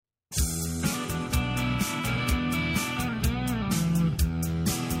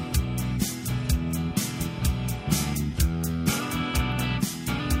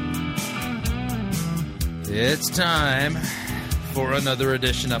It's time for another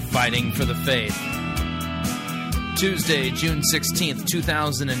edition of Fighting for the Faith. Tuesday, June 16th,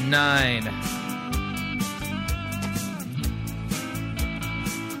 2009.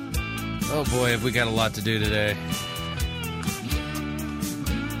 Oh boy, have we got a lot to do today.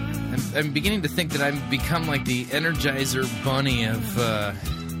 I'm beginning to think that I've become like the Energizer Bunny of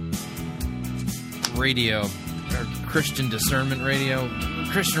radio, or Christian discernment radio,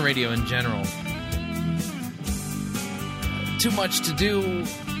 Christian radio in general. Too much to do,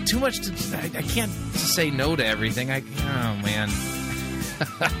 I can't say no to everything. Oh man.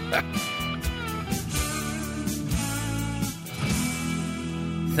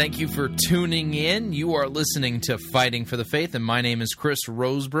 Thank you for tuning in. You are listening to Fighting for the Faith, and my name is Chris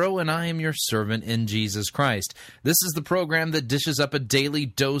Rosebrough, and I am your servant in Jesus Christ. This is the program that dishes up a daily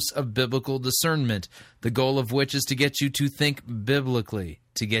dose of biblical discernment, the goal of which is to get you to think biblically,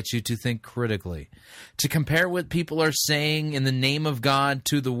 to get you to think critically, to compare what people are saying in the name of God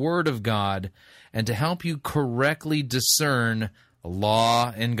to the Word of God, and to help you correctly discern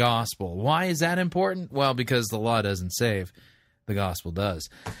law and gospel. Why is that important? Well, because the law doesn't save. The gospel does.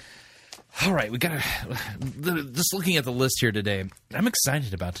 All right, we got just looking at the list here today. I'm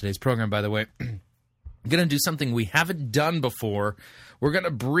excited about today's program, by the way. I'm going to do something we haven't done before. We're going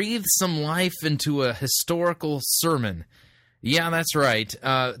to breathe some life into a historical sermon. Yeah, that's right.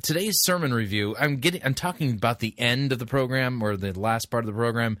 Today's sermon review, I'm talking about the end of the program, or the last part of the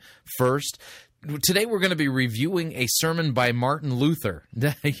program first. Today we're going to be reviewing a sermon by Martin Luther.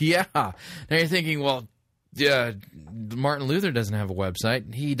 Yeah. Now you're thinking, well, Martin Luther doesn't have a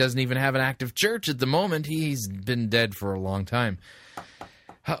website. He doesn't even have an active church at the moment. He's been dead for a long time.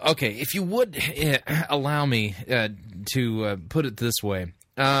 Okay, if you would allow me to put it this way.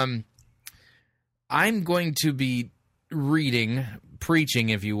 I'm going to be preaching,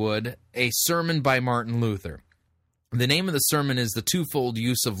 if you would, a sermon by Martin Luther. The name of the sermon is The Twofold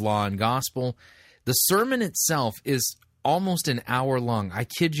Use of Law and Gospel. The sermon itself is almost an hour long. I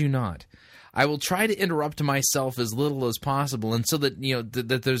kid you not. I will try to interrupt myself as little as possible, and so that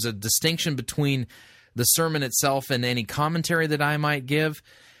that there's a distinction between the sermon itself and any commentary that I might give.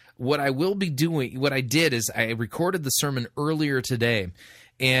 What I will be doing, what I did is I recorded the sermon earlier today,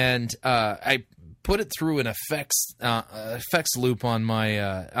 and I put it through an effects loop on my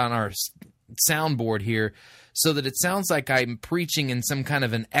on our soundboard here, so that it sounds like I'm preaching in some kind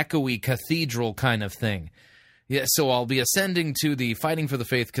of an echoey cathedral kind of thing. Yeah, so I'll be ascending to the Fighting for the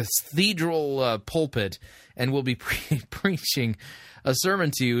Faith cathedral pulpit, and we'll be preaching a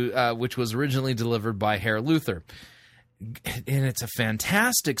sermon to you, which was originally delivered by Herr Luther. And it's a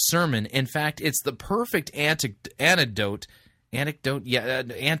fantastic sermon. In fact, it's the perfect antidote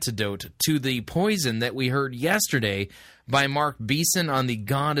to the poison that we heard yesterday by Mark Beeson on the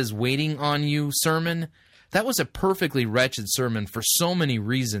God is Waiting on You sermon. That was a perfectly wretched sermon for so many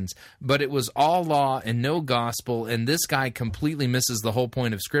reasons, but it was all law and no gospel, and this guy completely misses the whole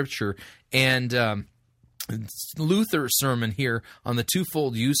point of Scripture. And Luther's sermon here on the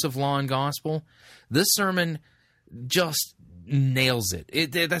twofold use of law and gospel, this sermon just nails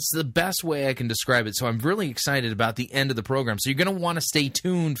it. That's the best way I can describe it, so I'm really excited about the end of the program. So you're going to want to stay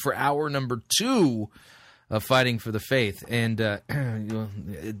tuned for hour number 2 of Fighting for the Faith, and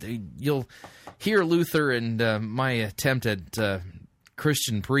you'll hear Luther and my attempt at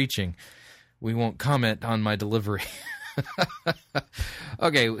Christian preaching. We won't comment on my delivery.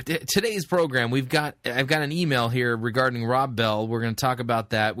 Okay, today's program, I've got an email here regarding Rob Bell. We're going to talk about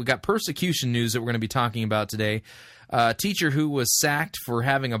that. We got persecution news that we're going to be talking about today. A teacher who was sacked for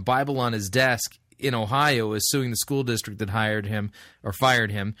having a Bible on his desk in Ohio is suing the school district that hired him or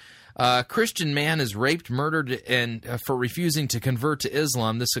fired him. A Christian man is raped, murdered, and for refusing to convert to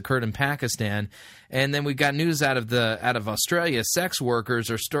Islam. This occurred in Pakistan. And then we got news out of Australia. Sex workers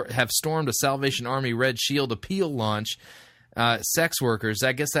have stormed a Salvation Army Red Shield appeal launch. Sex workers,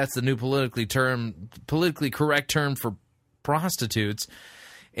 I guess that's the new politically correct term for prostitutes.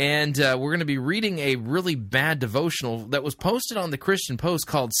 And we're going to be reading a really bad devotional that was posted on the Christian Post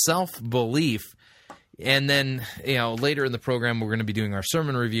called Self-Belief. And then, later in the program, we're going to be doing our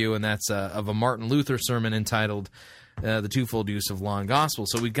sermon review, and that's of a Martin Luther sermon entitled The Twofold Use of Law and Gospel.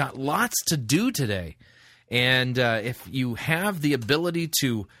 So we've got lots to do today. And if you have the ability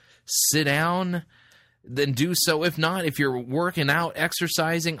to sit down, then do so. If not, if you're working out,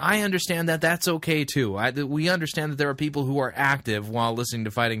 exercising, I understand that that's okay too. We understand that there are people who are active while listening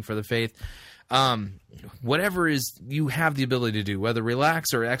to Fighting for the Faith. Whatever is you have the ability to do, whether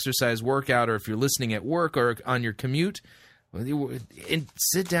relax or exercise, workout, or if you're listening at work or on your commute,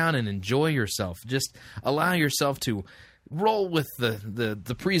 sit down and enjoy yourself. Just allow yourself to roll with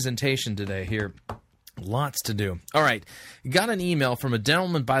the presentation today here. Lots to do. All right. Got an email from a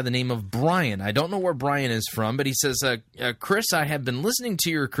gentleman by the name of Brian. I don't know where Brian is from, but he says, Chris, I have been listening to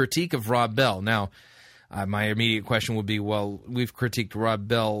your critique of Rob Bell. Now, my immediate question would be, well, we've critiqued Rob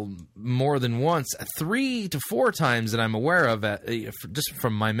Bell more than once, 3 to 4 times that I'm aware of, just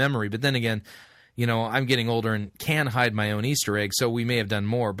from my memory. But then again, I'm getting older and can hide my own Easter egg, so we may have done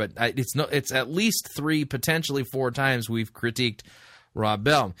more. But it's at least 3, potentially 4 times we've critiqued Rob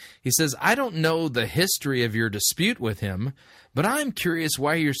Bell. He says, I don't know the history of your dispute with him, but I'm curious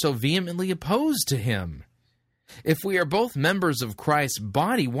why you're so vehemently opposed to him. If we are both members of Christ's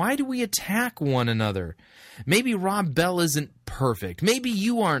body, why do we attack one another? Maybe Rob Bell isn't perfect. Maybe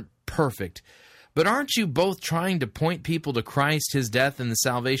you aren't perfect. But aren't you both trying to point people to Christ, his death, and the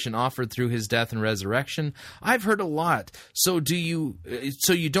salvation offered through his death and resurrection? I've heard a lot. So you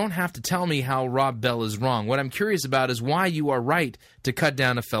don't have to tell me how Rob Bell is wrong. What I'm curious about is why you are right to cut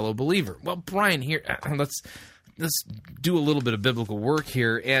down a fellow believer. Well, Brian, here, let's do a little bit of biblical work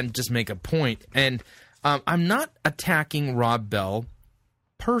here and just make a point. And I'm not attacking Rob Bell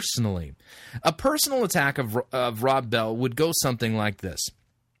personally. A personal attack of Rob Bell would go something like this.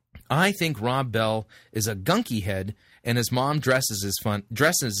 I think Rob Bell is a gunky head, and his mom dresses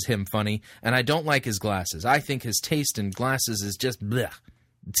him funny, and I don't like his glasses. I think his taste in glasses is just bleh.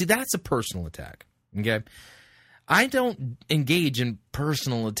 See, that's a personal attack, okay? I don't engage in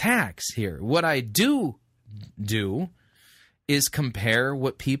personal attacks here. What I do is compare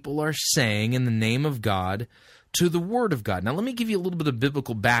what people are saying in the name of God to the Word of God. Now, let me give you a little bit of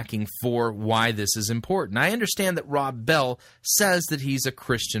biblical backing for why this is important. I understand that Rob Bell says that he's a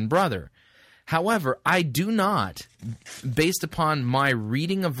Christian brother. However, I do not, based upon my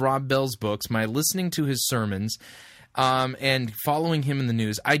reading of Rob Bell's books, my listening to his sermons, and following him in the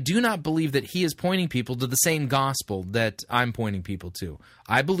news, I do not believe that he is pointing people to the same gospel that I'm pointing people to.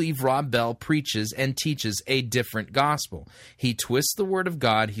 I believe Rob Bell preaches and teaches a different gospel. He twists the Word of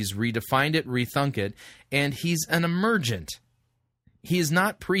God, he's redefined it, rethunk it, and he's an emergent. He is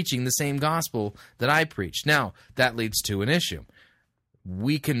not preaching the same gospel that I preach. Now, that leads to an issue.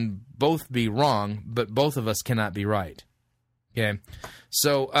 We can both be wrong, but both of us cannot be right. Okay,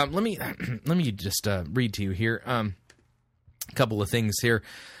 so let me just read to you here a couple of things here.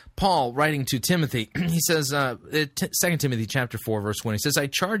 Paul, writing to Timothy, he says, 2 Timothy chapter 4, verse 1, he says, I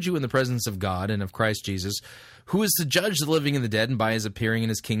charge you in the presence of God and of Christ Jesus, who is to judge the living and the dead, and by his appearing in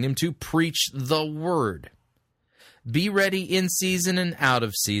his kingdom, to preach the word. Be ready in season and out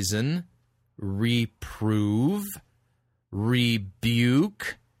of season, reprove,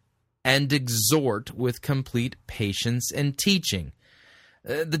 rebuke, and exhort with complete patience and teaching.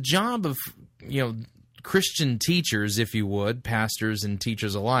 The job of, Christian teachers, if you would, pastors and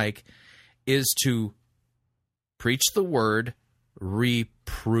teachers alike, is to preach the word,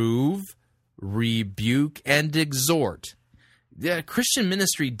 reprove, rebuke, and exhort. The Christian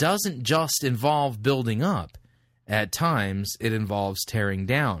ministry doesn't just involve building up. At times, it involves tearing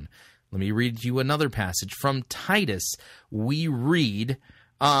down. Let me read you another passage from Titus. We read,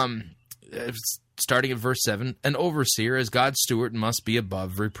 starting at verse 7, an overseer as God's steward must be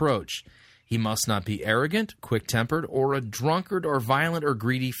above reproach. He must not be arrogant, quick-tempered, or a drunkard, or violent, or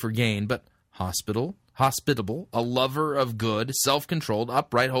greedy for gain, but hospitable, a lover of good, self-controlled,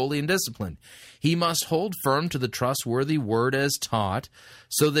 upright, holy, and disciplined. He must hold firm to the trustworthy word as taught,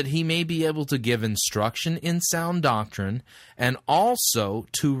 so that he may be able to give instruction in sound doctrine, and also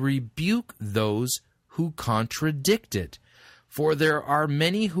to rebuke those who contradict it. For there are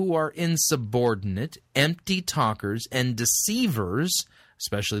many who are insubordinate, empty talkers, and deceivers,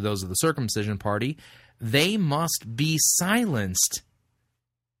 especially those of the circumcision party. They must be silenced,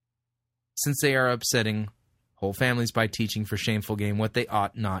 since they are upsetting whole families by teaching for shameful gain what they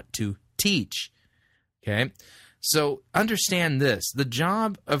ought not to teach. Okay? So understand this. The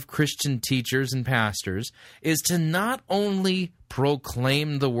job of Christian teachers and pastors is to not only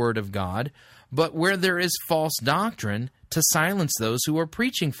proclaim the Word of God, but where there is false doctrine, to silence those who are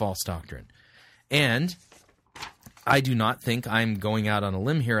preaching false doctrine. And I do not think I'm going out on a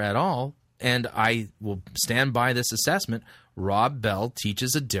limb here at all, and I will stand by this assessment. Rob Bell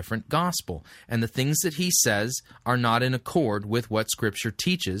teaches a different gospel, and the things that he says are not in accord with what Scripture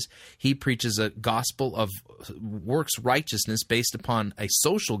teaches. He preaches a gospel of works righteousness based upon a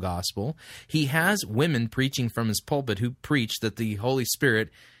social gospel. He has women preaching from his pulpit who preach that the Holy Spirit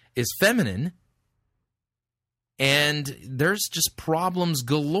is feminine, and there's just problems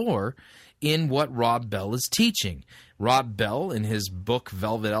galore in what Rob Bell is teaching. Rob Bell, in his book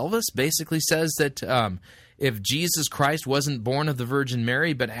Velvet Elvis, basically says that if Jesus Christ wasn't born of the Virgin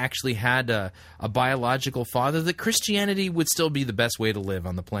Mary but actually had a biological father, that Christianity would still be the best way to live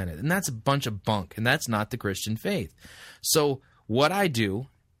on the planet. And that's a bunch of bunk, and that's not the Christian faith. So what I do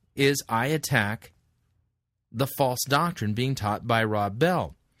is I attack the false doctrine being taught by Rob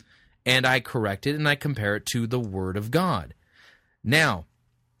Bell, and I correct it and I compare it to the Word of God. Now,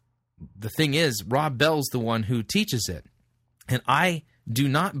 the thing is, Rob Bell's the one who teaches it, and I do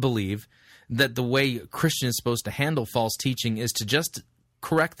not believe that the way a Christian is supposed to handle false teaching is to just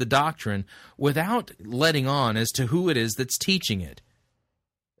correct the doctrine without letting on as to who it is that's teaching it.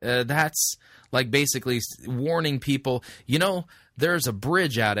 That's like basically warning people, there's a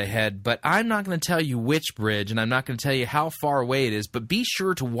bridge out ahead, but I'm not going to tell you which bridge, and I'm not going to tell you how far away it is, but be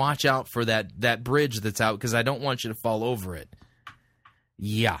sure to watch out for that bridge that's out, because I don't want you to fall over it.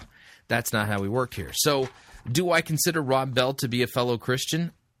 Yeah, that's not how we work here. So, do I consider Rob Bell to be a fellow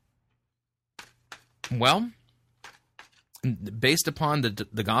Christian? Well, based upon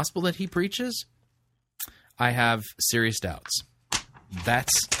the gospel that he preaches, I have serious doubts.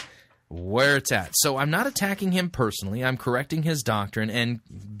 That's where it's at. So I'm not attacking him personally. I'm correcting his doctrine and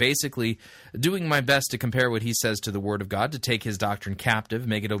basically doing my best to compare what he says to the Word of God, to take his doctrine captive,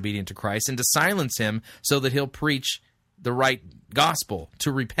 make it obedient to Christ, and to silence him so that he'll preach the right gospel,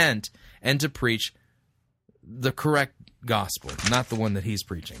 to repent, and to preach the correct gospel, not the one that he's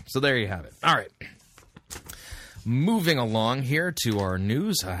preaching. So there you have it. All right. Moving along here to our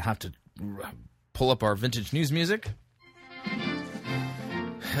news. I have to pull up our vintage news music.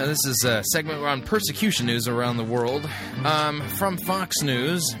 This is a segment on persecution news around the world. From Fox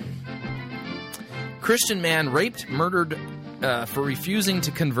News, Christian man raped, murdered for refusing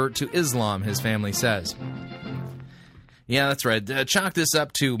to convert to Islam, his family says. Yeah, that's right. Chalk this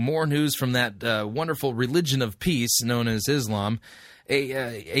up to more news from that wonderful religion of peace known as Islam.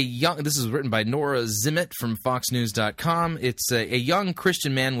 This is written by Nora Zimmett from FoxNews.com. It's a young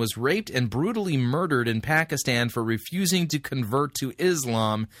Christian man was raped and brutally murdered in Pakistan for refusing to convert to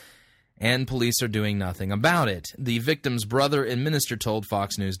Islam, and police are doing nothing about it. The victim's brother and minister told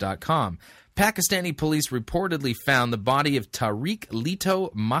FoxNews.com. Pakistani police reportedly found the body of Tariq Leto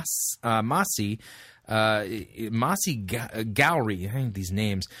Masi Gowri, I think these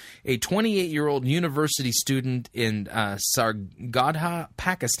names, a 28-year-old university student in Sargodha,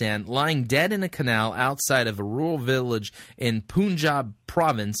 Pakistan, lying dead in a canal outside of a rural village in Punjab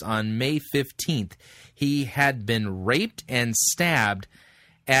province on May 15th. He had been raped and stabbed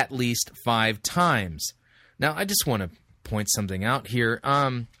at least 5 times. Now, I just want to point something out here.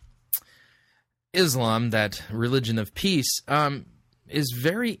 Islam, that religion of peace, is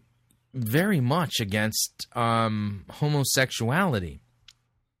very much against homosexuality.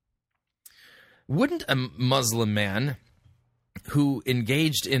 Wouldn't a Muslim man who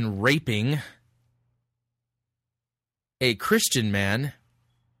engaged in raping a Christian man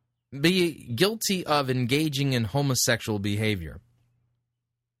be guilty of engaging in homosexual behavior?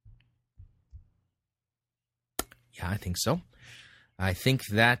 Yeah, I think so. I think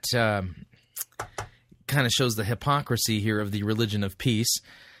that kind of shows the hypocrisy here of the religion of peace.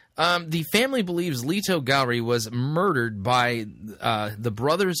 The family believes Leto Gowri was murdered by the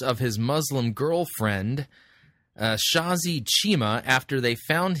brothers of his Muslim girlfriend, Shazi Chima, after they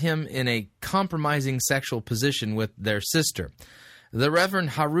found him in a compromising sexual position with their sister. The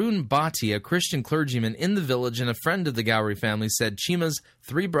Reverend Harun Bhatti, a Christian clergyman in the village and a friend of the Gowri family, said Chima's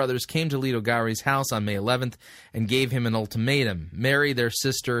 3 brothers came to Leto Gowri's house on May 11th and gave him an ultimatum: marry their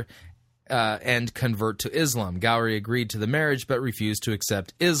sister and convert to Islam. Gowri agreed to the marriage but refused to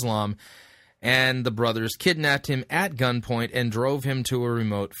accept Islam, and the brothers kidnapped him at gunpoint and drove him to a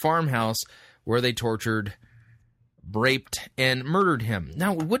remote farmhouse where they tortured, raped, and murdered him.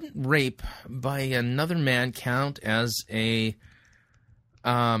 Now, wouldn't rape by another man count as a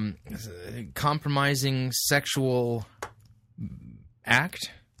compromising sexual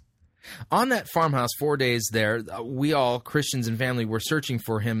act? On that farmhouse, 4 days there, we all, Christians and family, were searching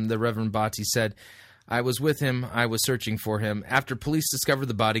for him, the Reverend Bhatti said. I was with him. I was searching for him. After police discovered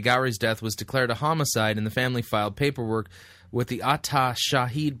the body, Gowri's death was declared a homicide, and the family filed paperwork with the Atta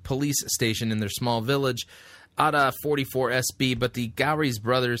Shahid police station in their small village, Atta 44 SB, but the Gowri's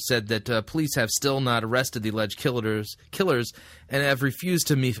brothers said that police have still not arrested the alleged killers and have refused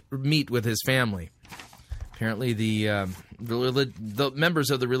to meet with his family. Apparently, the members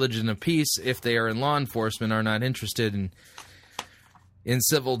of the religion of peace, if they are in law enforcement, are not interested in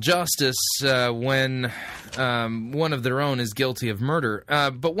civil justice when one of their own is guilty of murder.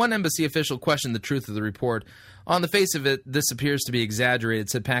 But one embassy official questioned the truth of the report. On the face of it, this appears to be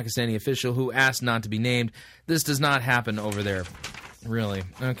exaggerated, said Pakistani official who asked not to be named. This does not happen over there. Really?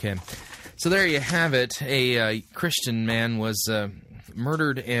 Okay. So there you have it. A Christian man was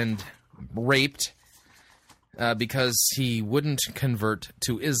murdered and raped because he wouldn't convert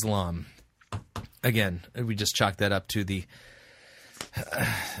to Islam. Again, we just chalk that up to the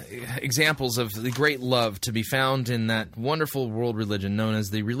examples of the great love to be found in that wonderful world religion known as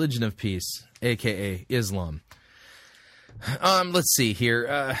the religion of peace, a.k.a. Islam. Let's see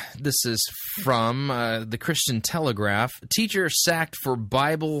here. This is from the Christian Telegraph. Teacher sacked for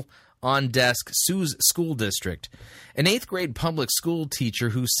Bible on desk sues school district. An 8th grade public school teacher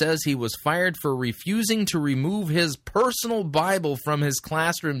who says he was fired for refusing to remove his personal Bible from his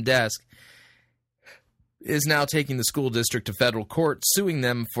classroom desk is now taking the school district to federal court, suing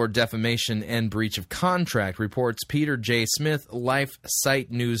them for defamation and breach of contract, reports Peter J. Smith,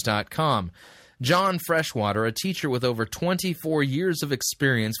 LifeSiteNews.com. John Freshwater, a teacher with over 24 years of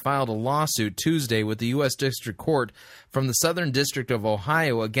experience, filed a lawsuit Tuesday with the U.S. District Court from the Southern District of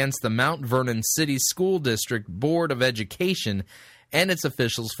Ohio against the Mount Vernon City School District Board of Education and its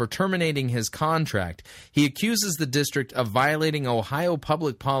officials for terminating his contract. He accuses the district of violating Ohio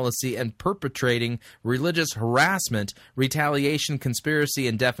public policy and perpetrating religious harassment, retaliation, conspiracy,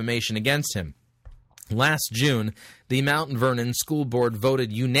 and defamation against him. Last June, the Mount Vernon School Board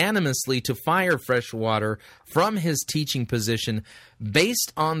voted unanimously to fire Freshwater from his teaching position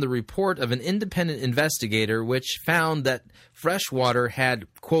based on the report of an independent investigator which found that Freshwater had,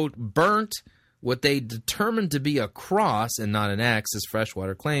 quote, burnt what they determined to be a cross and not an X, as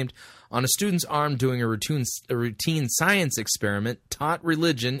Freshwater claimed, on a student's arm doing a routine science experiment, taught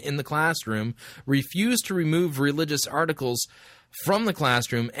religion in the classroom, refused to remove religious articles from the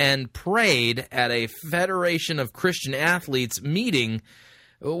classroom, and prayed at a Federation of Christian Athletes meeting,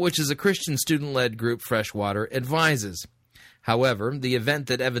 which is a Christian student-led group Freshwater advises. However, the event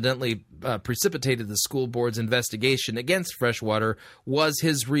that evidently precipitated the school board's investigation against Freshwater was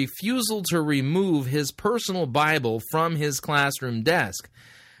his refusal to remove his personal Bible from his classroom desk,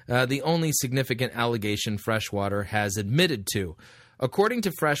 the only significant allegation Freshwater has admitted to. According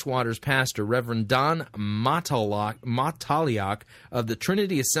to Freshwater's pastor, Reverend Don Mataliak of the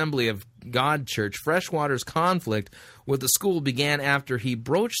Trinity Assembly of God Church, Freshwater's conflict with the school began after he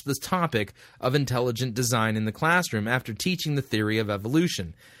broached the topic of intelligent design in the classroom after teaching the theory of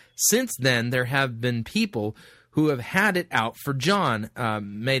evolution. Since then, there have been people who have had it out for John,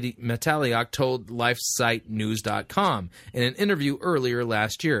 Mataliak told LifeSiteNews.com in an interview earlier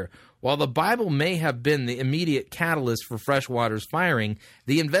last year. While the Bible may have been the immediate catalyst for Freshwater's firing,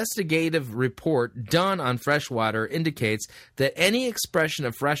 the investigative report done on Freshwater indicates that any expression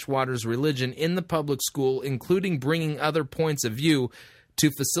of Freshwater's religion in the public school, including bringing other points of view to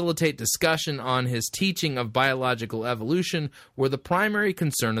facilitate discussion on his teaching of biological evolution, were the primary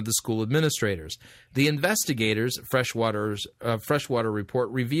concern of the school administrators. The investigators' Freshwater report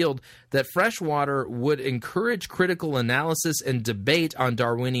revealed that Freshwater would encourage critical analysis and debate on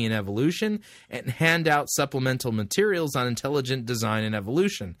Darwinian evolution and hand out supplemental materials on intelligent design and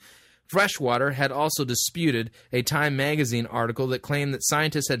evolution. Freshwater had also disputed a Time magazine article that claimed that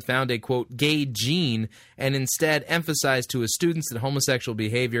scientists had found a, quote, gay gene, and instead emphasized to his students that homosexual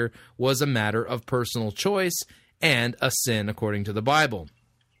behavior was a matter of personal choice and a sin according to the Bible.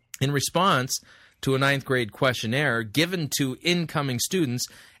 In response to a 9th grade questionnaire given to incoming students,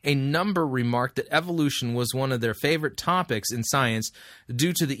 a number remarked that evolution was one of their favorite topics in science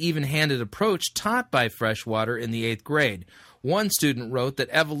due to the even-handed approach taught by Freshwater in the 8th grade. One student wrote that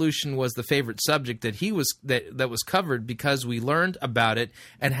evolution was the favorite subject that was covered because we learned about it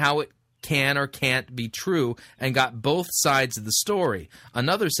and how it can or can't be true and got both sides of the story.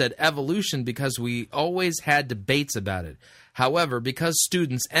 Another said evolution because we always had debates about it. However, because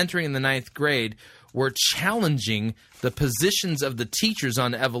students entering the 9th grade were challenging the positions of the teachers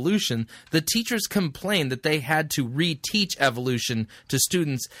on evolution, the teachers complained that they had to reteach evolution to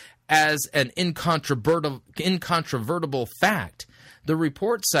students as an incontrovertible fact. The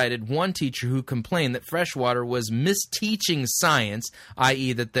report cited one teacher who complained that Freshwater was misteaching science,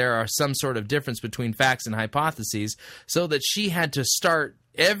 i.e. that there are some sort of difference between facts and hypotheses, so that she had to start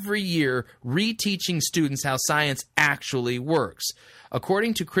every year reteaching students how science actually works.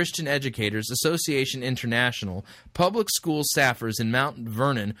 According to Christian Educators Association International, public school staffers in Mount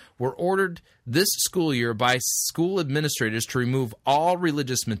Vernon were ordered this school year by school administrators to remove all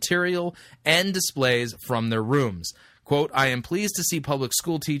religious material and displays from their rooms. Quote, I am pleased to see public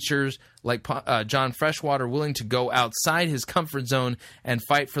school teachers like John Freshwater willing to go outside his comfort zone and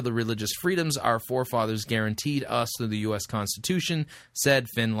fight for the religious freedoms our forefathers guaranteed us through the U.S. Constitution, said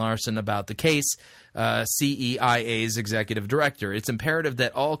Finn Larson about the case, CEIA's executive director. It's imperative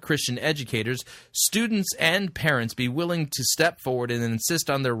that all Christian educators, students, and parents be willing to step forward and insist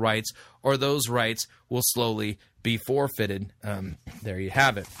on their rights, or those rights will slowly be forfeited. There you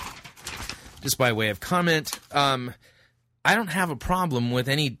have it. Just by way of comment, I don't have a problem with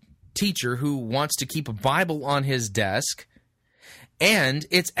any teacher who wants to keep a Bible on his desk, and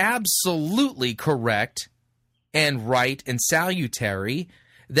it's absolutely correct and right and salutary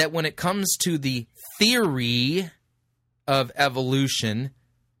that when it comes to the theory of evolution,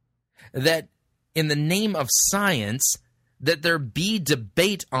 that in the name of science, that there be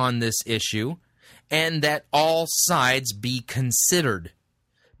debate on this issue and that all sides be considered,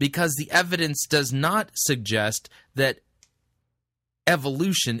 because the evidence does not suggest that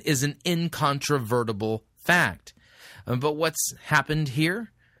evolution is an incontrovertible fact. But what's happened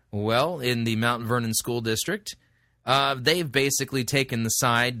here? Well, in the Mount Vernon School District, they've basically taken the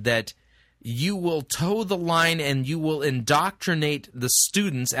side that you will toe the line and you will indoctrinate the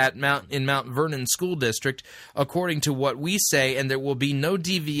students in Mount Vernon School District according to what we say, and there will be no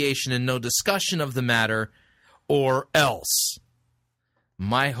deviation and no discussion of the matter, or else.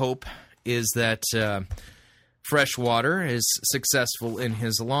 My hope is that Freshwater is successful in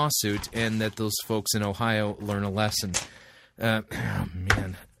his lawsuit and that those folks in Ohio learn a lesson. Oh,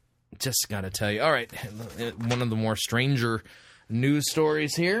 man. Just got to tell you. All right, one of the more stranger news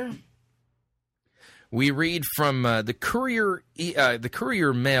stories here. We read from the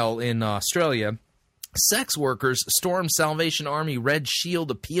Courier Mail in Australia. Sex workers storm Salvation Army Red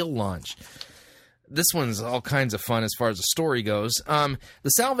Shield appeal launch. This one's all kinds of fun as far as the story goes. The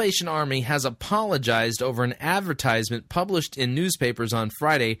Salvation Army has apologized over an advertisement published in newspapers on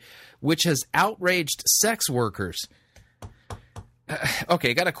Friday, which has outraged sex workers. Okay,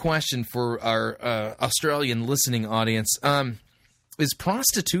 I got a question for our Australian listening audience. Is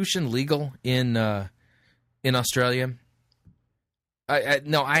prostitution legal in Australia?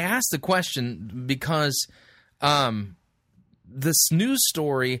 No, I asked the question because this news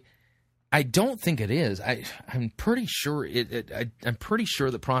story, I don't think it is. I'm pretty sure I'm pretty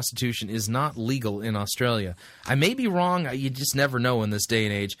sure that prostitution is not legal in Australia. I may be wrong. You just never know in this day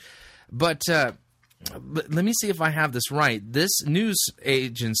and age. But let me see if I have this right. This news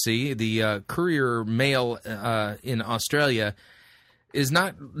agency, the Courier Mail in Australia, is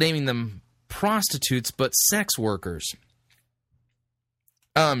not naming them prostitutes, but sex workers.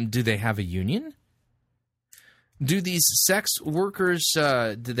 Do they have a union? Do these sex workers,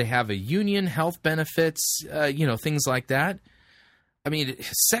 do they have a union, health benefits, things like that? I mean,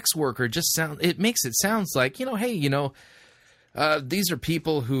 sex worker it makes it sounds like, hey, these are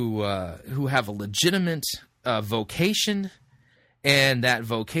people who have a legitimate vocation, and that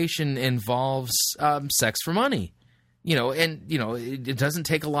vocation involves sex for money. It doesn't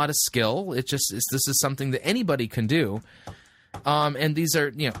take a lot of skill. This is something that anybody can do. And these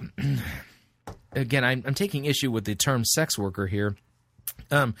are, again, I'm taking issue with the term sex worker here.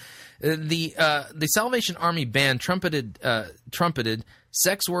 The Salvation Army band trumpeted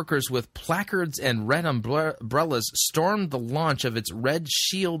sex workers with placards and red umbrellas stormed the launch of its Red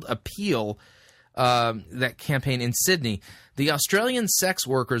Shield appeal, that campaign in Sydney. The Australian Sex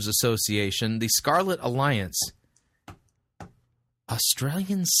Workers Association, the Scarlet Alliance.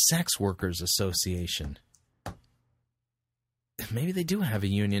 Australian Sex Workers Association. Maybe they do have a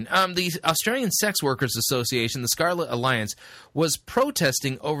union. The Australian Sex Workers Association, the Scarlet Alliance, was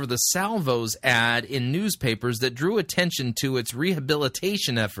protesting over the Salvos ad in newspapers that drew attention to its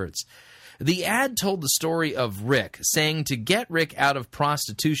rehabilitation efforts. The ad told the story of Rick, saying to get Rick out of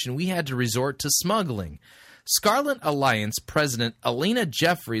prostitution, we had to resort to smuggling. Scarlet Alliance President Alina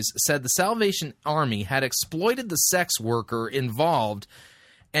Jeffries said the Salvation Army had exploited the sex worker involved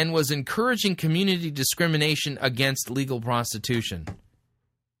and was encouraging community discrimination against legal prostitution.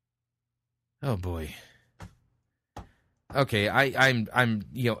 Oh boy. Okay, I'm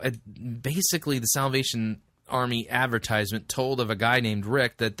basically the Salvation Army advertisement told of a guy named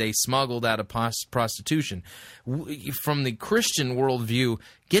Rick that they smuggled out of prostitution. From the Christian worldview,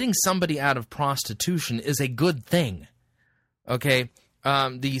 getting somebody out of prostitution is a good thing. Okay?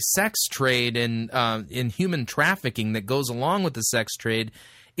 The sex trade and human trafficking that goes along with the sex trade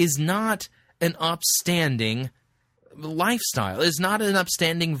is not an upstanding lifestyle. It's not an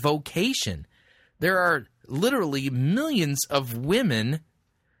upstanding vocation. There are literally millions of women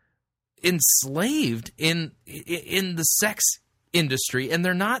enslaved in the sex industry, and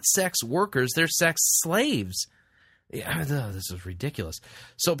they're not sex workers, they're sex slaves. Yeah, this is ridiculous.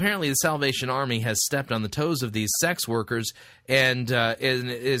 So apparently the Salvation Army has stepped on the toes of these sex workers, and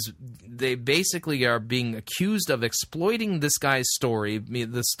they basically are being accused of exploiting this guy's story,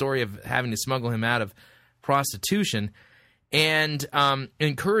 the story of having to smuggle him out of prostitution, and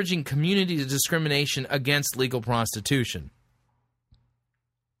encouraging community discrimination against legal prostitution.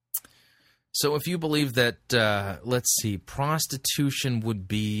 So if you believe that, prostitution would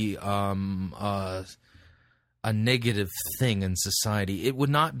be a negative thing in society, it would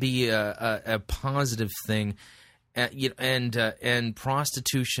not be a positive thing, and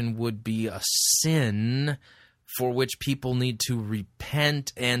prostitution would be a sin for which people need to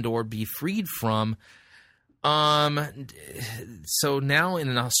repent and or be freed from. So now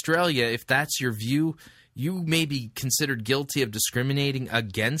in Australia, if that's your view, you may be considered guilty of discriminating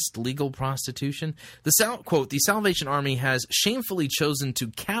against legal prostitution. Quote, the Salvation Army has shamefully chosen to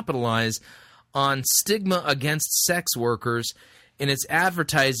capitalize on stigma against sex workers in its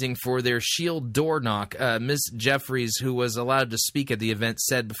advertising for their shield door knock. Ms. Jeffries, who was allowed to speak at the event,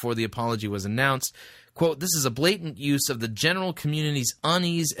 said before the apology was announced, quote, this is a blatant use of the general community's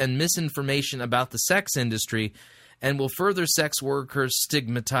unease and misinformation about the sex industry, and will further sex workers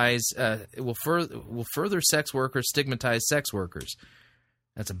stigmatize sex workers.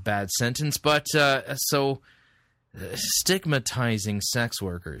 That's a bad sentence, but stigmatizing sex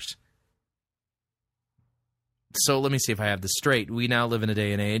workers. So let me see if I have this straight. We now live in a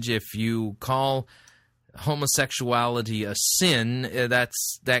day and age, if you call homosexuality a sin, that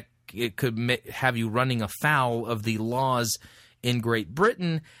it could have you running afoul of the laws in Great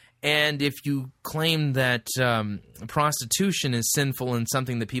Britain. And if you claim that prostitution is sinful and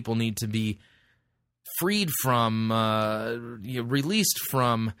something that people need to be freed from, released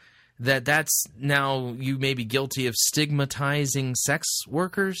from, that's now you may be guilty of stigmatizing sex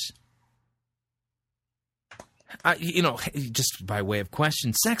workers. Just by way of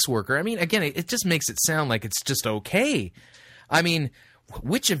question, sex worker, I mean, again, it just makes it sound like it's just okay. I mean,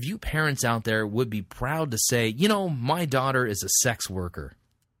 which of you parents out there would be proud to say, my daughter is a sex worker?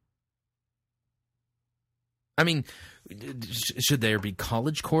 I mean, should there be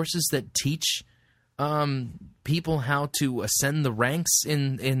college courses that teach people how to ascend the ranks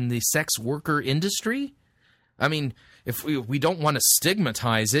in the sex worker industry? I mean, if we don't want to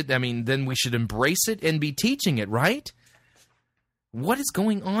stigmatize it, I mean, then we should embrace it and be teaching it, right? What is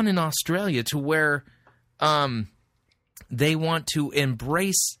going on in Australia to where they want to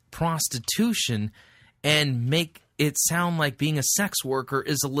embrace prostitution and make it sound like being a sex worker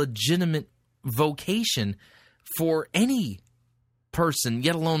is a legitimate vocation for any person,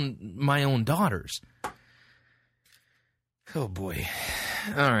 yet alone my own daughters? Oh, boy.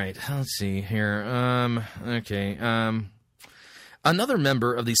 All right, let's see here. Okay. Another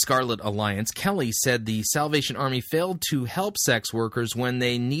member of the Scarlet Alliance, Kelly, said the Salvation Army failed to help sex workers when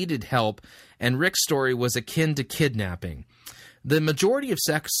they needed help, and Rick's story was akin to kidnapping. The majority of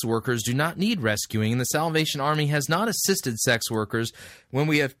sex workers do not need rescuing, and the Salvation Army has not assisted sex workers when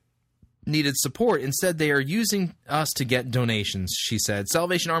we have needed support. Instead, they are using us to get donations, she said.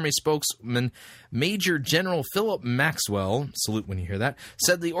 Salvation Army spokesman Major General Philip Maxwell, salute when you hear that,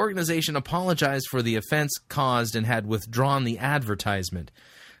 said the organization apologized for the offense caused and had withdrawn the advertisement.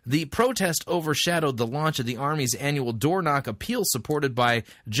 The protest overshadowed the launch of the Army's annual door knock appeal supported by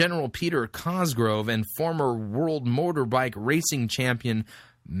General Peter Cosgrove and former world motorbike racing champion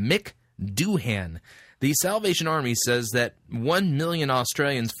Mick Doohan. The Salvation Army says that 1 million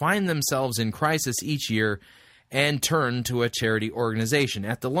Australians find themselves in crisis each year and turn to a charity organization.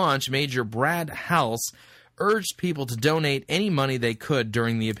 At the launch, Major Brad House urged people to donate any money they could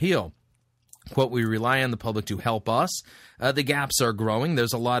during the appeal. Quote, we rely on the public to help us. The gaps are growing.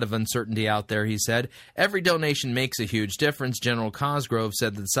 There's a lot of uncertainty out there, he said. Every donation makes a huge difference. General Cosgrove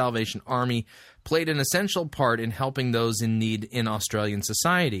said that the Salvation Army played an essential part in helping those in need in Australian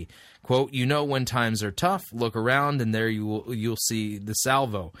society. Quote, when times are tough, look around and there you'll see the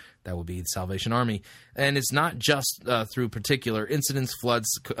Salvo. That will be the Salvation Army. And it's not just through particular incidents, floods,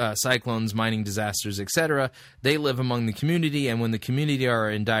 cyclones, mining disasters, etc. They live among the community, and when the community are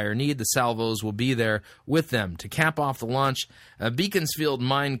in dire need, the Salvos will be there with them. To cap off the launch, Beaconsfield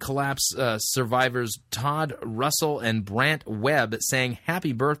mine collapse survivors Todd Russell and Brant Webb sang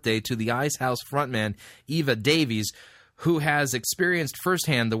happy birthday to the Ice House frontman Eva Davies, who has experienced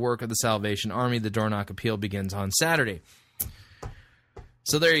firsthand the work of the Salvation Army. The door knock appeal begins on Saturday.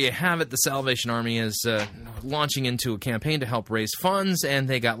 So there you have it. The Salvation Army is launching into a campaign to help raise funds, and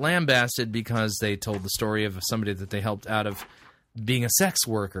they got lambasted because they told the story of somebody that they helped out of being a sex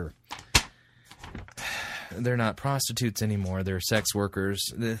worker. they're not prostitutes anymore. They're sex workers.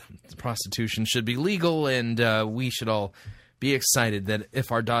 The prostitution should be legal, and we should all be excited that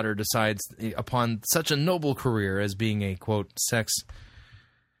if our daughter decides upon such a noble career as being a, quote, sex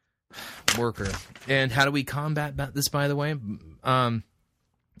worker. And how do we combat this, by the way?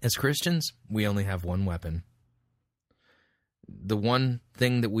 As Christians, we only have one weapon. The one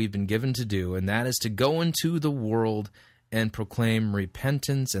thing that we've been given to do, and that is to go into the world and proclaim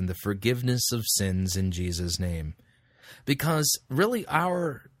repentance and the forgiveness of sins in Jesus' name. Because really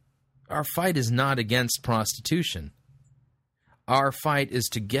our fight is not against prostitution. Our fight is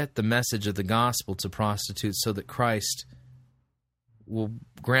to get the message of the gospel to prostitutes so that Christ will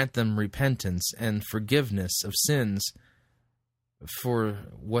grant them repentance and forgiveness of sins for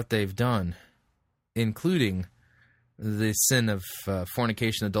what they've done, including the sin of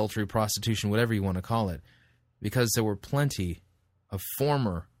fornication, adultery, prostitution, whatever you want to call it, because there were plenty of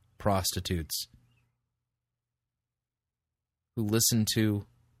former prostitutes who listened to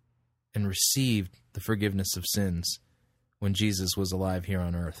and received the forgiveness of sins when Jesus was alive here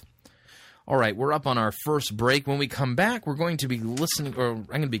on earth. All right, we're up on our first break. When we come back, we're going to be listening, or I'm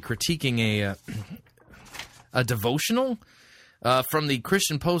going to be critiquing a devotional from the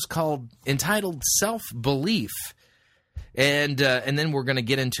Christian Post entitled Self-Belief. And then we're going to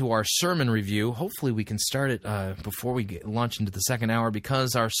get into our sermon review. Hopefully we can start it before we launch into the second hour,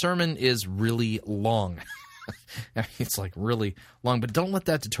 because our sermon is really long. It's like really long, but don't let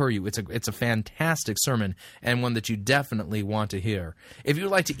that deter you. It's a fantastic sermon, and one that you definitely want to hear. If you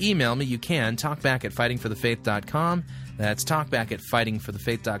would like to email me, you can. Talkback@fightingforthefaith.com. That's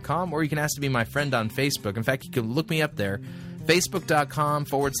talkback@fightingforthefaith.com, or you can ask to be my friend on Facebook. In fact, you can look me up there,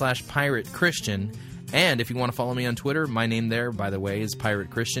 facebook.com/Pirate Christian. And if you want to follow me on Twitter, my name there, by the way, is Pirate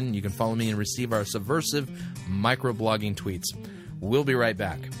Christian. You can follow me and receive our subversive microblogging tweets. We'll be right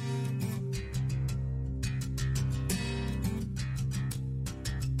back.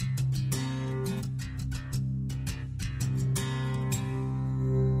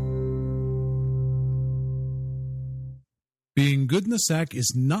 Being good in the sack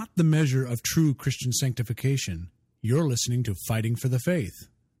is not the measure of true Christian sanctification. You're listening to Fighting for the Faith.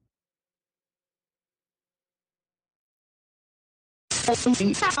 You're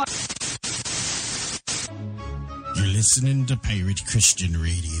listening to Pirate Christian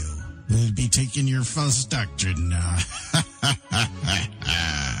Radio. We'll be taking your false doctrine now.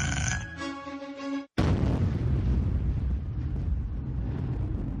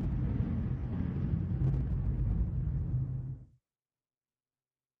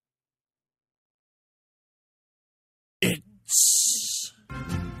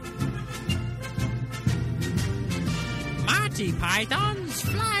 Monty Python's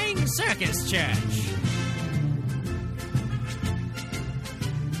Flying Circus Church.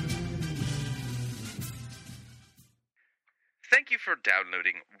 Thank you for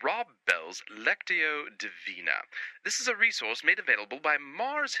downloading Rob Bell's Lectio Divina. This is a resource made available by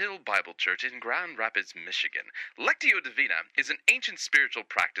Mars Hill Bible Church in Grand Rapids, Michigan. Lectio Divina is an ancient spiritual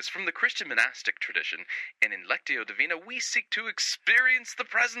practice from the Christian monastic tradition, and in Lectio Divina we seek to experience the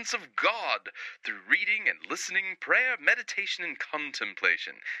presence of God through reading and listening, prayer, meditation, and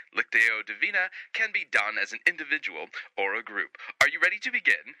contemplation. Lectio Divina can be done as an individual or a group. Are you ready to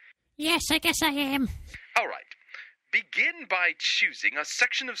begin? Yes, I guess I am. All right. Begin by choosing a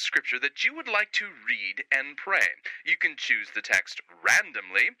section of Scripture that you would like to read and pray. You can choose the text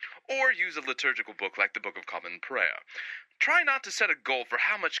randomly, or use a liturgical book like the Book of Common Prayer. Try not to set a goal for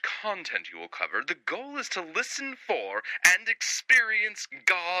how much content you will cover. The goal is to listen for and experience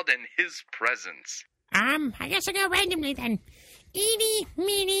God and His presence. I guess I'll go randomly then. Eeny,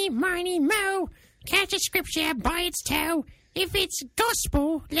 meeny, miny, mo. Catch a scripture by its toe. If it's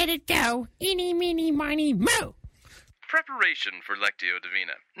gospel, let it go. Eeny, meeny, miny, mo. Preparation for Lectio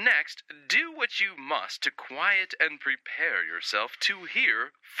Divina. Next, do what you must to quiet and prepare yourself to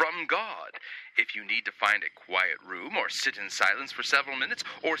hear from God. If you need to find a quiet room, or sit in silence for several minutes,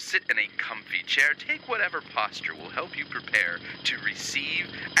 or sit in a comfy chair, take whatever posture will help you prepare to receive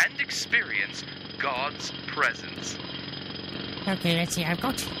and experience God's presence. Okay, let's see. I've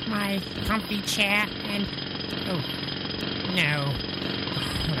got my comfy chair and... Oh, no.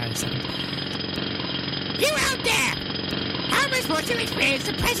 Hold on a second. You out there! How am I supposed to experience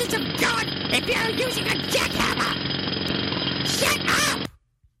the presence of God if you're using a jackhammer? Shut up!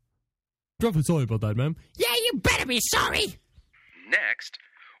 Awfully sorry about that, ma'am. Yeah, you better be sorry! Next,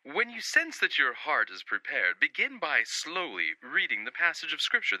 when you sense that your heart is prepared, begin by slowly reading the passage of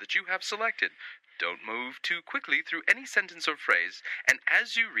Scripture that you have selected. Don't move too quickly through any sentence or phrase, and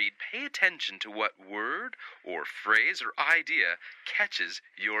as you read, pay attention to what word or phrase or idea catches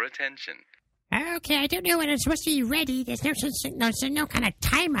your attention. Okay, I don't know when I'm supposed to be ready. There's no kind of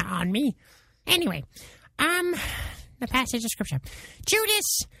timer on me. Anyway, the passage of Scripture.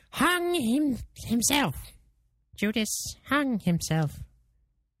 Judas hung himself. Judas hung himself.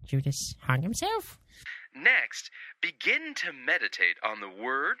 Judas hung himself. Next, begin to meditate on the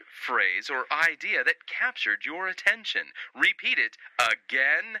word, phrase, or idea that captured your attention. Repeat it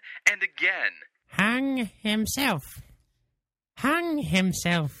again and again. Hung himself. Hung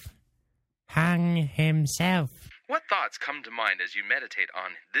himself. Hung himself. What thoughts come to mind as you meditate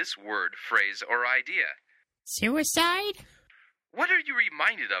on this word, phrase, or idea? Suicide? What are you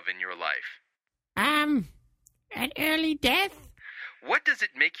reminded of in your life? An early death? What does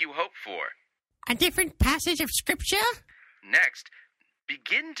it make you hope for? A different passage of Scripture? Next,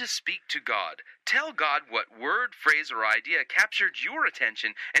 begin to speak to God. Tell God what word, phrase, or idea captured your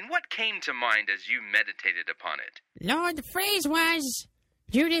attention and what came to mind as you meditated upon it. Lord, the phrase was,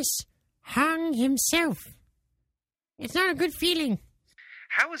 Judas hung himself. It's not a good feeling.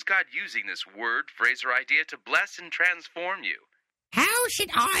 How is God using this word, phrase, or idea to bless and transform you? How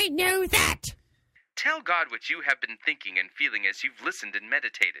should I know that? Tell God what you have been thinking and feeling as you've listened and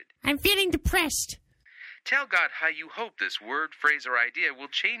meditated. I'm feeling depressed. Tell God how you hope this word, phrase, or idea will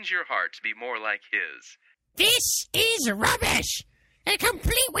change your heart to be more like His. This is rubbish! A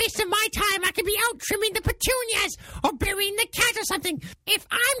complete waste of my time. I could be out trimming the petunias or burying the cat or something. If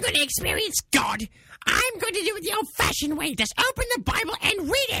I'm going to experience God, I'm going to do it the old-fashioned way. Just open the Bible and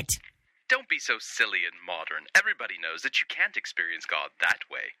read it. Don't be so silly and modern. Everybody knows that you can't experience God that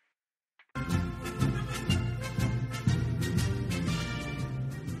way.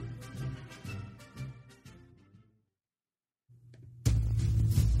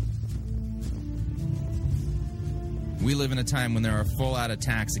 We live in a time when there are full-out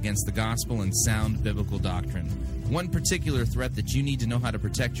attacks against the gospel and sound biblical doctrine. One particular threat that you need to know how to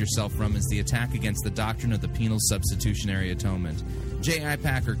protect yourself from is the attack against the doctrine of the penal substitutionary atonement. J.I.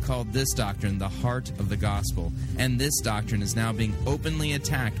 Packer called this doctrine the heart of the gospel, and this doctrine is now being openly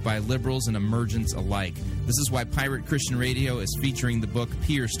attacked by liberals and emergents alike. This is why Pirate Christian Radio is featuring the book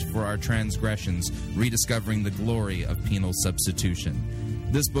Pierced for Our Transgressions, Rediscovering the Glory of Penal Substitution.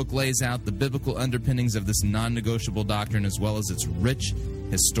 This book lays out the biblical underpinnings of this non-negotiable doctrine as well as its rich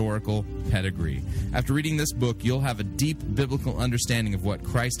historical pedigree. After reading this book, you'll have a deep biblical understanding of what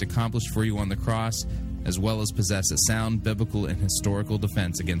Christ accomplished for you on the cross, as well as possess a sound biblical and historical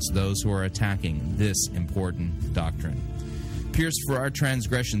defense against those who are attacking this important doctrine. Pierced for Our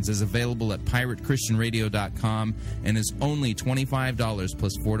Transgressions is available at piratechristianradio.com and is only $25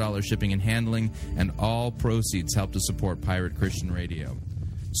 plus $4 shipping and handling, and all proceeds help to support Pirate Christian Radio.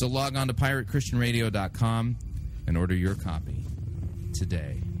 So log on to piratechristianradio.com and order your copy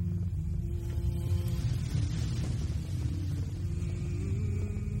today.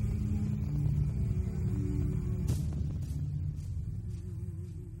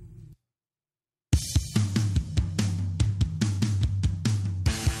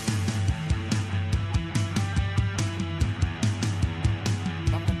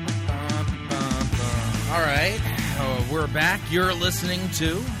 All right. We're back. You're listening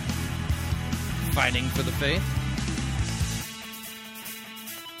to Fighting for the Faith.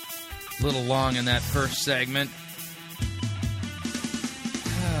 A little long in that first segment.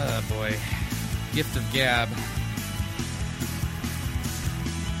 Oh, boy. Gift of gab.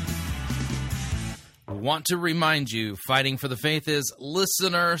 Want to remind you, Fighting for the Faith is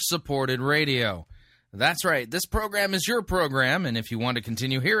listener-supported radio. That's right. This program is your program, and if you want to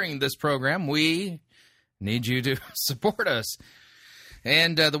continue hearing this program, we need you to support us.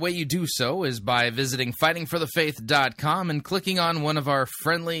 And the way you do so is by visiting fightingforthefaith.com and clicking on one of our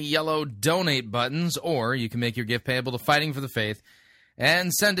friendly yellow donate buttons, or you can make your gift payable to Fighting for the Faith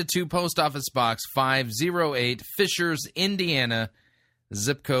and send it to Post Office Box 508, Fishers, Indiana,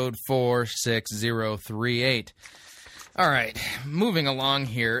 zip code 46038. All right, moving along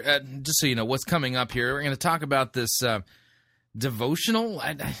here, just so you know what's coming up here, we're going to talk about this devotional,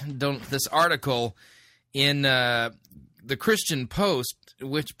 this article in the Christian Post,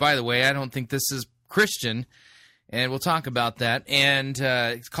 which, by the way, I don't think this is Christian, and we'll talk about that, and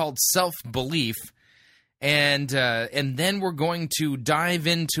it's called Self-Belief, and then we're going to dive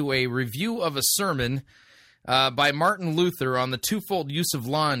into a review of a sermon by Martin Luther on the twofold use of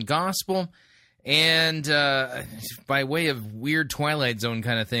law and gospel, and by way of weird Twilight Zone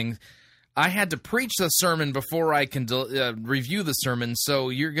kind of thing, I had to preach the sermon before I can review the sermon, so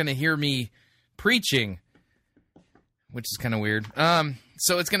you're going to hear me preaching, which is kind of weird.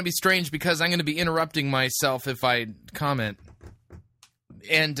 So it's going to be strange because I'm going to be interrupting myself if I comment.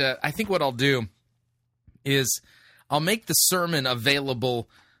 And I think what I'll do is I'll make the sermon available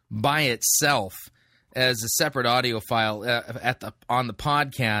by itself as a separate audio file on the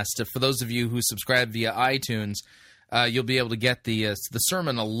podcast. For those of you who subscribe via iTunes, you'll be able to get the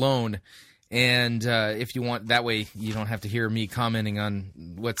sermon alone. And if you want, that way you don't have to hear me commenting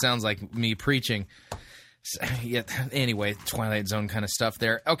on what sounds like me preaching. So, yeah, anyway, Twilight Zone kind of stuff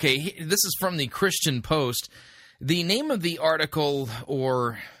there. Okay, this is from the Christian Post. The name of the article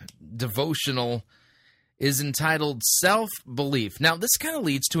or devotional is entitled Self-Belief. Now, this kind of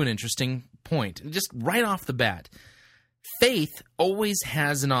leads to an interesting point, just right off the bat. Faith always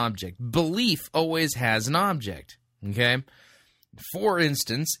has an object. Belief always has an object, okay? For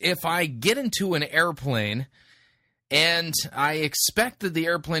instance, if I get into an airplane and I expect that the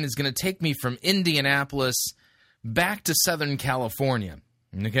airplane is going to take me from Indianapolis back to Southern California,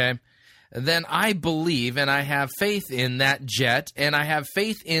 okay, then I believe and I have faith in that jet, and I have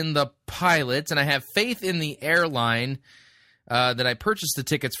faith in the pilots, and I have faith in the airline that I purchased the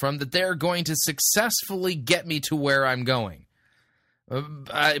tickets from, that they're going to successfully get me to where I'm going.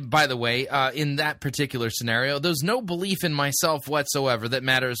 By the way, in that particular scenario, there's no belief in myself whatsoever that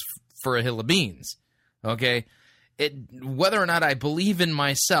matters for a hill of beans. Okay? Whether or not I believe in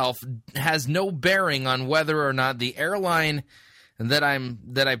myself has no bearing on whether or not the airline that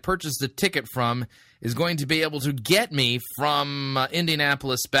I purchased the ticket from is going to be able to get me from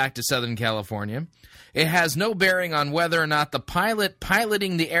Indianapolis back to Southern California. It has no bearing on whether or not the pilot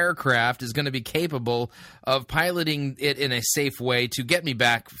piloting the aircraft is going to be capable of piloting it in a safe way to get me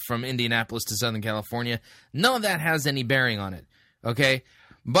back from Indianapolis to Southern California. None of that has any bearing on it, okay?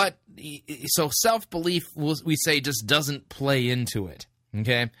 But, so self-belief, we say, just doesn't play into it,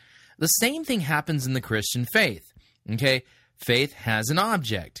 okay? The same thing happens in the Christian faith, okay? Faith has an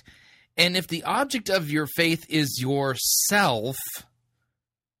object. And if the object of your faith is yourself,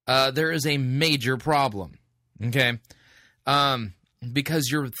 there is a major problem, okay? Because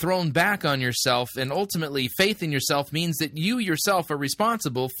you're thrown back on yourself, and ultimately faith in yourself means that you yourself are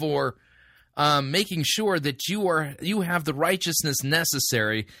responsible for making sure that you have the righteousness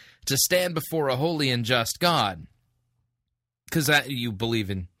necessary to stand before a holy and just God, because you believe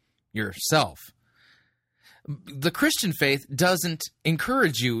in yourself. The Christian faith doesn't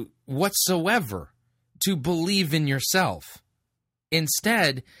encourage you whatsoever to believe in yourself.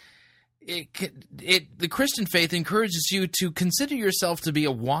 Instead, the Christian faith encourages you to consider yourself to be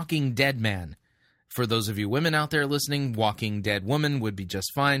a walking dead man. For those of you women out there listening, walking dead woman would be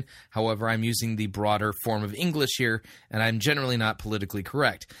just fine. However, I'm using the broader form of English here, and I'm generally not politically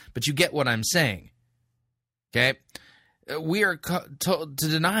correct. But you get what I'm saying. Okay? We are told to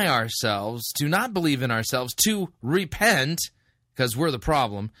deny ourselves, to not believe in ourselves, to repent, because we're the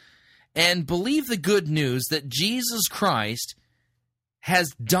problem, and believe the good news that Jesus Christ has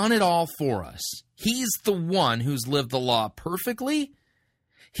done it all for us. He's the one who's lived the law perfectly.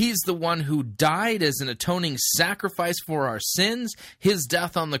 He's the one who died as an atoning sacrifice for our sins. His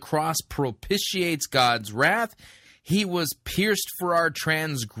death on the cross propitiates God's wrath. He was pierced for our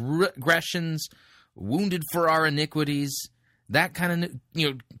transgressions, wounded for our iniquities, that kind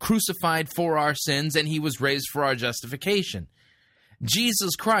of, crucified for our sins, and he was raised for our justification.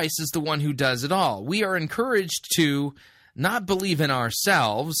 Jesus Christ is the one who does it all. We are encouraged to not believe in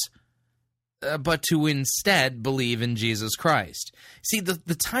ourselves, but to instead believe in Jesus Christ. See,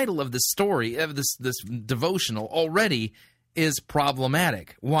 the title of this story, of this devotional, already is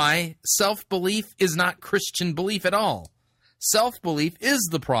problematic. Why? Self-belief is not Christian belief at all. Self-belief is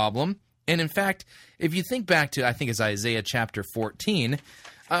the problem. And in fact, if you think back to, I think it's Isaiah chapter 14,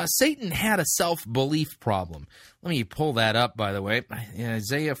 Satan had a self-belief problem. Let me pull that up, by the way.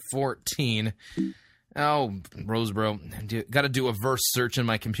 Isaiah 14. Oh, Roseboro, got to do a verse search in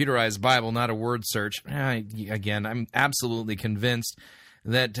my computerized Bible, not a word search. Again, I'm absolutely convinced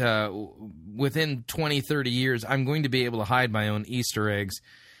that within 20, 30 years, I'm going to be able to hide my own Easter eggs.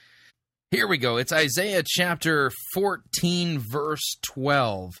 Here we go. It's Isaiah chapter 14, verse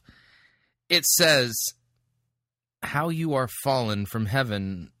 12. It says, "How you are fallen from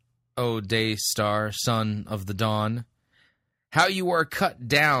heaven, O day star, son of the dawn. How you are cut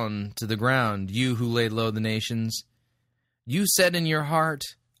down to the ground, you who lay low the nations. You said in your heart,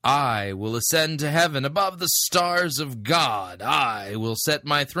 I will ascend to heaven above the stars of God. I will set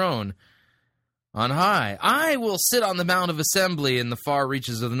my throne on high. I will sit on the mount of assembly in the far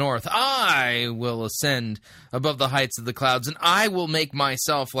reaches of the north. I will ascend above the heights of the clouds, and I will make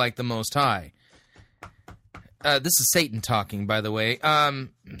myself like the Most High." This is Satan talking, by the way.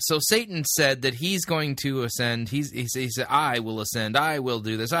 So Satan said that he's going to ascend. He said, I will ascend. I will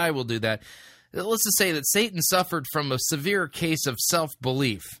do this. I will do that. Let's just say that Satan suffered from a severe case of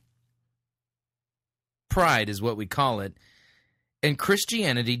self-belief. Pride is what we call it. And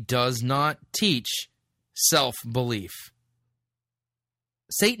Christianity does not teach self-belief.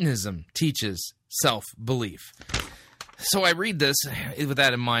 Satanism teaches self-belief. So I read this with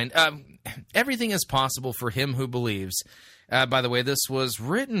that in mind. Everything is possible for him who believes. By the way, this was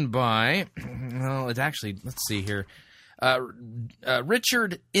written by, well, it's actually, let's see here,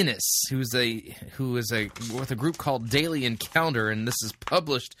 Richard Innes, who is with a group called Daily Encounter, and this is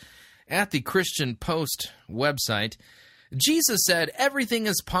published at the Christian Post website. Jesus said, "Everything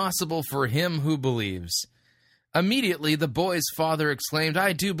is possible for him who believes." Immediately, the boy's father exclaimed,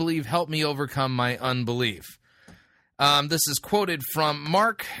 "I do believe, help me overcome my unbelief." This is quoted from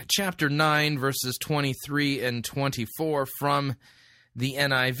Mark chapter 9, verses 23 and 24 from the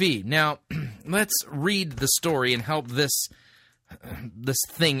NIV. Now, let's read the story and help this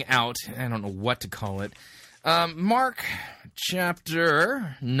thing out. I don't know what to call it. Mark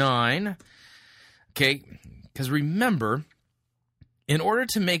chapter 9. Okay, because remember, in order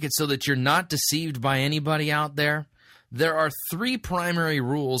to make it so that you're not deceived by anybody out there, there are three primary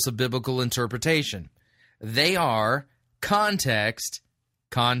rules of biblical interpretation. They are context,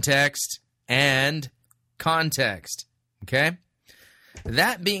 context, and context. Okay?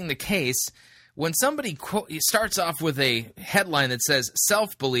 That being the case, when somebody starts off with a headline that says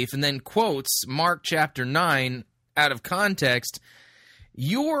self-belief and then quotes Mark chapter 9 out of context,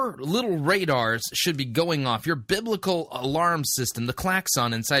 your little radars should be going off. Your biblical alarm system, the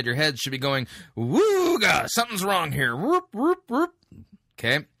klaxon inside your head, should be going, "Woo, God, something's wrong here." Whoop, whoop, whoop.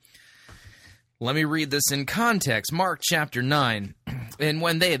 Okay? Let me read this in context. Mark chapter 9. And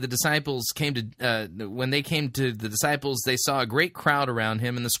when the disciples came to the disciples, they saw a great crowd around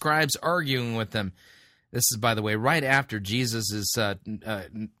him and the scribes arguing with them. This is, by the way, right after Jesus'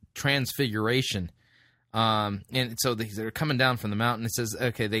 transfiguration. And so they're coming down from the mountain. It says,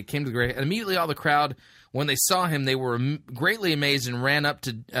 okay, they came to the great, and immediately all the crowd, when they saw him, they were greatly amazed and ran up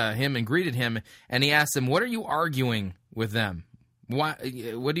to him and greeted him. And he asked them, "What are you arguing with them? What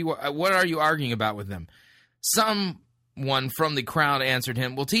are you arguing about with them?" Someone from the crowd answered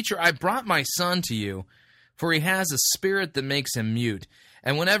him, "Well, teacher, I brought my son to you, for he has a spirit that makes him mute.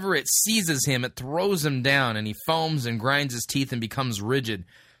 And whenever it seizes him, it throws him down, and he foams and grinds his teeth and becomes rigid.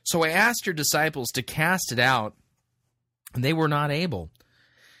 So I asked your disciples to cast it out, and they were not able."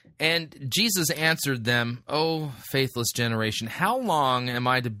 And Jesus answered them, "O faithless generation, how long am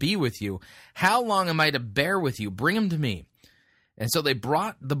I to be with you? How long am I to bear with you? Bring him to me." And so they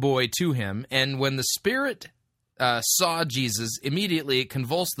brought the boy to him, and when the spirit saw Jesus, immediately it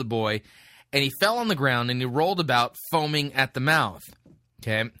convulsed the boy, and he fell on the ground, and he rolled about, foaming at the mouth.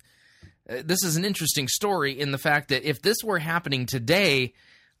 Okay? This is an interesting story in the fact that if this were happening today,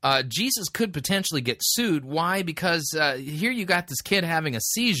 Jesus could potentially get sued. Why? Because here you got this kid having a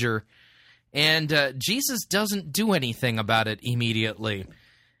seizure, and Jesus doesn't do anything about it immediately.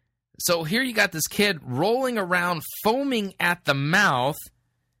 So here you got this kid rolling around, foaming at the mouth,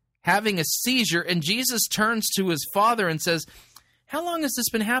 having a seizure, and Jesus turns to his father and says, "How long has this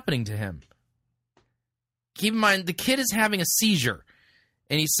been happening to him?" Keep in mind, the kid is having a seizure.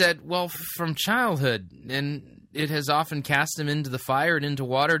 And he said, "Well, from childhood, and it has often cast him into the fire and into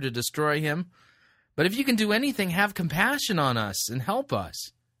water to destroy him. But if you can do anything, have compassion on us and help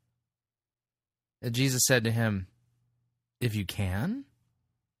us." And Jesus said to him, "If you can,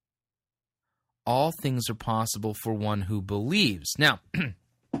 all things are possible for one who believes." Now,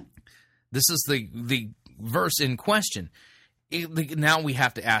 this is the verse in question. Now we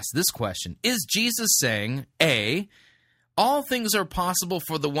have to ask this question. Is Jesus saying, A, all things are possible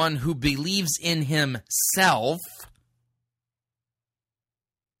for the one who believes in himself?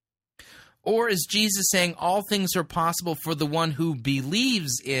 Or is Jesus saying all things are possible for the one who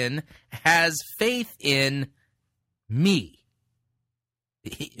believes in, has faith in me?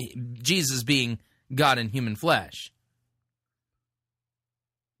 Jesus being God in human flesh.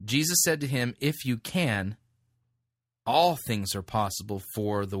 Jesus said to him, "If you can, all things are possible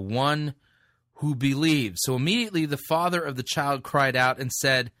for the one who believes." So immediately the father of the child cried out and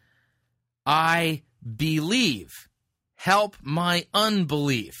said, "I believe. Help my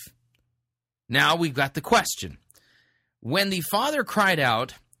unbelief." Now we've got the question. When the father cried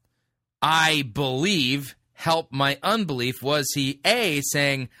out, "I believe, help my unbelief," was he A,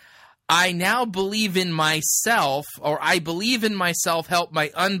 saying, "I now believe in myself," or "I believe in myself, help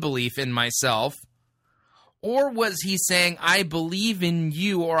my unbelief in myself"? Or was he saying, "I believe in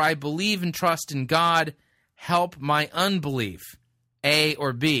you," or "I believe and trust in God, help my unbelief"? A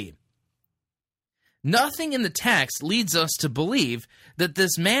or B? Nothing in the text leads us to believe that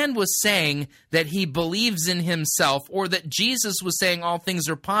this man was saying that he believes in himself, or that Jesus was saying all things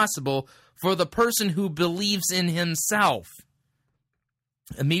are possible for the person who believes in himself.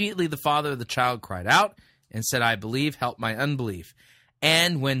 Immediately the father of the child cried out and said, I believe, help my unbelief.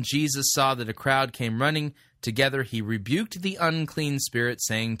 And when Jesus saw that a crowd came running together, he rebuked the unclean spirit,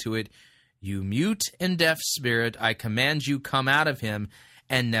 saying to it, You mute and deaf spirit, I command you, come out of him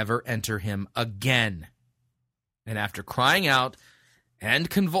and never enter him again. And after crying out and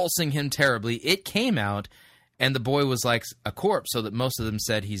convulsing him terribly, it came out, and the boy was like a corpse, so that most of them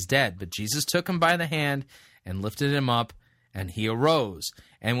said, He's dead. But Jesus took him by the hand and lifted him up, and he arose.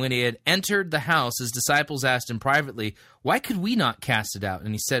 And when he had entered the house, his disciples asked him privately, Why could we not cast it out?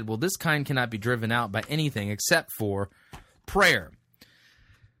 And he said, Well, this kind cannot be driven out by anything except for prayer.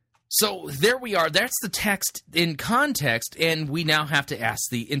 So there we are. That's the text in context, and we now have to ask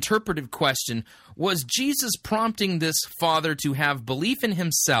the interpretive question, was Jesus prompting this father to have belief in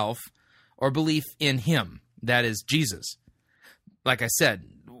himself or belief in him? That is, Jesus. Like I said,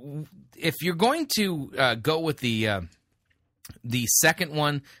 if you're going to go with the second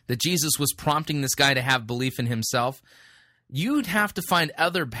one, that Jesus was prompting this guy to have belief in himself, you'd have to find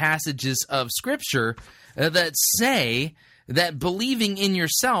other passages of Scripture that say that believing in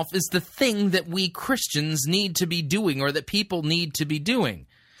yourself is the thing that we Christians need to be doing, or that people need to be doing.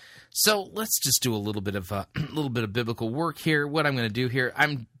 So let's just do a little bit of biblical work here. What I'm going to do here,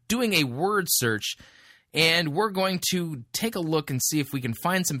 I'm doing a word search, and we're going to take a look and see if we can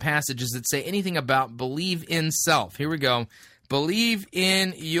find some passages that say anything about believe in self. Here we go. Believe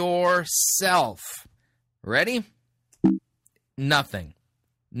in yourself. Ready? Nothing.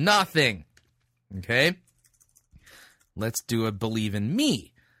 Okay? Let's do a believe in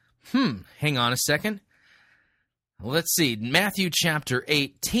me. Hang on a second. Let's see. Matthew chapter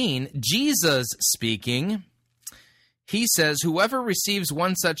 18, Jesus speaking. He says, Whoever receives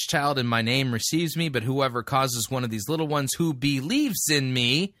one such child in my name receives me, but whoever causes one of these little ones who believes in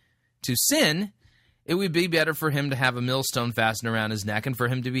me to sin, it would be better for him to have a millstone fastened around his neck and for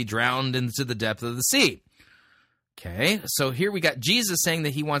him to be drowned into the depth of the sea. Okay, so here we got Jesus saying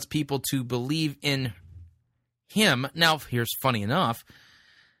that he wants people to believe in him. Now, here's funny enough,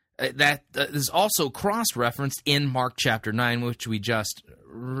 that is also cross-referenced in Mark chapter 9, which we just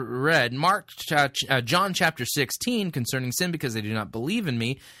read. John chapter 16, concerning sin, because they do not believe in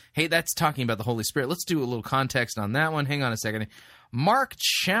me. Hey, that's talking about the Holy Spirit. Let's do a little context on that one. Hang on a second. Mark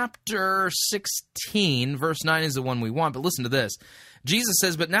chapter 16, verse 9 is the one we want, but listen to this. Jesus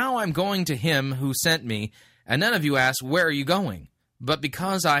says, But now I'm going to him who sent me, and none of you ask, Where are you going? But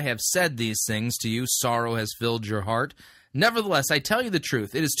because I have said these things to you, sorrow has filled your heart. Nevertheless, I tell you the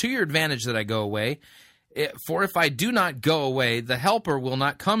truth. It is to your advantage that I go away. For if I do not go away, the Helper will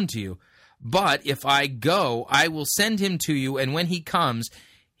not come to you. But if I go, I will send him to you, and when he comes,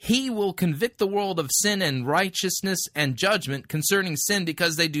 he will convict the world of sin and righteousness and judgment concerning sin,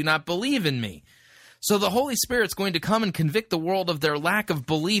 because they do not believe in me. So the Holy Spirit's going to come and convict the world of their lack of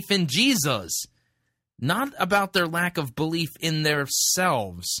belief in Jesus, not about their lack of belief in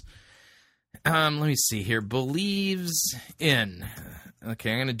themselves. Let me see here. Believes in.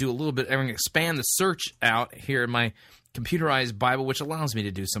 Okay, I'm going to do a little bit. I'm going to expand the search out here in my computerized Bible, which allows me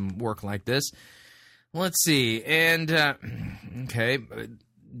to do some work like this. Let's see. And, okay,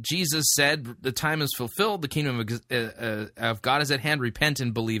 Jesus said, the time is fulfilled. The kingdom of God is at hand. Repent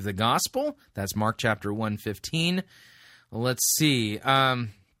and believe the gospel. That's Mark chapter 1:15. Let's see.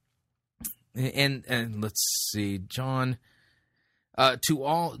 And let's see, John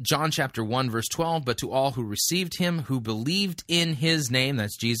chapter 1, verse 12, but to all who received him, who believed in his name,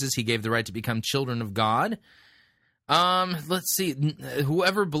 that's Jesus, he gave the right to become children of God. Let's see,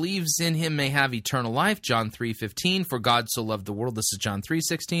 whoever believes in him may have eternal life, John 3:15, for God so loved the world, this is John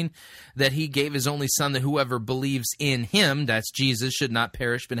 3:16, that he gave his only son, that whoever believes in him, that's Jesus, should not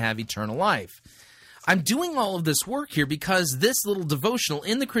perish but have eternal life. I'm doing all of this work here because this little devotional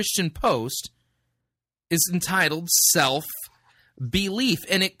in the Christian Post is entitled Self-Belief,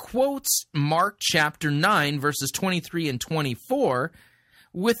 and it quotes Mark chapter 9, verses 23 and 24,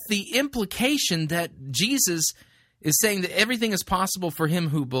 with the implication that Jesus is saying that everything is possible for him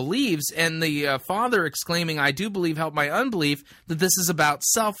who believes, and the Father exclaiming, I do believe, help my unbelief, that this is about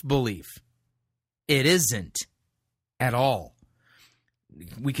self-belief. It isn't at all.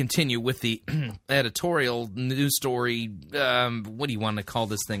 We continue with the editorial news story. What do you want to call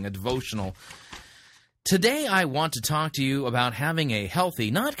this thing? A devotional. Today I want to talk to you about having a healthy,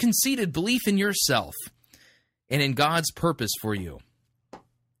 not conceited belief in yourself and in God's purpose for you.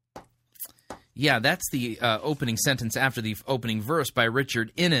 Yeah, that's the opening sentence after the opening verse by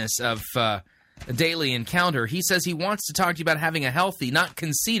Richard Innes of A Daily Encounter. He says he wants to talk to you about having a healthy, not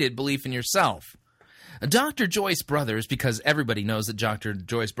conceited belief in yourself. Dr. Joyce Brothers, because everybody knows that Dr.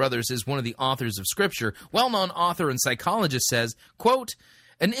 Joyce Brothers is one of the authors of Scripture, well-known author and psychologist, says, quote,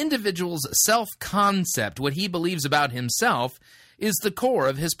 An individual's self-concept, what he believes about himself, is the core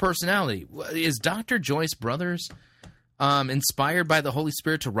of his personality. Is Dr. Joyce Brothers inspired by the Holy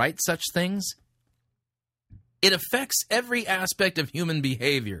Spirit to write such things? It affects every aspect of human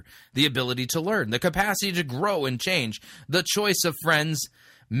behavior, the ability to learn, the capacity to grow and change, the choice of friends,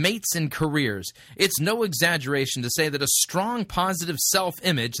 mates, and careers. It's no exaggeration to say that a strong positive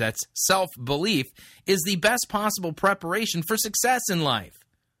self-image, that's self-belief, is the best possible preparation for success in life.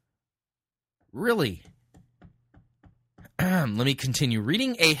 Really? Let me continue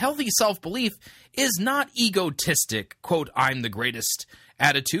reading. A healthy self-belief is not egotistic, quote, I'm the greatest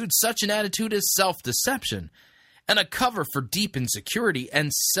attitude. Such an attitude is self-deception and a cover for deep insecurity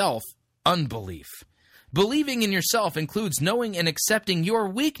and self-unbelief. Believing in yourself includes knowing and accepting your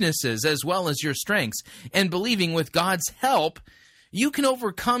weaknesses as well as your strengths, and believing with God's help, you can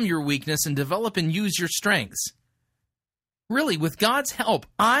overcome your weakness and develop and use your strengths. Really, with God's help,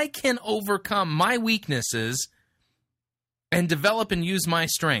 I can overcome my weaknesses and develop and use my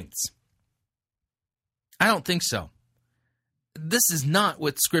strengths. I don't think so. This is not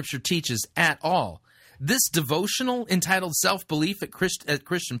what Scripture teaches at all. This devotional entitled Self-Belief at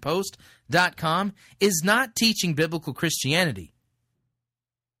ChristianPost.com is not teaching biblical Christianity.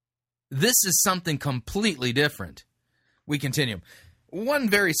 This is something completely different. We continue. One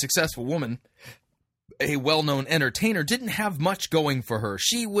very successful woman, a well-known entertainer, didn't have much going for her.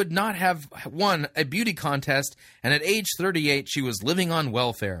 She would not have won a beauty contest, and at age 38, she was living on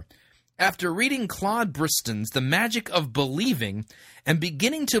welfare. After reading Claude Briston's The Magic of Believing and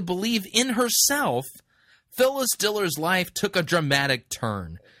beginning to believe in herself, Phyllis Diller's life took a dramatic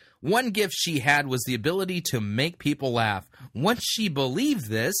turn. One gift she had was the ability to make people laugh. Once she believed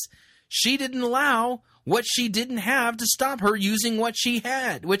this, she didn't allow what she didn't have to stop her using what she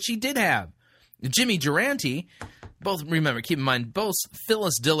did have. Jimmy Durante, both, remember, keep in mind, both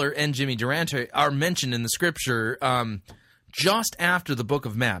Phyllis Diller and Jimmy Durante are mentioned in the Scripture just after the book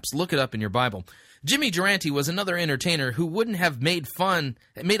of Maps. Look it up in your Bible. Jimmy Durante was another entertainer who wouldn't have made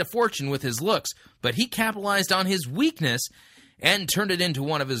a fortune with his looks, but he capitalized on his weakness and turned it into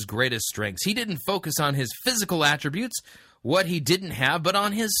one of his greatest strengths. He didn't focus on his physical attributes, what he didn't have, but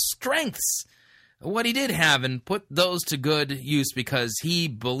on his strengths, what he did have, and put those to good use because he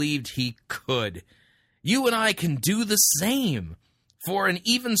believed he could. You and I can do the same. For an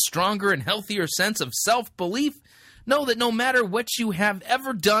even stronger and healthier sense of self-belief, know that no matter what you have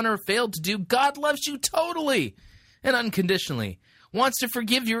ever done or failed to do, God loves you totally and unconditionally, wants to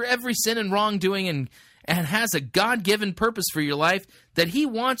forgive your every sin and wrongdoing, and has a God-given purpose for your life that He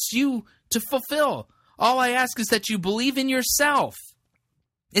wants you to fulfill. All I ask is that you believe in yourself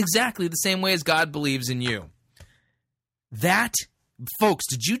exactly the same way as God believes in you. That, folks,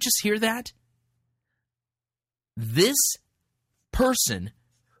 did you just hear that? This person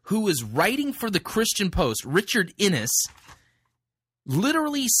who is writing for the Christian Post, Richard Innes,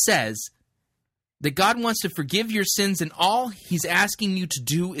 literally says that God wants to forgive your sins, and all He's asking you to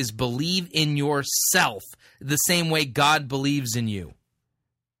do is believe in yourself the same way God believes in you.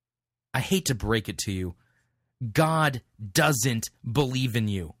 I hate to break it to you. God doesn't believe in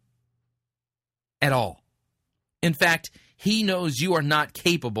you at all. In fact, He knows you are not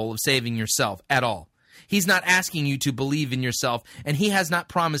capable of saving yourself at all. He's not asking you to believe in yourself, and He has not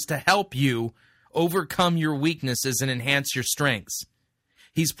promised to help you overcome your weaknesses and enhance your strengths.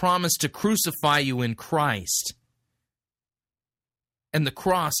 He's promised to crucify you in Christ. And the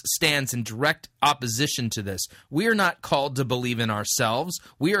cross stands in direct opposition to this. We are not called to believe in ourselves.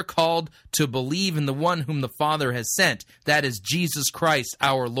 We are called to believe in the one whom the Father has sent. That is Jesus Christ,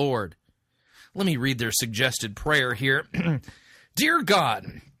 our Lord. Let me read their suggested prayer here. Dear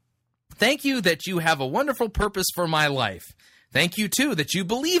God, thank you that you have a wonderful purpose for my life. Thank you, too, that you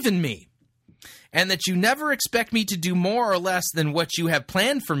believe in me, and that you never expect me to do more or less than what you have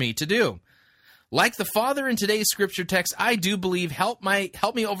planned for me to do. Like the Father in today's scripture text, I do believe. Help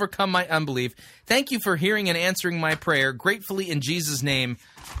me overcome my unbelief. Thank you for hearing and answering my prayer. Gratefully in Jesus' name,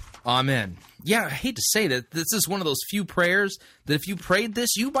 amen. Yeah, I hate to say that. This is one of those few prayers that if you prayed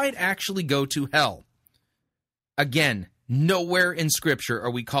this, you might actually go to hell. Again, nowhere in Scripture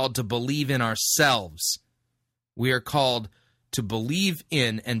are we called to believe in ourselves. We are called to believe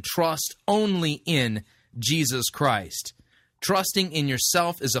in and trust only in Jesus Christ. Trusting in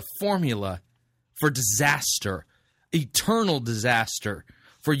yourself is a formula for disaster, eternal disaster.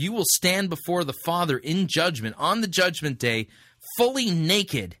 For you will stand before the Father in judgment on the judgment day, fully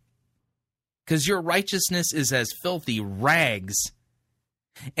naked, because your righteousness is as filthy rags,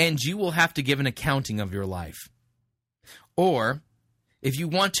 and you will have to give an accounting of your life. Or, if you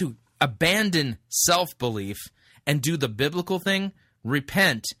want to abandon self-belief and do the biblical thing,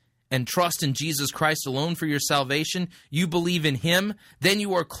 repent, and trust in Jesus Christ alone for your salvation, you believe in Him, then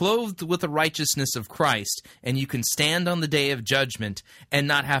you are clothed with the righteousness of Christ, and you can stand on the day of judgment and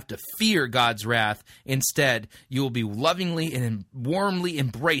not have to fear God's wrath. Instead, you will be lovingly and warmly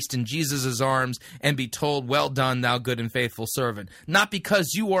embraced in Jesus' arms and be told, "Well done, thou good and faithful servant." Not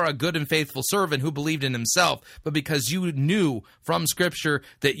because you are a good and faithful servant who believed in himself, but because you knew from Scripture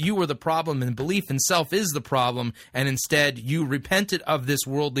that you were the problem and belief in self is the problem, and instead you repented of this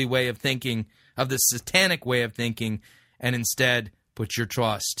worldly way of thinking, of this satanic way of thinking, and instead put your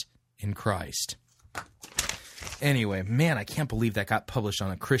trust in Christ. Anyway, man, I can't believe that got published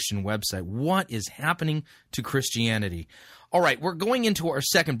on a Christian website. What is happening to Christianity? All right, we're going into our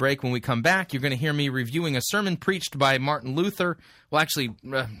second break. When we come back, you're going to hear me reviewing a sermon preached by Martin Luther. Well, actually,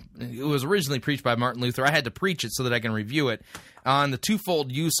 it was originally preached by Martin Luther. I had to preach it so that I can review it. On the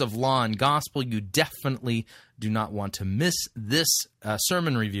twofold use of law and gospel, you definitely do not want to miss this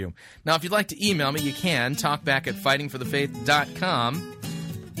sermon review. Now, if you'd like to email me, you can. Talkback at fightingforthefaith.com,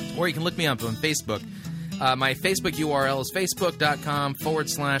 or you can look me up on Facebook. My Facebook URL is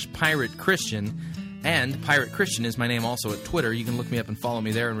facebook.com/Pirate Christian. And Pirate Christian is my name also at Twitter. You can look me up and follow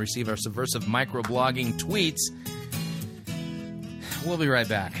me there and receive our subversive microblogging tweets. We'll be right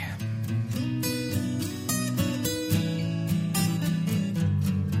back.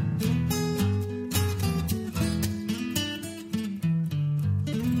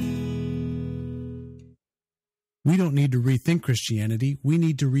 We don't need to rethink Christianity. We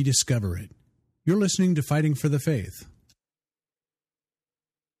need to rediscover it. You're listening to Fighting for the Faith.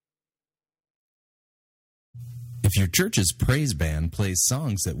 If your church's praise band plays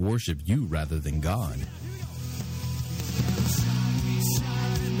songs that worship you rather than God,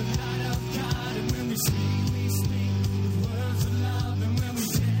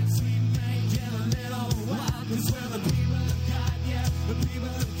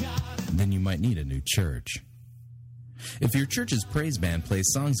 then you might need a new church. If your church's praise band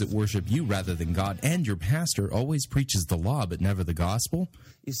plays songs that worship you rather than God, and your pastor always preaches the law but never the gospel,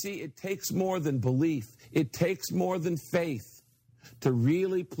 you see, it takes more than belief. It takes more than faith to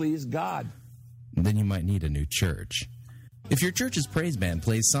really please God. then you might need a new church. If your church's praise band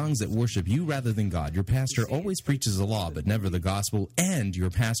plays songs that worship you rather than God, your pastor always preaches the law but never the gospel, and your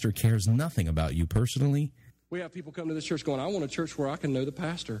pastor cares nothing about you personally, we have people come to this church going, "I want a church where I can know the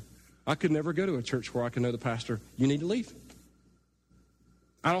pastor. I could never go to a church where I can know the pastor." You need to leave.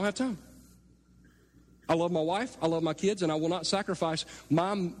 I don't have time. I love my wife, I love my kids, and I will not sacrifice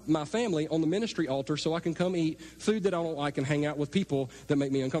my family on the ministry altar so I can come eat food that I don't like and hang out with people that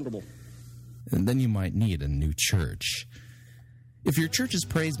make me uncomfortable. and then you might need a new church. If your church's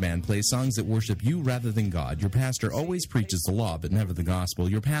praise band plays songs that worship you rather than God, your pastor always preaches the law but never the gospel,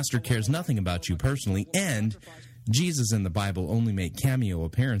 your pastor cares nothing about you personally, and Jesus and the Bible only make cameo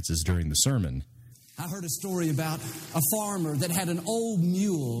appearances during the sermon, I heard a story about a farmer that had an old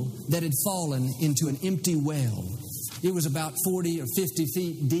mule that had fallen into an empty well. It was about 40 or 50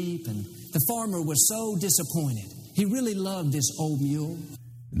 feet deep, and the farmer was so disappointed. He really loved this old mule.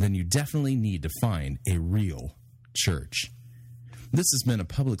 then you definitely need to find a real church. This has been a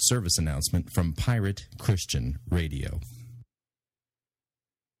public service announcement from Pirate Christian Radio.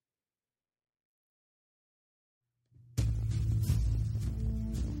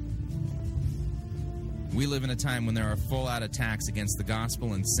 We live in a time when there are full-out attacks against the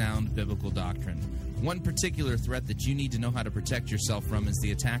gospel and sound biblical doctrine. One particular threat that you need to know how to protect yourself from is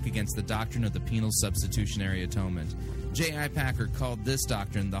the attack against the doctrine of the penal substitutionary atonement. J.I. Packer called this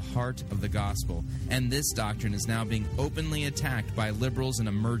doctrine the heart of the gospel, and this doctrine is now being openly attacked by liberals and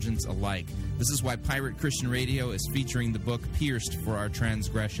emergents alike. This is why Pirate Christian Radio is featuring the book Pierced for Our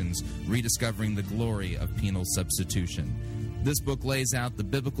Transgressions, Rediscovering the Glory of Penal Substitution. This book lays out the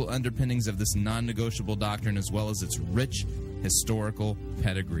biblical underpinnings of this non-negotiable doctrine as well as its rich historical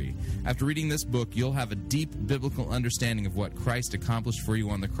pedigree. After reading this book, you'll have a deep biblical understanding of what Christ accomplished for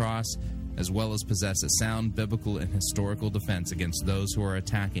you on the cross, as well as possess a sound biblical and historical defense against those who are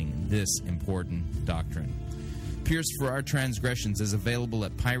attacking this important doctrine. Pierced for Our Transgressions is available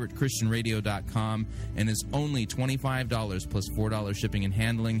at piratechristianradio.com and is only $25 plus $4 shipping and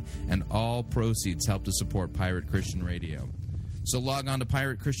handling, and all proceeds help to support Pirate Christian Radio. So log on to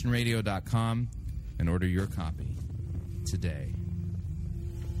piratechristianradio.com and order your copy today.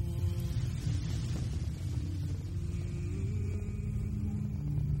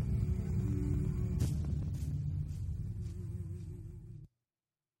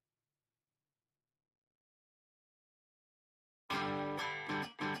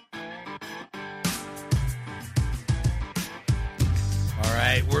 All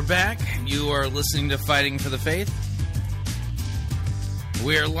right, we're back. You are listening to Fighting for the Faith.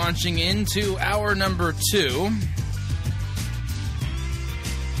 We're launching into hour number 2,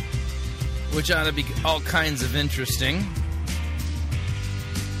 which ought to be all kinds of interesting.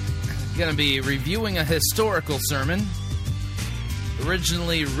 Going to be reviewing a historical sermon,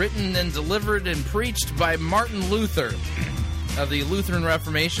 originally written and delivered and preached by Martin Luther of the Lutheran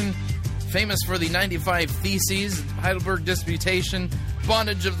Reformation, famous for the 95 Theses, Heidelberg Disputation,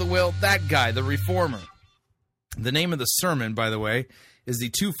 Bondage of the Will, that guy, the Reformer. The name of the sermon, by the way, is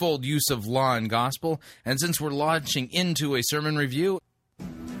the Twofold Use of Law and Gospel, and since we're launching into a sermon review,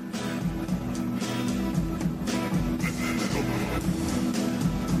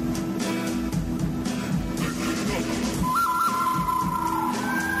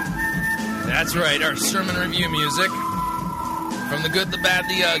 that's right, our sermon review music from the good, the bad,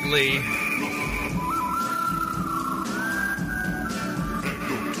 the ugly.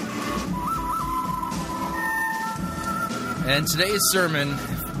 And today's sermon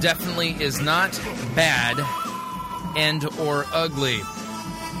definitely is not bad and or ugly.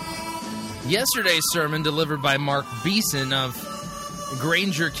 Yesterday's sermon, delivered by Mark Beeson of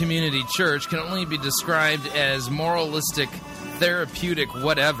Granger Community Church, can only be described as moralistic, therapeutic,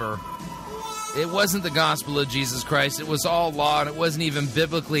 whatever. It wasn't the gospel of Jesus Christ. It was all law, and it wasn't even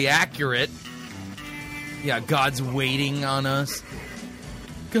biblically accurate. Yeah, God's waiting on us.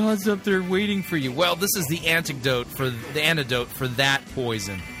 God's up there waiting for you. Well, this is the antidote for that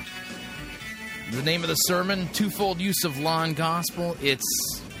poison. The name of the sermon, Twofold Use of Law and Gospel. It's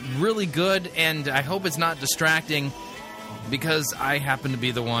really good, and I hope it's not distracting because I happen to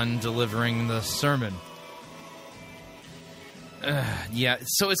be the one delivering the sermon. Yeah,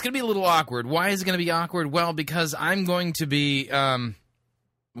 so it's going to be a little awkward. Why is it going to be awkward? Well, because I'm going to be,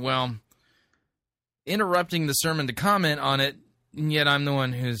 interrupting the sermon to comment on it, and yet I'm the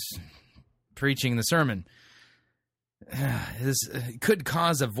one who's preaching the sermon. This could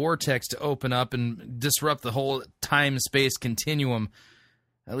cause a vortex to open up and disrupt the whole time-space continuum.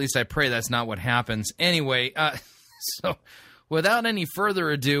 At least I pray that's not what happens. Anyway, so without any further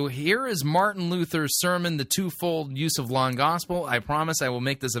ado, here is Martin Luther's sermon, The Twofold Use of Law and Gospel. I promise I will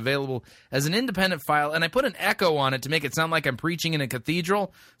make this available as an independent file, and I put an echo on it to make it sound like I'm preaching in a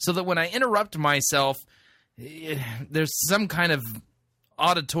cathedral, so that when I interrupt myself, there's some kind of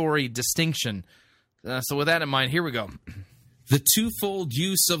auditory distinction. So with that in mind, here we go. The Twofold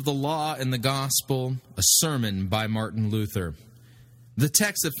Use of the Law and the Gospel, a sermon by Martin Luther. The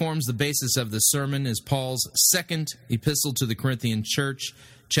text that forms the basis of the sermon is Paul's second epistle to the Corinthian church,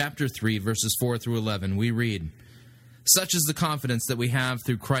 chapter 3, verses 4 through 11. We read, "Such is the confidence that we have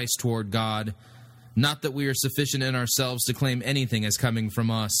through Christ toward God, not that we are sufficient in ourselves to claim anything as coming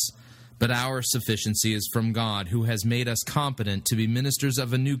from us, but our sufficiency is from God, who has made us competent to be ministers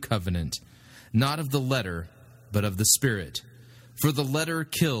of a new covenant, not of the letter, but of the Spirit. For the letter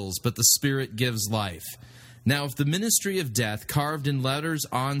kills, but the Spirit gives life. Now if the ministry of death, carved in letters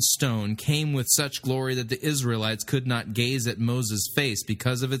on stone, came with such glory that the Israelites could not gaze at Moses' face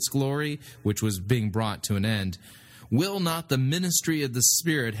because of its glory, which was being brought to an end, will not the ministry of the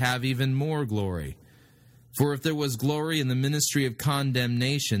Spirit have even more glory? For if there was glory in the ministry of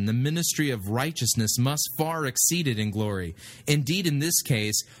condemnation, the ministry of righteousness must far exceed it in glory. Indeed, in this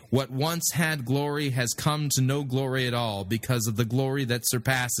case, what once had glory has come to no glory at all, because of the glory that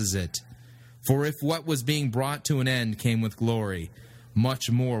surpasses it. For if what was being brought to an end came with glory,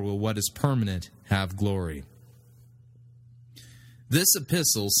 much more will what is permanent have glory." This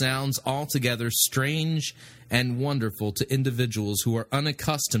epistle sounds altogether strange and wonderful to individuals who are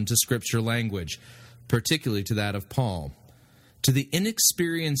unaccustomed to Scripture language, particularly to that of Paul. To the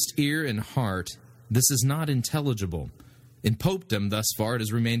inexperienced ear and heart, this is not intelligible. In popedom, thus far, it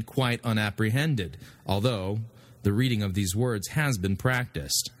has remained quite unapprehended, although the reading of these words has been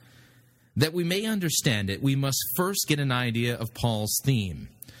practiced. That we may understand it, we must first get an idea of Paul's theme.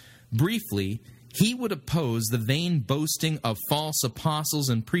 Briefly, he would oppose the vain boasting of false apostles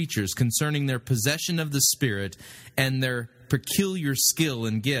and preachers concerning their possession of the Spirit and their peculiar skill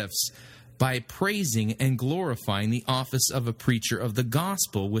and gifts, by praising and glorifying the office of a preacher of the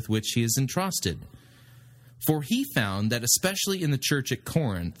gospel with which he is entrusted. For he found that especially in the church at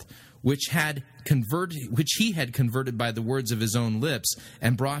Corinth, which he had converted by the words of his own lips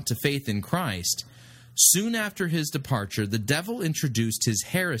and brought to faith in Christ, soon after his departure the devil introduced his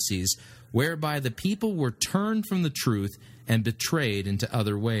heresies, whereby the people were turned from the truth and betrayed into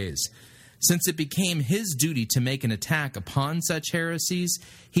other ways. Since it became his duty to make an attack upon such heresies,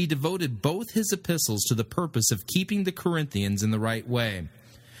 he devoted both his epistles to the purpose of keeping the Corinthians in the right way,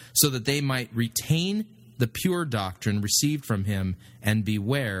 so that they might retain the pure doctrine received from him and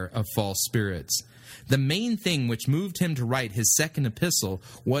beware of false spirits. The main thing which moved him to write his second epistle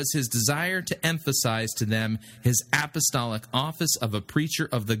was his desire to emphasize to them his apostolic office of a preacher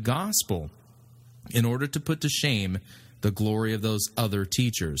of the gospel, in order to put to shame the glory of those other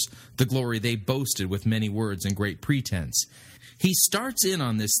teachers, the glory they boasted with many words and great pretense. He starts in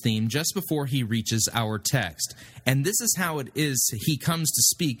on this theme just before he reaches our text, and this is how it is he comes to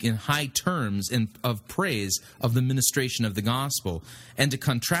speak in high terms of praise of the ministration of the gospel, and to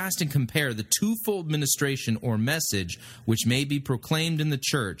contrast and compare the twofold ministration or message which may be proclaimed in the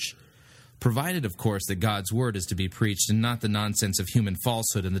church, provided, of course, that God's word is to be preached and not the nonsense of human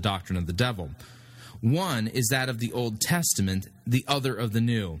falsehood and the doctrine of the devil. One is that of the Old Testament, the other of the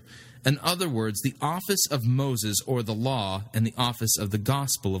New. In other words, the office of Moses or the law and the office of the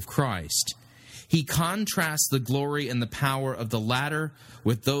gospel of Christ. He contrasts the glory and the power of the latter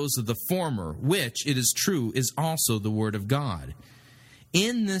with those of the former, which, it is true, is also the word of God.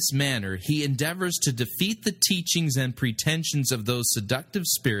 In this manner, he endeavors to defeat the teachings and pretensions of those seductive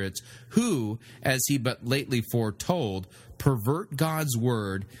spirits who, as he but lately foretold, pervert God's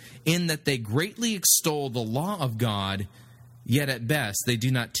word, in that they greatly extol the law of God, yet at best they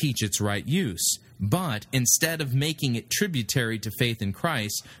do not teach its right use, but instead of making it tributary to faith in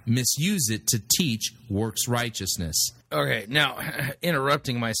Christ, misuse it to teach works righteousness. Okay, now,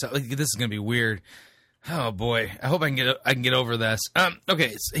 interrupting myself, this is going to be weird. Oh boy, I hope I can get over this.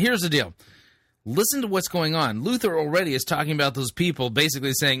 Okay, so here's the deal. Listen to what's going on. Luther already is talking about those people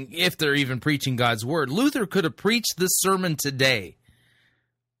basically saying if they're even preaching God's word. Luther could have preached this sermon today.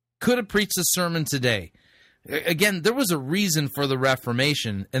 Again, there was a reason for the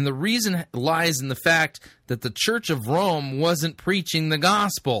Reformation, and the reason lies in the fact that the Church of Rome wasn't preaching the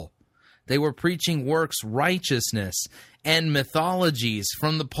gospel. They were preaching works righteousness and mythologies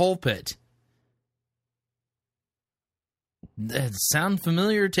from the pulpit. Does it sound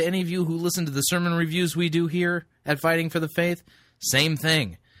familiar to any of you who listen to the sermon reviews we do here at Fighting for the Faith? Same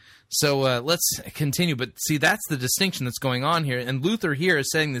thing. So let's continue. But see, that's the distinction that's going on here. And Luther here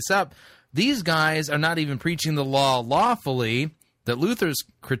is setting this up. These guys are not even preaching the law lawfully that Luther's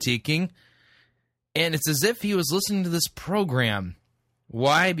critiquing. And it's as if he was listening to this program.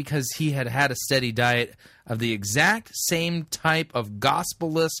 Why? Because he had had a steady diet of the exact same type of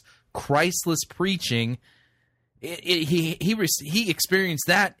gospel-less, Christless preaching. He experienced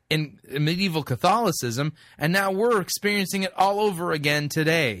that in medieval Catholicism, and now we're experiencing it all over again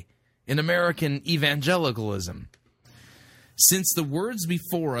today in American evangelicalism. Since the words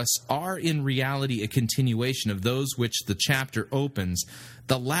before us are in reality a continuation of those which the chapter opens,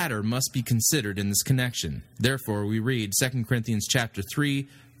 the latter must be considered in this connection. Therefore, we read 2 Corinthians chapter 3,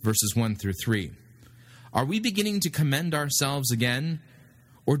 verses 1 through 3. Are we beginning to commend ourselves again?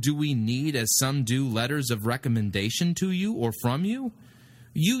 Or do we need, as some do, letters of recommendation to you or from you?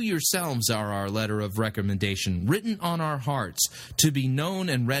 You yourselves are our letter of recommendation, written on our hearts, to be known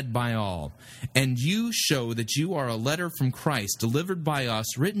and read by all. And you show that you are a letter from Christ, delivered by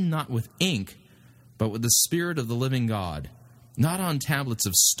us, written not with ink, but with the Spirit of the living God, not on tablets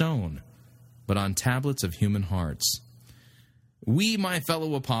of stone, but on tablets of human hearts. We, my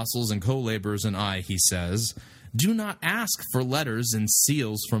fellow apostles and co-laborers, and I, he says, do not ask for letters and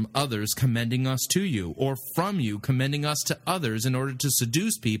seals from others commending us to you, or from you commending us to others in order to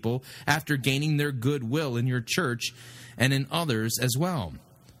seduce people after gaining their goodwill in your church and in others as well.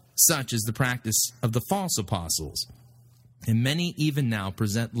 Such is the practice of the false apostles. And many even now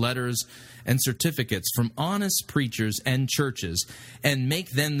present letters and certificates from honest preachers and churches, and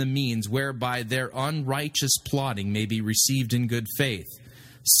make them the means whereby their unrighteous plotting may be received in good faith.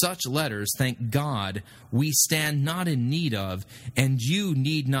 Such letters, thank God, we stand not in need of, and you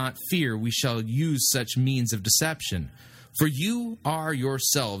need not fear we shall use such means of deception. For you are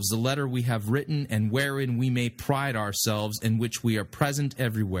yourselves the letter we have written, and wherein we may pride ourselves, in which we are present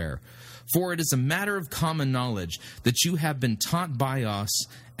everywhere. For it is a matter of common knowledge that you have been taught by us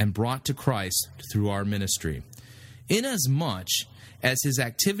and brought to Christ through our ministry. Inasmuch as his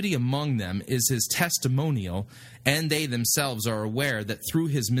activity among them is his testimonial, and they themselves are aware that through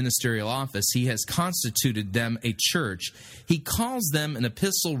his ministerial office he has constituted them a church, he calls them an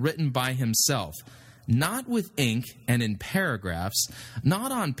epistle written by himself, not with ink and in paragraphs,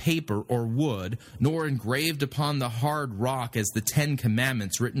 not on paper or wood, nor engraved upon the hard rock as the 10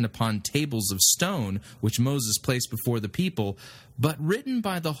 Commandments written upon tables of stone, which Moses placed before the people, but written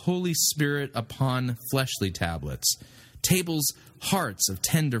by the Holy Spirit upon fleshly tablets, tables, hearts of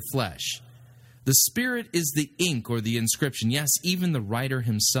tender flesh. The Spirit is the ink or the inscription, yes, even the writer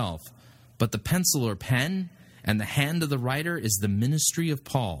himself. But the pencil or pen and the hand of the writer is the ministry of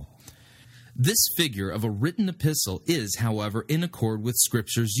Paul. This figure of a written epistle is, however, in accord with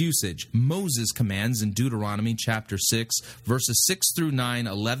Scripture's usage. Moses commands in Deuteronomy chapter 6, verses 6 through 9,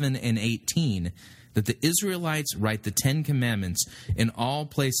 11, and 18, that the Israelites write the 10 Commandments in all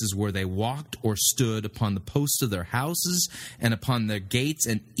places where they walked or stood, upon the posts of their houses and upon their gates,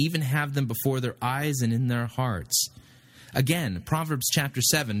 and even have them before their eyes and in their hearts. Again, Proverbs chapter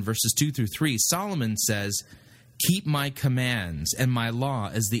 7, verses 2 through 3, Solomon says, "Keep my commands and my law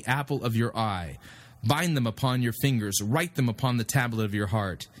as the apple of your eye. Bind them upon your fingers, write them upon the tablet of your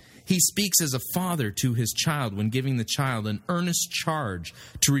heart." He speaks as a father to his child when giving the child an earnest charge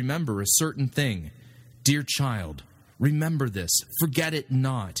to remember a certain thing. "Dear child, remember this, forget it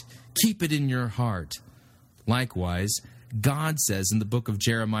not, keep it in your heart." Likewise, God says in the book of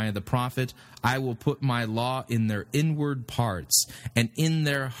Jeremiah the prophet, "I will put my law in their inward parts, and in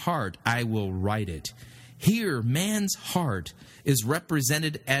their heart I will write it." Here, man's heart is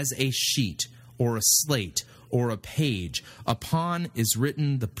represented as a sheet, or a slate, or a page. Upon is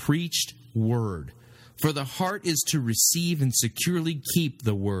written the preached word. For the heart is to receive and securely keep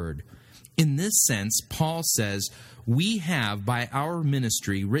the word. In this sense, Paul says, "We have by our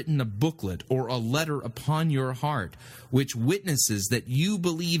ministry written a booklet or a letter upon your heart, which witnesses that you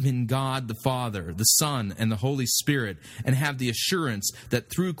believe in God the Father, the Son, and the Holy Spirit, and have the assurance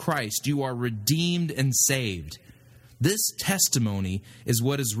that through Christ you are redeemed and saved." This testimony is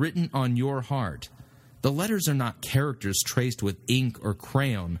what is written on your heart. The letters are not characters traced with ink or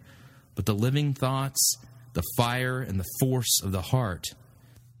crayon, but the living thoughts, the fire, and the force of the heart.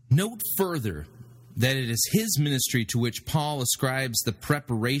 Note further that it is his ministry to which Paul ascribes the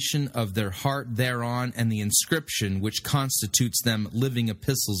preparation of their heart thereon and the inscription which constitutes them living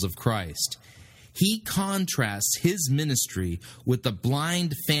epistles of Christ. He contrasts his ministry with the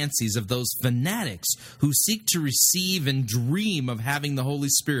blind fancies of those fanatics who seek to receive and dream of having the Holy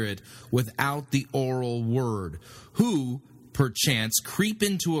Spirit without the oral word, who, perchance, creep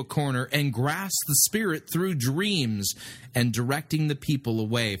into a corner and grasp the Spirit through dreams and directing the people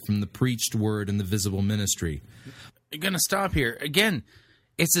away from the preached word and the visible ministry. I'm going to stop here. Again,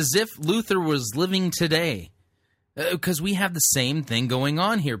 it's as if Luther was living today, because we have the same thing going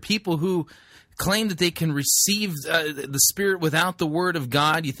on here. People who claim that they can receive the Spirit without the Word of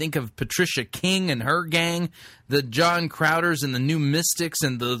God. You think of Patricia King and her gang, the John Crowders and the New Mystics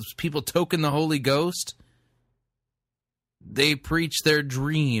and those people token the Holy Ghost. They preach their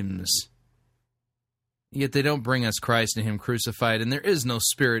dreams, yet they don't bring us Christ and Him crucified, and there is no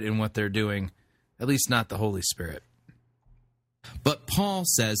Spirit in what they're doing, at least not the Holy Spirit. But Paul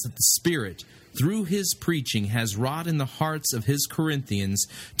says that the Spirit, through his preaching, has wrought in the hearts of his Corinthians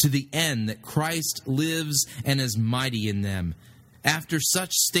to the end that Christ lives and is mighty in them. After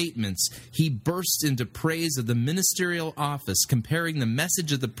such statements, he bursts into praise of the ministerial office, comparing the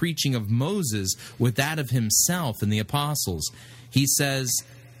message of the preaching of Moses with that of himself and the apostles. He says,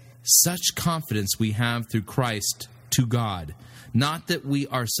 "Such confidence we have through Christ to God, not that we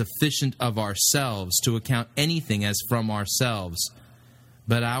are sufficient of ourselves to account anything as from ourselves,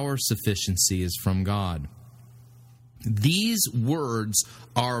 but our sufficiency is from God." These words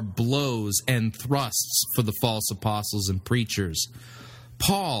are blows and thrusts for the false apostles and preachers.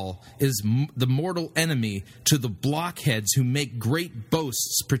 Paul is the mortal enemy to the blockheads who make great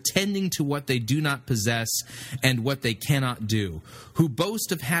boasts, pretending to what they do not possess and what they cannot do, who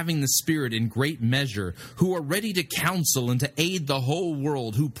boast of having the Spirit in great measure, who are ready to counsel and to aid the whole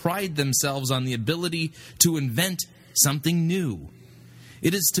world, who pride themselves on the ability to invent something new.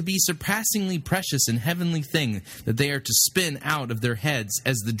 It is to be surpassingly precious and heavenly thing that they are to spin out of their heads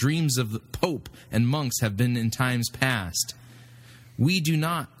as the dreams of the Pope and monks have been in times past. We do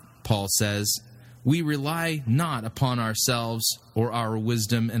not, Paul says, we rely not upon ourselves or our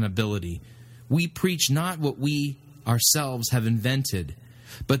wisdom and ability. We preach not what we ourselves have invented,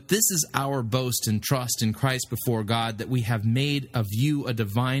 but this is our boast and trust in Christ before God, that we have made of you a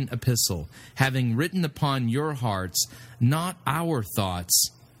divine epistle, having written upon your hearts not our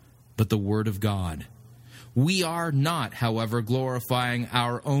thoughts, but the word of God. We are not, however, glorifying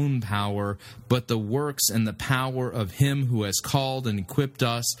our own power, but the works and the power of Him who has called and equipped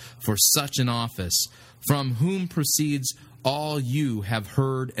us for such an office, from whom proceeds all you have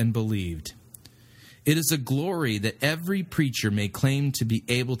heard and believed. It is a glory that every preacher may claim to be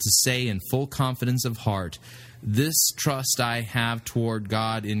able to say in full confidence of heart, "This trust I have toward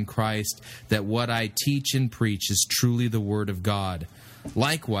God in Christ, that what I teach and preach is truly the word of God."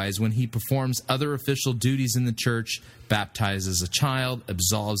 Likewise, when he performs other official duties in the church, baptizes a child,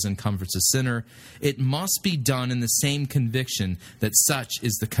 absolves and comforts a sinner, it must be done in the same conviction that such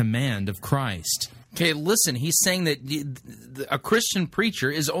is the command of Christ. Okay, listen, he's saying that a Christian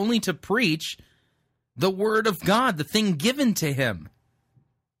preacher is only to preach the Word of God, the thing given to him,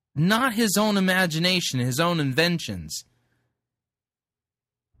 not his own imagination, his own inventions.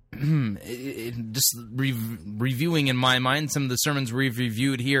 Just reviewing in my mind some of the sermons we've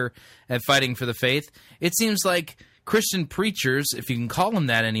reviewed here at Fighting for the Faith, it seems like Christian preachers, if you can call them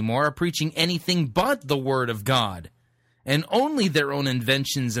that anymore, are preaching anything but the Word of God, and only their own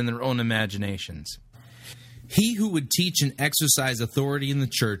inventions and their own imaginations. He who would teach and exercise authority in the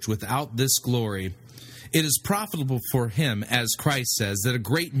church without this glory, it is profitable for him, as Christ says, that a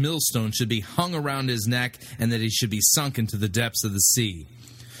great millstone should be hung around his neck and that he should be sunk into the depths of the sea.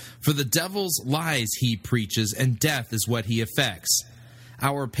 For the devil's lies he preaches, and death is what he effects.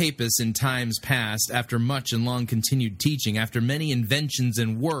 Our papists in times past, after much and long continued teaching, after many inventions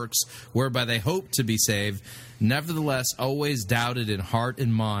and works whereby they hoped to be saved, nevertheless always doubted in heart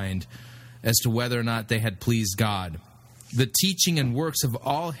and mind as to whether or not they had pleased God. The teaching and works of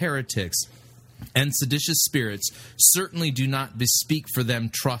all heretics and seditious spirits certainly do not bespeak for them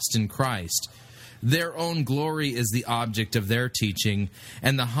trust in Christ. Their own glory is the object of their teaching,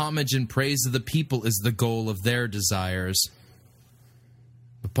 and the homage and praise of the people is the goal of their desires.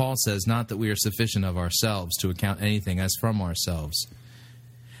 But Paul says not that we are sufficient of ourselves to account anything as from ourselves.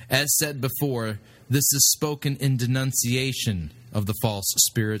 As said before, this is spoken in denunciation of the false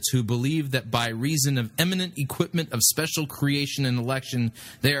spirits who believe that by reason of eminent equipment of special creation and election,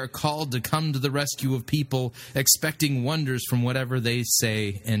 they are called to come to the rescue of people, expecting wonders from whatever they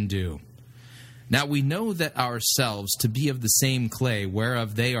say and do. Now we know that ourselves to be of the same clay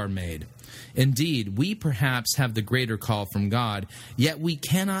whereof they are made. Indeed, we perhaps have the greater call from God, yet we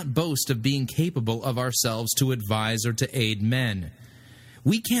cannot boast of being capable of ourselves to advise or to aid men.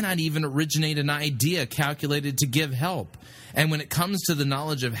 We cannot even originate an idea calculated to give help. And when it comes to the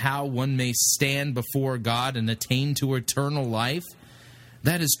knowledge of how one may stand before God and attain to eternal life,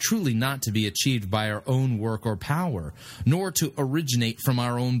 that is truly not to be achieved by our own work or power, nor to originate from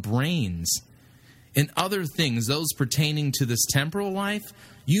our own brains. In other things, those pertaining to this temporal life,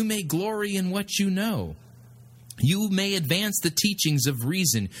 you may glory in what you know. You may advance the teachings of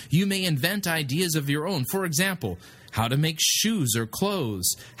reason. You may invent ideas of your own. For example, how to make shoes or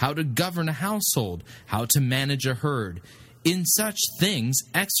clothes, how to govern a household, how to manage a herd. In such things,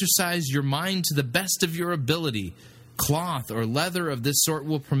 exercise your mind to the best of your ability. Cloth or leather of this sort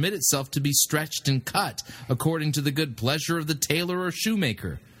will permit itself to be stretched and cut according to the good pleasure of the tailor or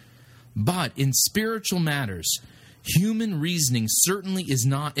shoemaker. But in spiritual matters, human reasoning certainly is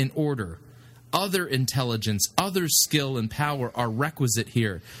not in order. Other intelligence, other skill and power are requisite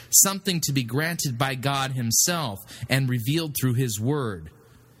here, something to be granted by God Himself and revealed through His Word.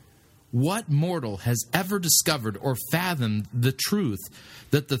 What mortal has ever discovered or fathomed the truth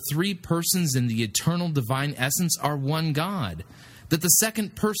that the three persons in the eternal divine essence are one God? That the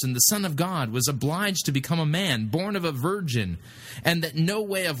second person, the Son of God, was obliged to become a man, born of a virgin, and that no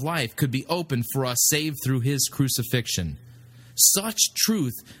way of life could be opened for us save through His crucifixion. Such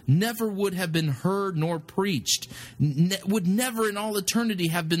truth never would have been heard nor preached, would never in all eternity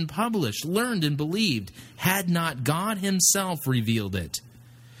have been published, learned, and believed, had not God Himself revealed it.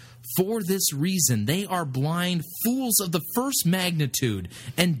 For this reason, they are blind fools of the first magnitude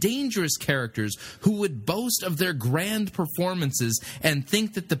and dangerous characters who would boast of their grand performances and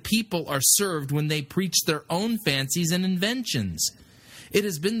think that the people are served when they preach their own fancies and inventions. It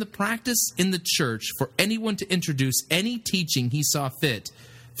has been the practice in the church for anyone to introduce any teaching he saw fit.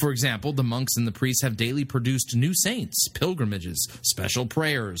 For example, the monks and the priests have daily produced new saints, pilgrimages, special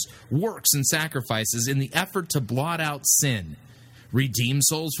prayers, works, and sacrifices in the effort to blot out sin, redeem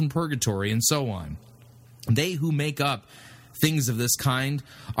souls from purgatory, and so on. They who make up things of this kind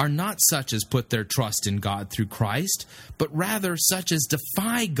are not such as put their trust in God through Christ, but rather such as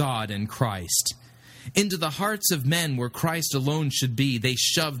defy God and Christ. Into the hearts of men where Christ alone should be, they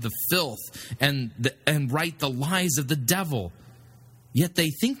shove the filth and write the lies of the devil. Yet they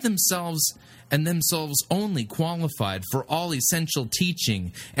think themselves and themselves only qualified for all essential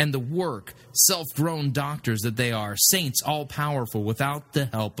teaching and the work, self-grown doctors that they are, saints all-powerful without the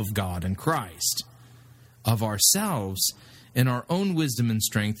help of God and Christ. Of ourselves, in our own wisdom and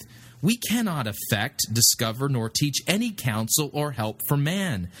strength, we cannot effect, discover, nor teach any counsel or help for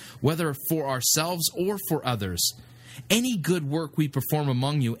man, whether for ourselves or for others. Any good work we perform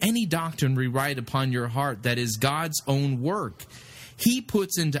among you, any doctrine we write upon your heart, that is God's own work. He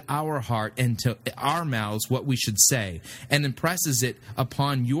puts into our heart and to our mouths what we should say, and impresses it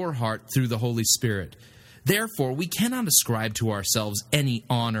upon your heart through the Holy Spirit. Therefore, we cannot ascribe to ourselves any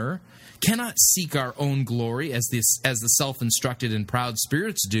honor, cannot seek our own glory as the self-instructed and proud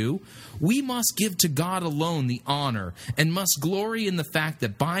spirits do. We must give to God alone the honor and must glory in the fact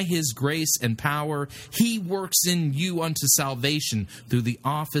that by his grace and power, he works in you unto salvation through the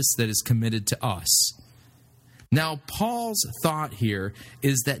office that is committed to us. Now, Paul's thought here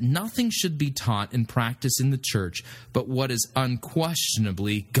is that nothing should be taught and practiced in the church but what is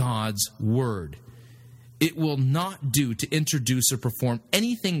unquestionably God's word. It will not do to introduce or perform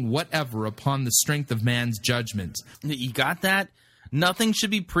anything whatever upon the strength of man's judgment. You got that? Nothing should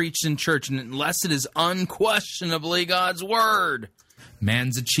be preached in church unless it is unquestionably God's word.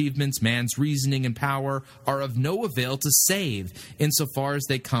 Man's achievements, man's reasoning and power are of no avail to save insofar as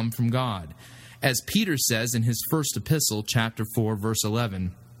they come from God. As Peter says in his first epistle, chapter 4, verse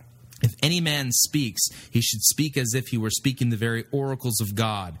 11, if any man speaks, he should speak as if he were speaking the very oracles of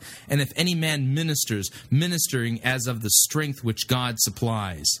God. And if any man ministers, ministering as of the strength which God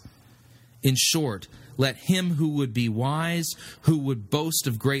supplies. In short, let him who would be wise, who would boast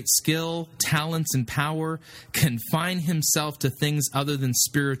of great skill, talents, and power, confine himself to things other than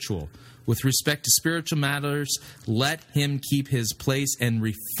spiritual. With respect to spiritual matters, let him keep his place and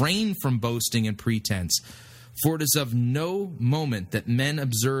refrain from boasting and pretense. For it is of no moment that men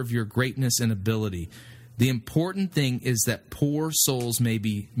observe your greatness and ability. The important thing is that poor souls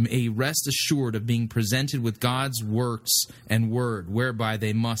may rest assured of being presented with God's works and word, whereby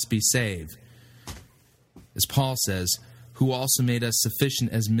they must be saved. As Paul says, who also made us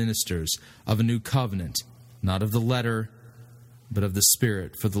sufficient as ministers of a new covenant, not of the letter, but of the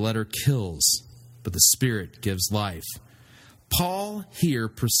Spirit. For the letter kills, but the Spirit gives life. Paul here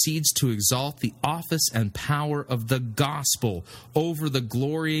proceeds to exalt the office and power of the gospel over the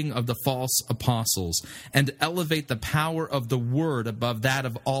glorying of the false apostles, and to elevate the power of the word above that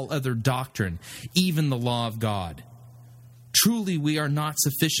of all other doctrine, even the law of God. Truly, we are not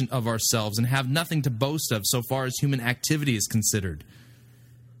sufficient of ourselves and have nothing to boast of so far as human activity is considered.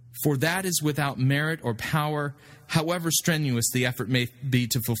 For that is without merit or power, however strenuous the effort may be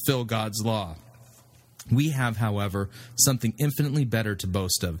to fulfill God's law. We have, however, something infinitely better to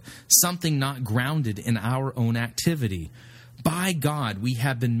boast of, something not grounded in our own activity. By God, we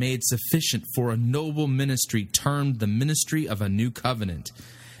have been made sufficient for a noble ministry termed the ministry of a new covenant.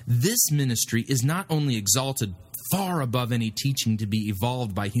 This ministry is not only exalted far above any teaching to be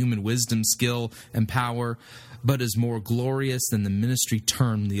evolved by human wisdom, skill, and power, but is more glorious than the ministry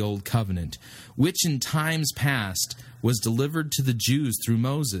termed the Old Covenant, which in times past was delivered to the Jews through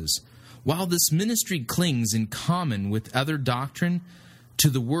Moses. While this ministry clings in common with other doctrine to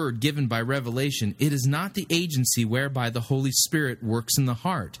the word given by revelation, it is not the agency whereby the Holy Spirit works in the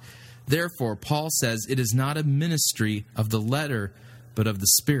heart. Therefore, Paul says it is not a ministry of the letter, but of the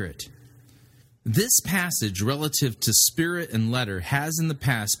Spirit. This passage relative to spirit and letter has in the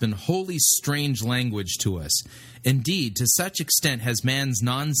past been wholly strange language to us. Indeed, to such extent has man's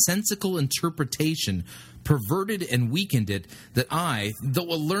nonsensical interpretation perverted and weakened it that I,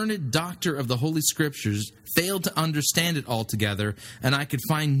 though a learned doctor of the Holy Scriptures, failed to understand it altogether, and I could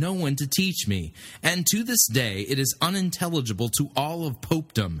find no one to teach me. And to this day it is unintelligible to all of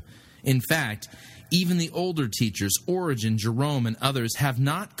popedom. In fact, even the older teachers, Origen, Jerome, and others, have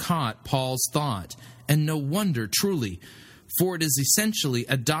not caught Paul's thought. And no wonder, truly, for it is essentially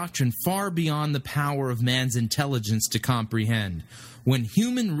a doctrine far beyond the power of man's intelligence to comprehend. When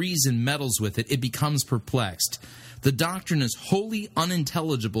human reason meddles with it, it becomes perplexed. The doctrine is wholly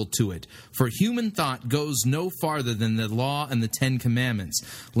unintelligible to it, for human thought goes no farther than the law and the 10 Commandments.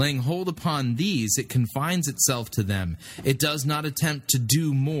 Laying hold upon these, it confines itself to them. It does not attempt to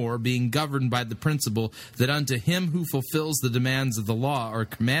do more, being governed by the principle that unto him who fulfills the demands of the law or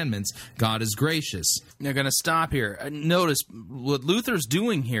commandments, God is gracious. They're going to stop here. Notice what Luther's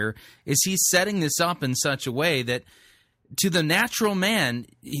doing here is he's setting this up in such a way that to the natural man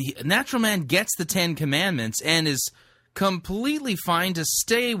gets the 10 Commandments and is completely fine to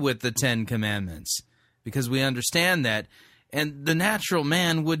stay with the 10 Commandments because we understand that, and the natural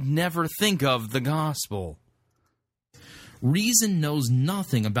man would never think of the gospel. Reason knows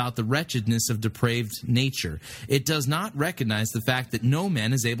nothing about the wretchedness of depraved nature. It does not recognize the fact that no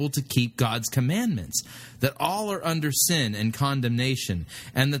man is able to keep God's commandments, that all are under sin and condemnation,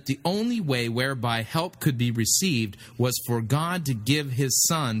 and that the only way whereby help could be received was for God to give his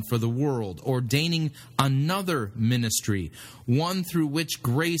Son for the world, ordaining another ministry, one through which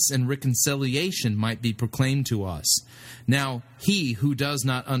grace and reconciliation might be proclaimed to us. Now, he who does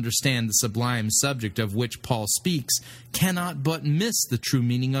not understand the sublime subject of which Paul speaks cannot but miss the true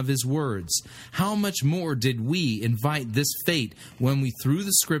meaning of his words. How much more did we invite this fate when we threw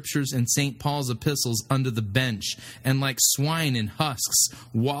the Scriptures and St. Paul's epistles under the bench and like swine in husks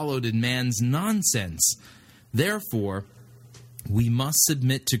wallowed in man's nonsense? Therefore, we must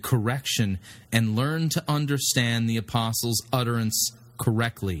submit to correction and learn to understand the apostles' utterance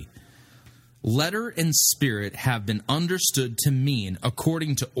correctly. Letter and spirit have been understood to mean,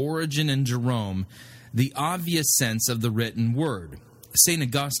 according to Origen and Jerome, the obvious sense of the written word. St.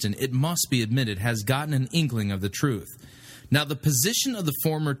 Augustine, it must be admitted, has gotten an inkling of the truth. Now, the position of the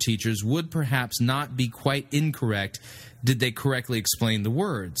former teachers would perhaps not be quite incorrect did they correctly explain the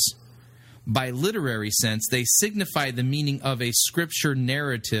words. By literary sense, they signify the meaning of a scripture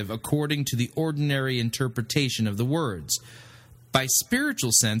narrative according to the ordinary interpretation of the words. By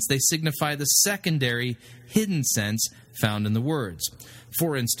spiritual sense, they signify the secondary, hidden sense found in the words.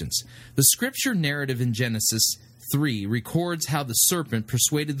 For instance, the scripture narrative in Genesis 3 records how the serpent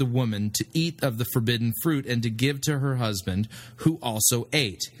persuaded the woman to eat of the forbidden fruit and to give to her husband, who also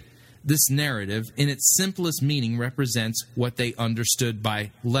ate. This narrative, in its simplest meaning, represents what they understood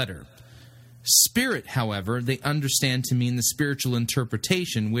by letter. Spirit, however, they understand to mean the spiritual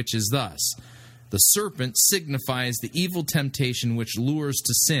interpretation, which is thus: the serpent signifies the evil temptation which lures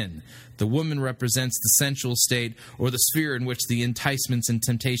to sin. The woman represents the sensual state or the sphere in which the enticements and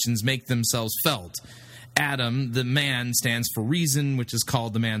temptations make themselves felt. Adam, the man, stands for reason, which is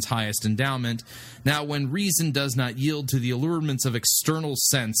called the man's highest endowment. Now, when reason does not yield to the allurements of external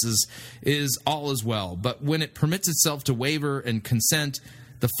senses, all is well. But when it permits itself to waver and consent,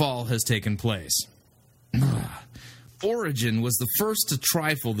 the fall has taken place. Origen was the first to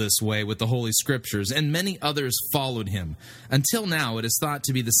trifle this way with the Holy Scriptures, and many others followed him. Until now, it is thought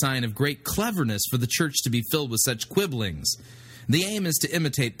to be the sign of great cleverness for the church to be filled with such quibblings. The aim is to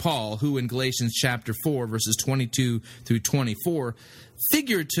imitate Paul, who in Galatians chapter 4, verses 22 through 24,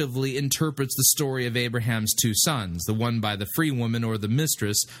 figuratively interprets the story of Abraham's two sons, the one by the free woman or the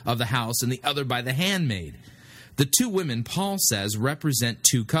mistress of the house, and the other by the handmaid. The two women, Paul says, represent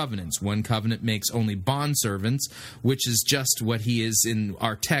two covenants. One covenant makes only bondservants, which is just what he is in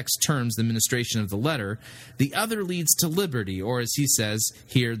our text terms, the ministration of the letter. The other leads to liberty, or as he says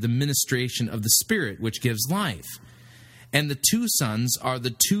here, the ministration of the Spirit, which gives life. And the two sons are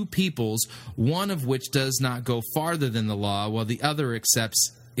the two peoples, one of which does not go farther than the law, while the other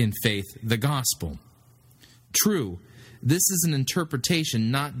accepts in faith the gospel. True, this is an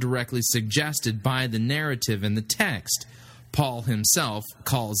interpretation not directly suggested by the narrative in the text. Paul himself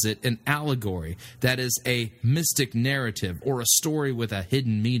calls it an allegory, that is, a mystic narrative or a story with a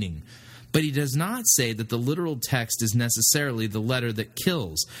hidden meaning. But he does not say that the literal text is necessarily the letter that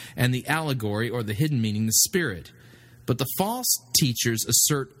kills, and the allegory or the hidden meaning the spirit. But the false teachers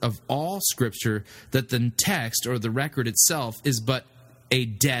assert of all Scripture that the text or the record itself is but a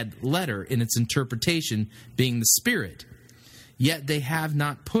dead letter in its interpretation, being the Spirit. Yet they have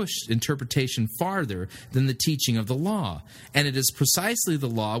not pushed interpretation farther than the teaching of the law. And it is precisely the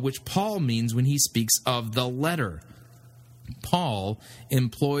law which Paul means when he speaks of the letter. Paul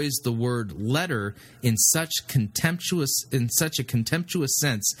employs the word letter in such a contemptuous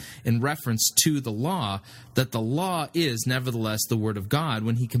sense in reference to the law that the law is nevertheless the word of God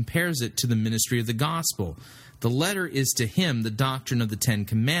when he compares it to the ministry of the gospel. The letter is to him the doctrine of the 10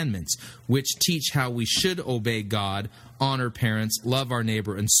 Commandments, which teach how we should obey God, honor parents, love our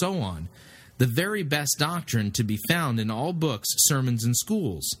neighbor, and so on. The very best doctrine to be found in all books, sermons, and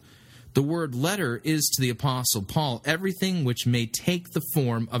schools. The word letter is to the Apostle Paul everything which may take the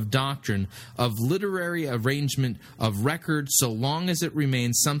form of doctrine, of literary arrangement, of record, so long as it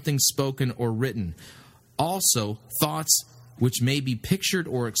remains something spoken or written. Also, thoughts which may be pictured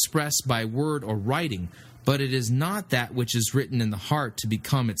or expressed by word or writing, but it is not that which is written in the heart to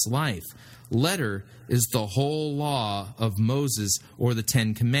become its life. Letter is the whole law of Moses or the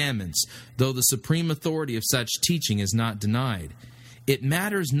 10 Commandments, though the supreme authority of such teaching is not denied. It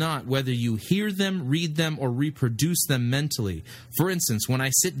matters not whether you hear them, read them, or reproduce them mentally. For instance, when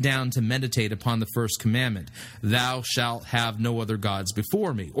I sit down to meditate upon the first commandment, thou shalt have no other gods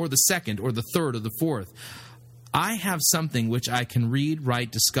before me, or the second, or the third, or the fourth, I have something which I can read,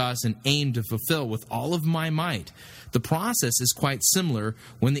 write, discuss, and aim to fulfill with all of my might. The process is quite similar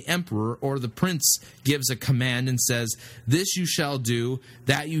when the emperor or the prince gives a command and says, this you shall do,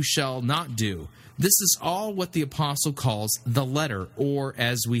 that you shall not do. This is all what the apostle calls the letter, or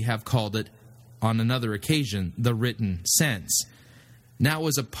as we have called it on another occasion, the written sense. Now,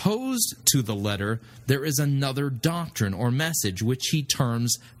 as opposed to the letter, there is another doctrine or message which he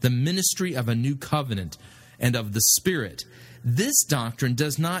terms the ministry of a new covenant, and of the Spirit. This doctrine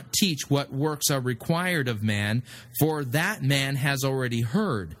does not teach what works are required of man, for that man has already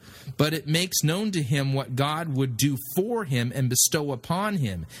heard. But it makes known to him what God would do for him and bestow upon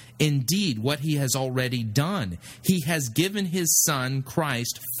him. Indeed, what he has already done. He has given his Son,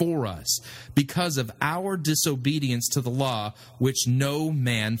 Christ, for us, because of our disobedience to the law, which no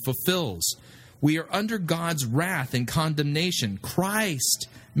man fulfills. We are under God's wrath and condemnation. Christ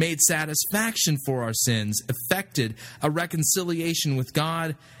made satisfaction for our sins, effected a reconciliation with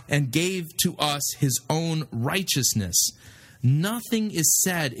God, and gave to us his own righteousness. Nothing is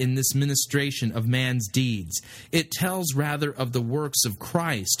said in this ministration of man's deeds. It tells rather of the works of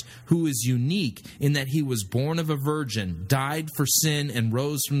Christ, who is unique in that he was born of a virgin, died for sin, and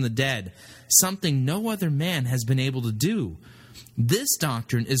rose from the dead, something no other man has been able to do. This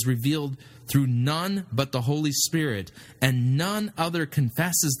doctrine is revealed through none but the Holy Spirit, and none other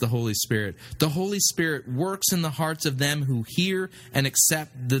confesses the Holy Spirit. The Holy Spirit works in the hearts of them who hear and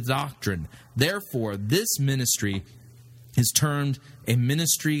accept the doctrine. Therefore, this ministry is termed a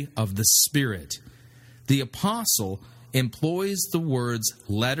ministry of the Spirit. The apostle employs the words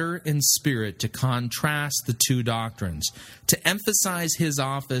letter and spirit to contrast the two doctrines, to emphasize his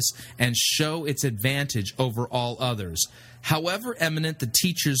office and show its advantage over all others. However eminent the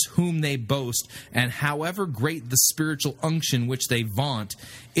teachers whom they boast, and however great the spiritual unction which they vaunt,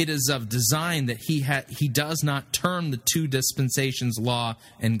 it is of design that he does not term the two dispensations law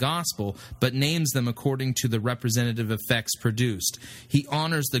and gospel, but names them according to the representative effects produced. He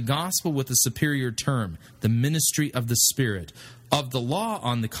honors the gospel with a superior term, the ministry of the Spirit. Of the law,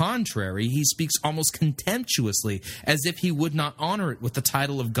 on the contrary, he speaks almost contemptuously, as if he would not honor it with the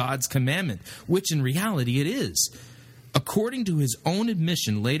title of God's commandment, which in reality it is. According to his own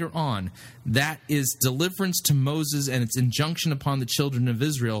admission later on, that is deliverance to Moses and its injunction upon the children of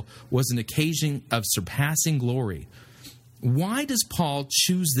Israel was an occasion of surpassing glory. Why does Paul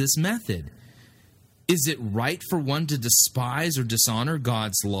choose this method? Is it right for one to despise or dishonor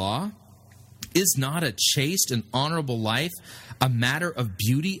God's law? Is not a chaste and honorable life a matter of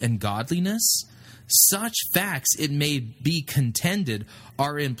beauty and godliness? Such facts, it may be contended,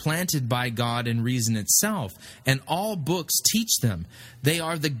 are implanted by God in reason itself, and all books teach them. They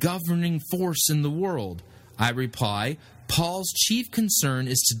are the governing force in the world. I reply, Paul's chief concern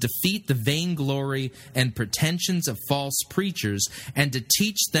is to defeat the vainglory and pretensions of false preachers and to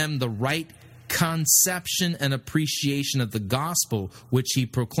teach them the right conception and appreciation of the gospel which he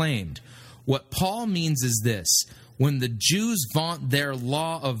proclaimed. What Paul means is this: when the Jews vaunt their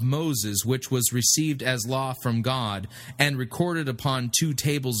law of Moses, which was received as law from God and recorded upon 2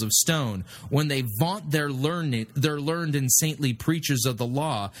 tables of stone, when they vaunt their learned and saintly preachers of the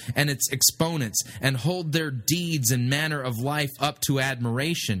law and its exponents, and hold their deeds and manner of life up to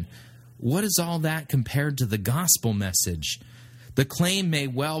admiration, what is all that compared to the gospel message? The claim may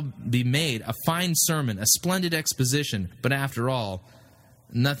well be made, a fine sermon, a splendid exposition, but after all,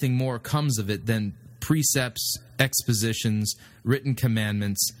 nothing more comes of it than precepts, expositions, written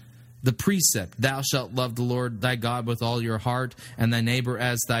commandments. The precept, thou shalt love the Lord thy God with all your heart and thy neighbor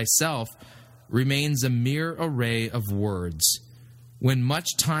as thyself, remains a mere array of words. When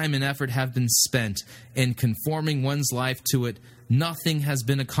much time and effort have been spent in conforming one's life to it, nothing has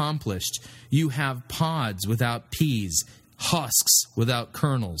been accomplished. You have pods without peas, husks without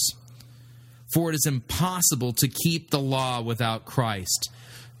kernels. For it is impossible to keep the law without Christ.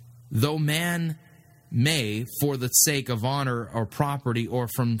 Though man may, for the sake of honor or property or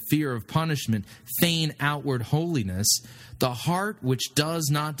from fear of punishment, feign outward holiness, the heart which does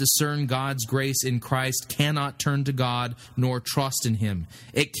not discern God's grace in Christ cannot turn to God nor trust in him.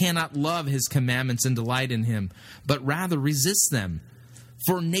 It cannot love his commandments and delight in him, but rather resists them.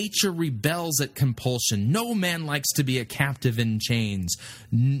 For nature rebels at compulsion. No man likes to be a captive in chains.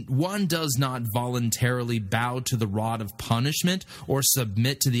 One does not voluntarily bow to the rod of punishment or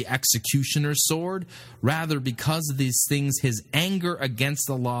submit to the executioner's sword. Rather, because of these things, his anger against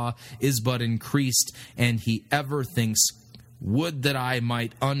the law is but increased, and he ever thinks, would that I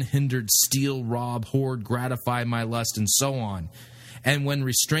might unhindered steal, rob, hoard, gratify my lust, and so on. And when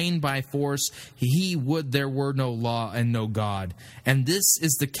restrained by force, he would there were no law and no God. And this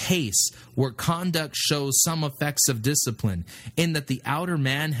is the case where conduct shows some effects of discipline, in that the outer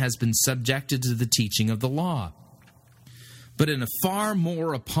man has been subjected to the teaching of the law. But in a far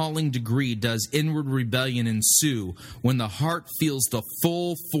more appalling degree does inward rebellion ensue when the heart feels the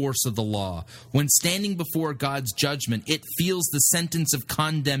full force of the law. When standing before God's judgment, it feels the sentence of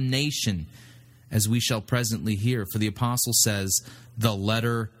condemnation, as we shall presently hear, for the apostle says, the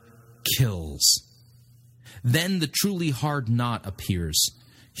letter kills. Then the truly hard knot appears.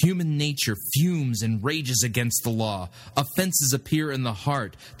 Human nature fumes and rages against the law. Offenses appear in the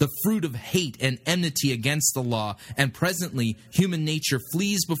heart, the fruit of hate and enmity against the law, and presently human nature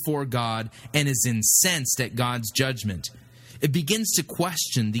flees before God and is incensed at God's judgment. It begins to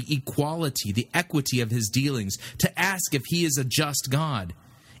question the equality, the equity of his dealings, to ask if he is a just God.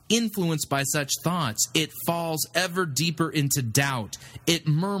 Influenced by such thoughts, it falls ever deeper into doubt. It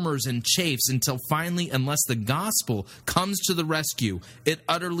murmurs and chafes until finally, unless the gospel comes to the rescue, it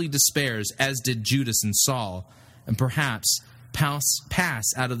utterly despairs, as did Judas and Saul, and perhaps pass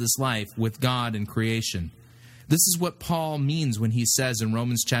out of this life with God and creation. This is what Paul means when he says in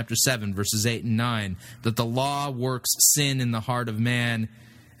Romans chapter 7, verses 8 and 9, that the law works sin in the heart of man,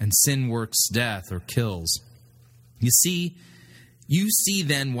 and sin works death or kills. You see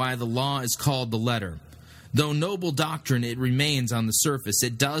then why the law is called the letter. Though noble doctrine it remains on the surface,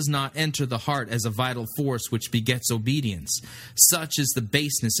 it does not enter the heart as a vital force which begets obedience. Such is the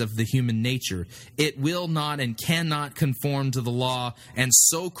baseness of the human nature. It will not and cannot conform to the law, and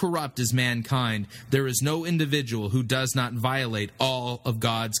so corrupt is mankind, there is no individual who does not violate all of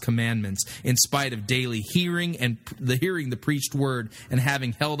God's commandments, in spite of daily hearing the preached word and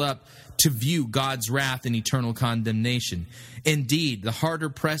having held up to view God's wrath and eternal condemnation. Indeed, the harder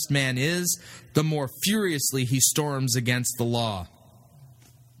pressed man is, the more furiously he storms against the law.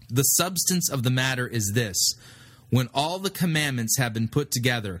 The substance of the matter is this: when all the commandments have been put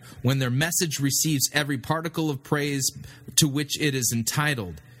together, when their message receives every particle of praise to which it is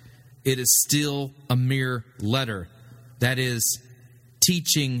entitled, it is still a mere letter, that is,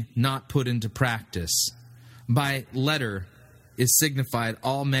 teaching not put into practice. By letter is signified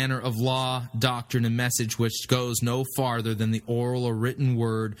all manner of law, doctrine, and message which goes no farther than the oral or written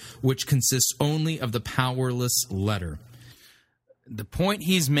word, which consists only of the powerless letter. The point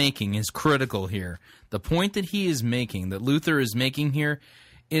he's making is critical here. The point that he is making, that Luther is making here,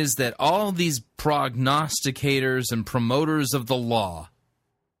 is that all these prognosticators and promoters of the law,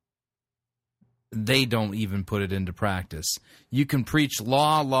 they don't even put it into practice. You can preach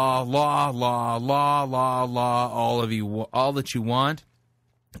law, all that you want.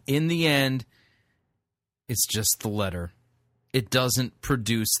 In the end, it's just the letter. It doesn't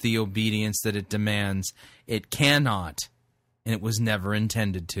produce the obedience that it demands. It cannot, and it was never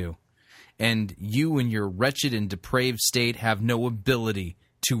intended to. And you in your wretched and depraved state have no ability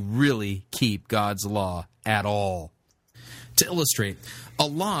to really keep God's law at all. To illustrate, a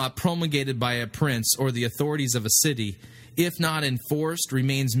law promulgated by a prince or the authorities of a city, if not enforced,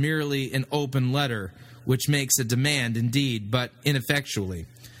 remains merely an open letter, which makes a demand indeed, but ineffectually.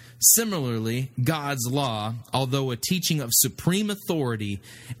 Similarly, God's law, although a teaching of supreme authority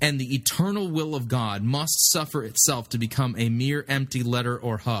and the eternal will of God, must suffer itself to become a mere empty letter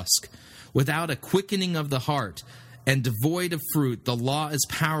or husk. Without a quickening of the heart and devoid of fruit, the law is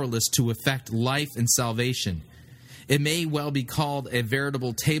powerless to effect life and salvation. It may well be called a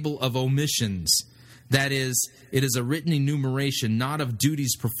veritable table of omissions. That is, it is a written enumeration not of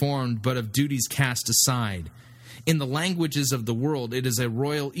duties performed, but of duties cast aside. In the languages of the world, it is a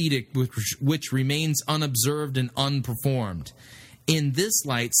royal edict which remains unobserved and unperformed. In this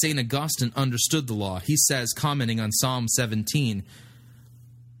light, St. Augustine understood the law. He says, commenting on Psalm 17,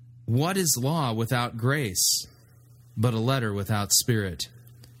 "What is law without grace, but a letter without spirit?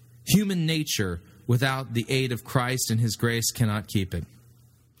 Human nature, without the aid of Christ and his grace, cannot keep it."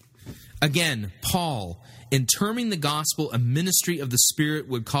 Again, Paul, in terming the gospel a ministry of the Spirit,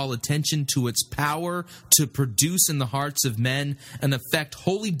 would call attention to its power to produce in the hearts of men an effect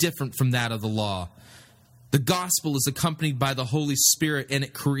wholly different from that of the law. The gospel is accompanied by the Holy Spirit, and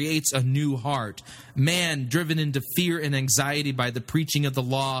it creates a new heart. Man, driven into fear and anxiety by the preaching of the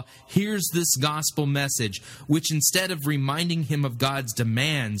law, hears this gospel message, which instead of reminding him of God's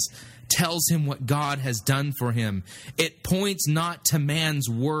demands, tells him what God has done for him. It points not to man's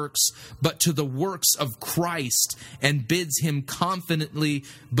works, but to the works of Christ, and bids him confidently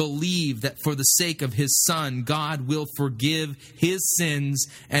believe that for the sake of his Son, God will forgive his sins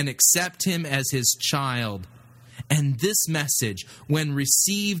and accept him as his child. And this message, when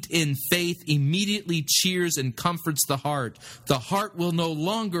received in faith, immediately cheers and comforts the heart. The heart will no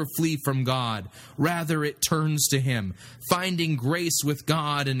longer flee from God. Rather, it turns to him. Finding grace with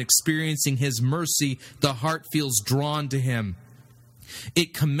God and experiencing his mercy, the heart feels drawn to him.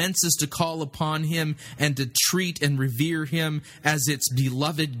 It commences to call upon him and to treat and revere him as its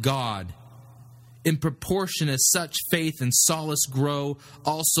beloved God. In proportion as such faith and solace grow,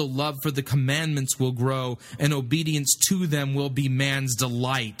 also love for the commandments will grow, and obedience to them will be man's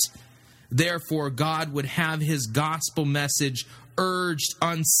delight. Therefore, God would have his gospel message urged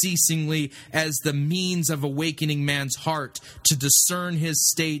unceasingly as the means of awakening man's heart to discern his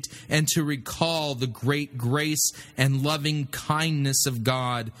state and to recall the great grace and loving kindness of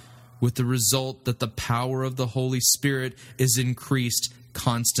God, with the result that the power of the Holy Spirit is increased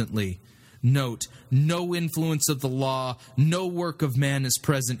constantly. Note, no influence of the law, no work of man is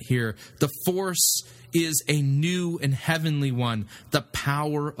present here. The force is a new and heavenly one, the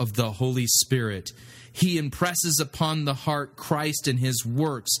power of the Holy Spirit. He impresses upon the heart Christ and his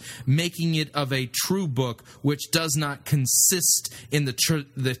works, making it of a true book which does not consist in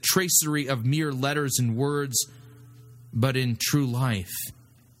the tracery of mere letters and words, but in true life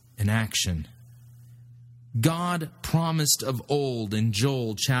and action. God promised of old in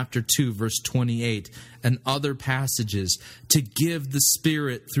Joel chapter 2, verse 28, and other passages, to give the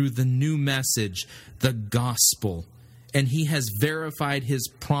Spirit through the new message, the gospel. And he has verified his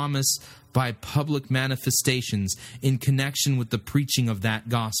promise by public manifestations in connection with the preaching of that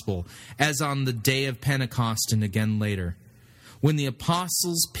gospel, as on the day of Pentecost and again later. When the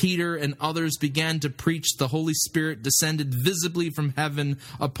apostles, Peter, and others began to preach, the Holy Spirit descended visibly from heaven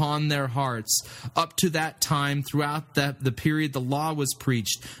upon their hearts. Up to that time, throughout the period the law was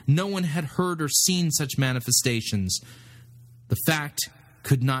preached, no one had heard or seen such manifestations. The fact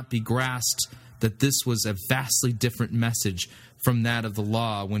could not be grasped that this was a vastly different message from that of the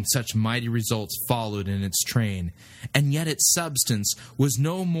law when such mighty results followed in its train. And yet its substance was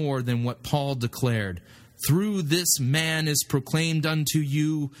no more than what Paul declared: through this man is proclaimed unto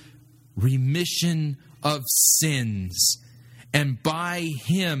you remission of sins. And by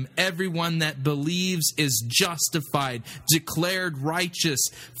him everyone that believes is justified, declared righteous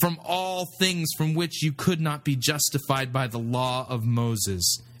from all things from which you could not be justified by the law of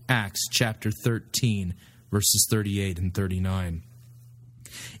Moses. Acts chapter 13, verses 38 and 39.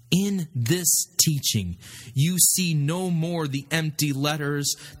 In this teaching, you see no more the empty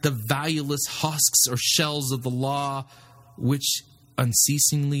letters, the valueless husks or shells of the law, which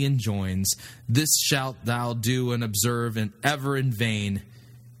unceasingly enjoins, "This shalt thou do and observe, and ever in vain."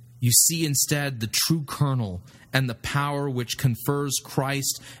 You see instead the true kernel and the power which confers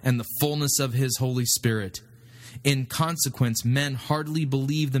Christ and the fullness of his Holy Spirit. In consequence, men hardly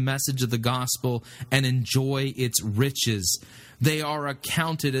believe the message of the gospel and enjoy its riches. They are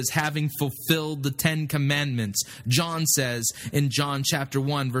accounted as having fulfilled the 10 commandments. John says in John chapter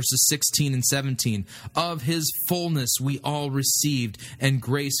 1, verses 16 and 17, "Of his fullness we all received, and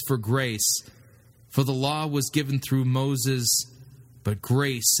grace for grace. For the law was given through Moses, but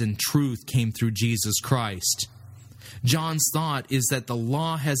grace and truth came through Jesus Christ." John's thought is that the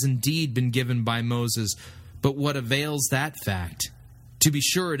law has indeed been given by Moses, but what avails that fact? To be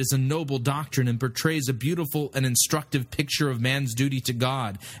sure, it is a noble doctrine and portrays a beautiful and instructive picture of man's duty to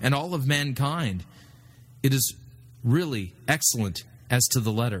God and all of mankind. It is really excellent as to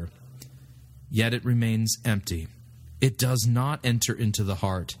the letter. Yet it remains empty. It does not enter into the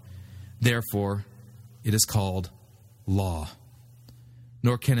heart. Therefore, it is called law.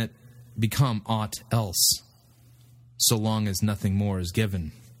 Nor can it become aught else, so long as nothing more is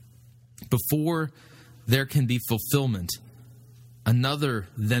given. Before there can be fulfillment, another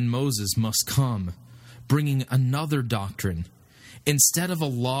than Moses must come, bringing another doctrine. Instead of a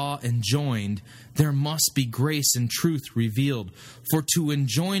law enjoined, there must be grace and truth revealed. For to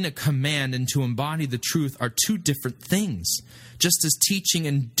enjoin a command and to embody the truth are two different things, just as teaching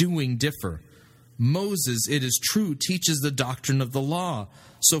and doing differ. Moses, it is true, teaches the doctrine of the law,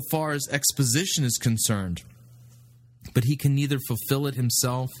 so far as exposition is concerned. But he can neither fulfill it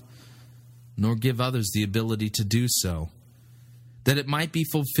himself, nor give others the ability to do so. That it might be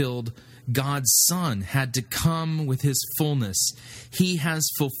fulfilled, God's Son had to come with his fullness. He has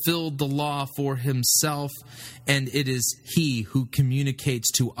fulfilled the law for himself, and it is he who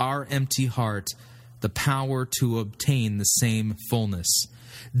communicates to our empty heart the power to obtain the same fullness.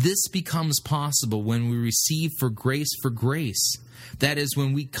 This becomes possible when we receive for grace. That is,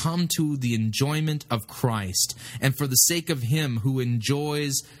 when we come to the enjoyment of Christ, and for the sake of him who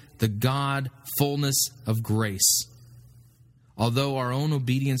enjoys the God fullness of grace. Although our own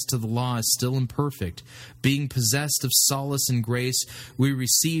obedience to the law is still imperfect, being possessed of solace and grace, we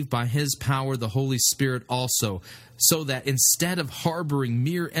receive by his power the Holy Spirit also, so that instead of harboring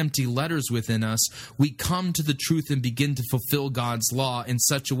mere empty letters within us, we come to the truth and begin to fulfill God's law in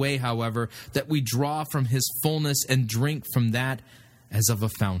such a way, however, that we draw from his fullness and drink from that as of a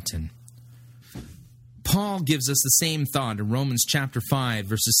fountain. Paul gives us the same thought in Romans chapter 5,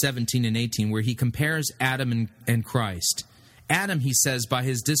 verses 17 and 18, where he compares Adam and Christ. Adam, he says, by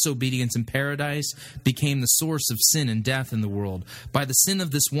his disobedience in paradise, became the source of sin and death in the world. By the sin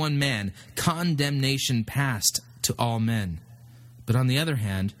of this one man, condemnation passed to all men. But on the other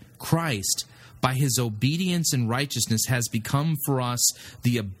hand, Christ, by his obedience and righteousness, has become for us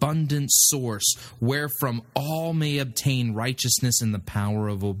the abundant source wherefrom all may obtain righteousness in the power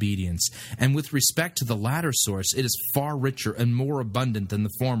of obedience. And with respect to the latter source, it is far richer and more abundant than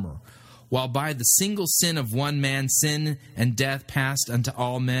the former. While by the single sin of one man sin and death passed unto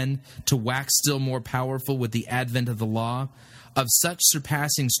all men, to wax still more powerful with the advent of the law, of such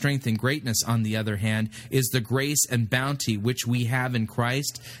surpassing strength and greatness, on the other hand, is the grace and bounty which we have in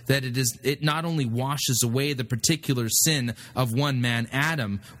Christ, that it not only washes away the particular sin of one man,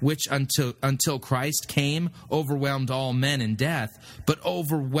 Adam, which until Christ came overwhelmed all men in death, but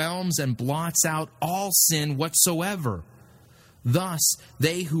overwhelms and blots out all sin whatsoever. Thus,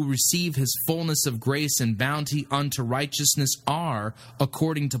 they who receive his fullness of grace and bounty unto righteousness are,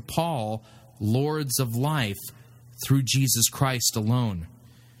 according to Paul, lords of life through Jesus Christ alone.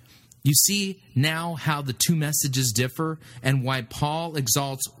 You see now how the two messages differ, and why Paul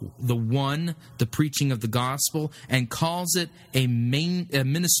exalts the one, the preaching of the gospel, and calls it a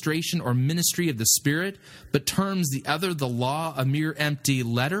ministration or ministry of the Spirit, but terms the other, the law, a mere empty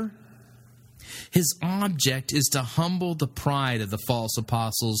letter? His object is to humble the pride of the false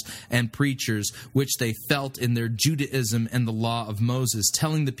apostles and preachers, which they felt in their Judaism and the law of Moses,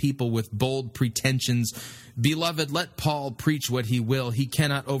 telling the people with bold pretensions, "Beloved, let Paul preach what he will. He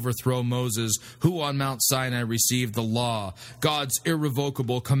cannot overthrow Moses, who on Mount Sinai received the law, God's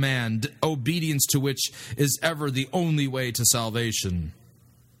irrevocable command, obedience to which is ever the only way to salvation."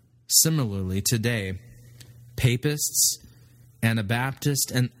 Similarly, today, papists,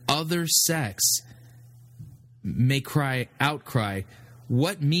 Anabaptists, and other sects may outcry,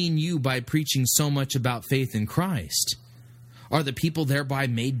 "What mean you by preaching so much about faith in Christ? Are the people thereby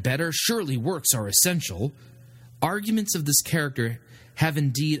made better? Surely works are essential." Arguments of this character have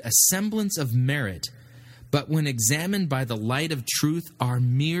indeed a semblance of merit, but when examined by the light of truth are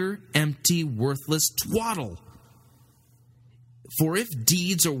mere, empty, worthless twaddle. For if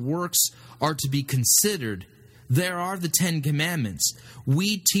deeds or works are to be considered, there are the 10 Commandments.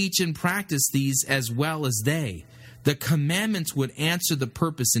 We teach and practice these as well as they. The commandments would answer the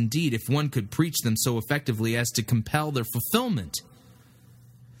purpose indeed if one could preach them so effectively as to compel their fulfillment.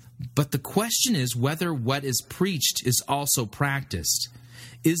 But the question is whether what is preached is also practiced.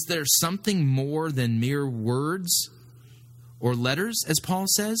 Is there something more than mere words or letters, as Paul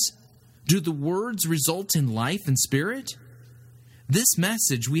says? Do the words result in life and spirit? This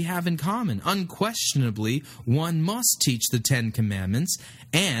message we have in common. Unquestionably, one must teach the 10 Commandments,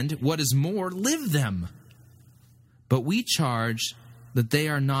 and, what is more, live them. But we charge that they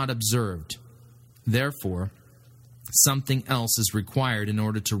are not observed. Therefore, something else is required in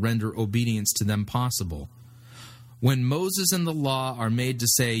order to render obedience to them possible. When Moses and the law are made to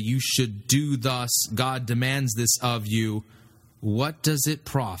say, "You should do thus, God demands this of you," what does it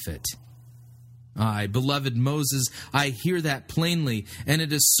profit? Aye, beloved Moses, I hear that plainly, and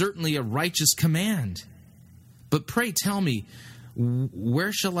it is certainly a righteous command. But pray tell me,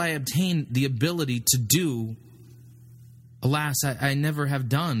 where shall I obtain the ability to do? Alas, I never have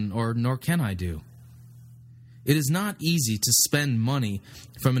done, nor can I do. It is not easy to spend money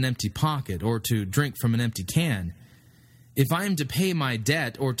from an empty pocket, or to drink from an empty can. If I am to pay my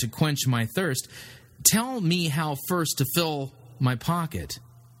debt, or to quench my thirst, tell me how first to fill my pocket.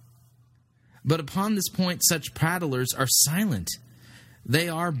 But upon this point, such prattlers are silent. They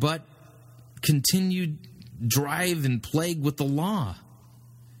are but continued drive and plague with the law.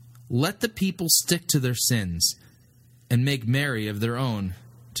 Let the people stick to their sins and make merry of their own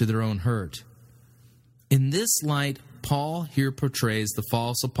to their own hurt. In this light, Paul here portrays the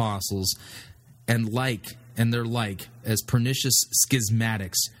false apostles and their like as pernicious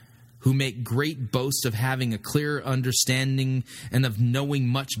schismatics, who make great boast of having a clearer understanding and of knowing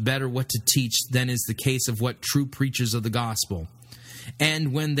much better what to teach than is the case of what true preachers of the gospel.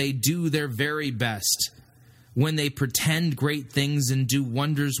 And when they do their very best, when they pretend great things and do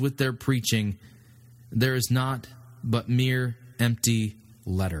wonders with their preaching, there is not but mere empty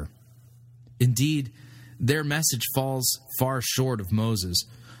letter. Indeed, their message falls far short of Moses.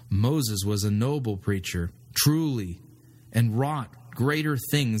 Moses was a noble preacher, truly, and wrought greater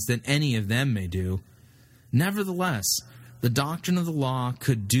things than any of them may do. Nevertheless, the doctrine of the law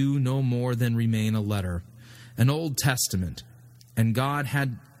could do no more than remain a letter, an Old Testament, and God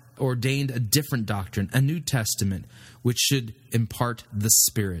had ordained a different doctrine, a New Testament, which should impart the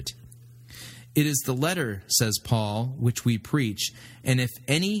Spirit. It is the letter, says Paul, which we preach, and if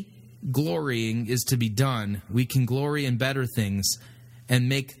any glorying is to be done, we can glory in better things and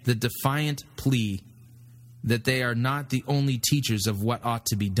make the defiant plea that they are not the only teachers of what ought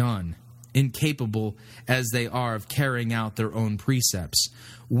to be done. incapable as they are of carrying out their own precepts.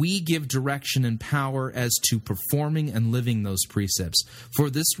 We give direction and power as to performing and living those precepts. For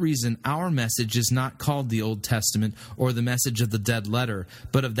this reason, our message is not called the Old Testament or the message of the dead letter,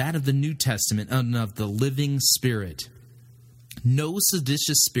 but of that of the New Testament and of the living Spirit. No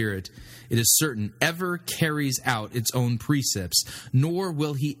seditious spirit, it is certain, ever carries out its own precepts, nor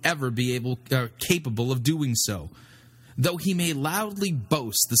will he ever be capable of doing so. Though he may loudly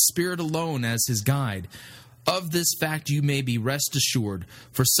boast the Spirit alone as his guide, of this fact you may be rest assured,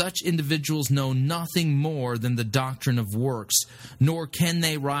 for such individuals know nothing more than the doctrine of works, nor can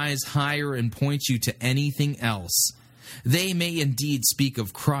they rise higher and point you to anything else. They may indeed speak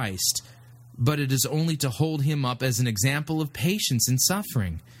of Christ, but it is only to hold him up as an example of patience in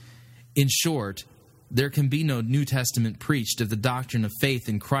suffering. In short, there can be no New Testament preached if the doctrine of faith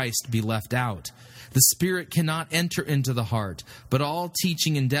in Christ be left out. The Spirit cannot enter into the heart, but all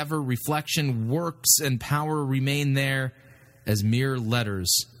teaching, endeavor, reflection, works, and power remain there as mere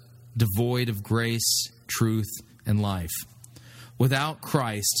letters, devoid of grace, truth, and life. Without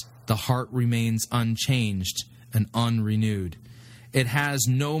Christ, the heart remains unchanged and unrenewed. It has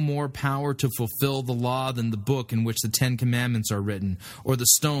no more power to fulfill the law than the book in which the 10 Commandments are written, or the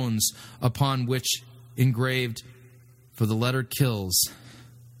stones upon which engraved, for the letter kills,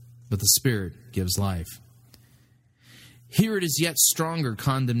 but the Spirit gives life. Here it is yet stronger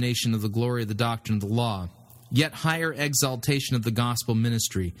condemnation of the glory of the doctrine of the law, yet higher exaltation of the gospel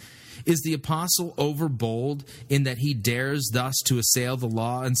ministry. Is the apostle overbold in that he dares thus to assail the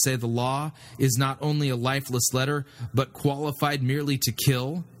law and say the law is not only a lifeless letter, but qualified merely to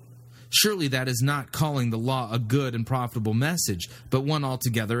kill? Surely that is not calling the law a good and profitable message, but one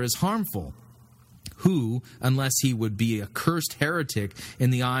altogether as harmful. Who, unless he would be a cursed heretic in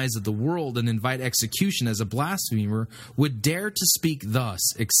the eyes of the world and invite execution as a blasphemer, would dare to speak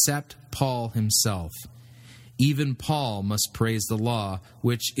thus, except Paul himself? Even Paul must praise the law,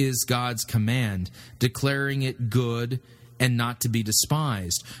 which is God's command, declaring it good and not to be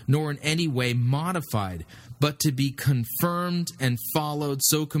despised, nor in any way modified, but to be confirmed and followed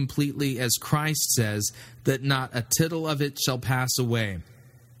so completely as Christ says, that not a tittle of it shall pass away.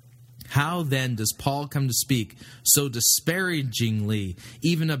 How then does Paul come to speak so disparagingly,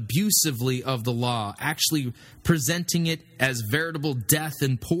 even abusively of the law, actually presenting it as veritable death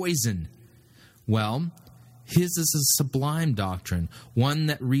and poison? Well, his is a sublime doctrine, one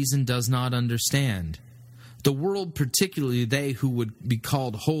that reason does not understand. The world, particularly they who would be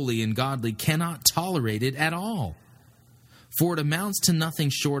called holy and godly, cannot tolerate it at all. For it amounts to nothing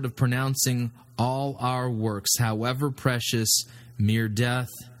short of pronouncing all our works, however precious, mere death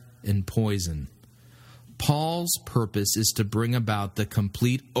and poison. Paul's purpose is to bring about the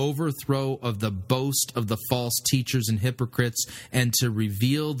complete overthrow of the boast of the false teachers and hypocrites and to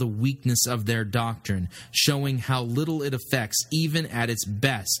reveal the weakness of their doctrine, showing how little it affects even at its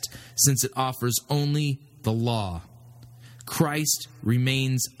best, since it offers only the law. Christ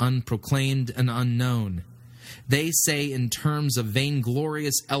remains unproclaimed and unknown. They say in terms of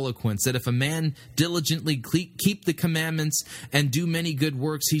vainglorious eloquence that if a man diligently keep the commandments and do many good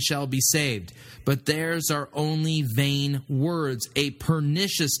works, he shall be saved. But theirs are only vain words, a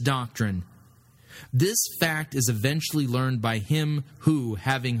pernicious doctrine. This fact is eventually learned by him who,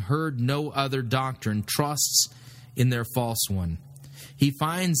 having heard no other doctrine, trusts in their false one. He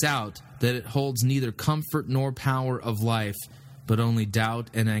finds out that it holds neither comfort nor power of life, but only doubt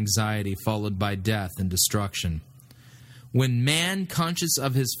and anxiety, followed by death and destruction. When man, conscious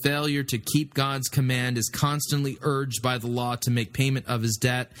of his failure to keep God's command, is constantly urged by the law to make payment of his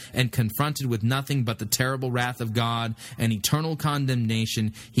debt and confronted with nothing but the terrible wrath of God and eternal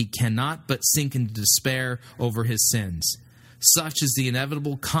condemnation, he cannot but sink into despair over his sins. Such is the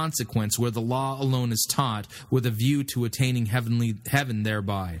inevitable consequence where the law alone is taught with a view to attaining heaven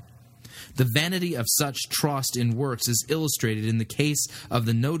thereby. The vanity of such trust in works is illustrated in the case of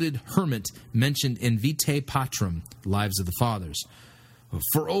the noted hermit mentioned in Vitae Patrum, Lives of the Fathers.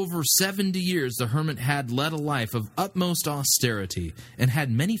 For over 70 years the hermit had led a life of utmost austerity and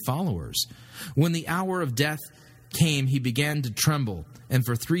had many followers. When the hour of death came, he began to tremble, and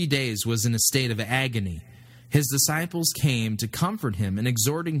for 3 days was in a state of agony. His disciples came to comfort him and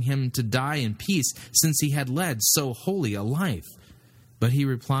exhorting him to die in peace, since he had led so holy a life. But he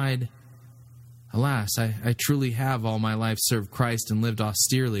replied, "Alas, I truly have all my life served Christ and lived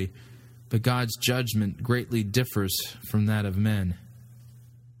austerely, but God's judgment greatly differs from that of men."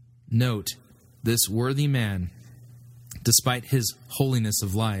 Note, this worthy man, despite his holiness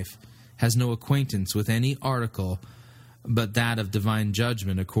of life, has no acquaintance with any article but that of divine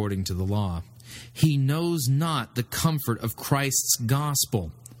judgment according to the law. He knows not the comfort of Christ's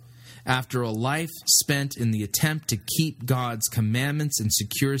gospel. After a life spent in the attempt to keep God's commandments and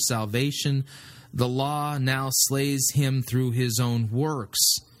secure salvation, the law now slays him through his own works.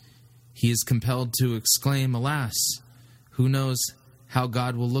 He is compelled to exclaim, "Alas, who knows how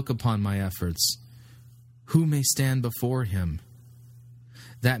God will look upon my efforts? Who may stand before him?"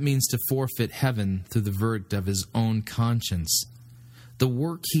 That means to forfeit heaven through the verdict of his own conscience. The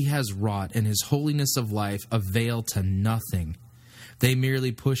work he has wrought and his holiness of life avail to nothing. They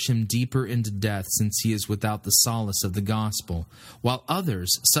merely push him deeper into death, since he is without the solace of the gospel, while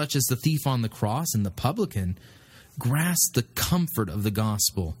others, such as the thief on the cross and the publican, grasp the comfort of the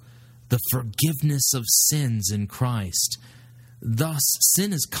gospel, the forgiveness of sins in Christ. Thus,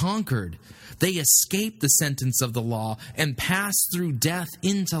 sin is conquered. They escape the sentence of the law and pass through death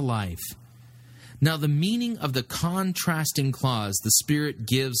into life. Now, the meaning of the contrasting clause, "the Spirit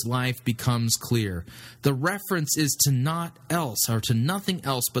gives life," becomes clear. The reference is to nothing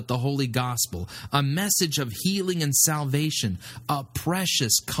else but the Holy Gospel, a message of healing and salvation, a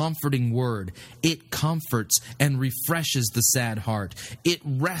precious, comforting word. It comforts and refreshes the sad heart. It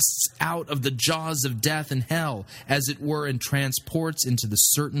wrests out of the jaws of death and hell, as it were, and transports into the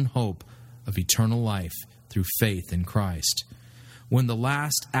certain hope of eternal life through faith in Christ. When the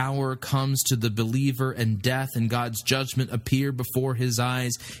last hour comes to the believer and death and God's judgment appear before his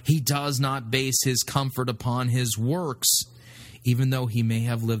eyes, he does not base his comfort upon his works. Even though he may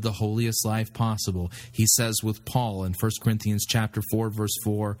have lived the holiest life possible, he says with Paul in 1 Corinthians chapter 4, verse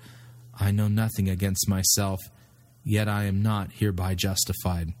 4, "I know nothing against myself, yet I am not hereby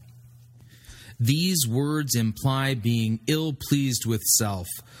justified." These words imply being ill-pleased with self,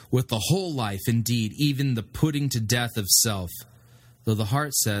 with the whole life, indeed, even the putting to death of self. Though the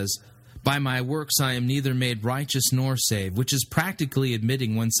heart says, "By my works I am neither made righteous nor saved," which is practically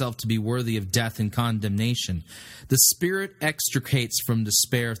admitting oneself to be worthy of death and condemnation. The Spirit extricates from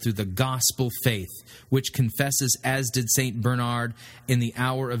despair through the gospel faith, which confesses, as did St. Bernard in the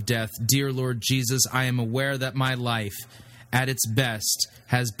hour of death, "Dear Lord Jesus, I am aware that my life, at its best,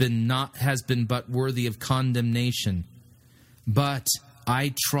 has been but worthy of condemnation. But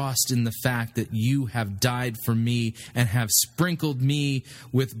I trust in the fact that you have died for me and have sprinkled me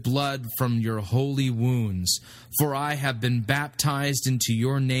with blood from your holy wounds. For I have been baptized into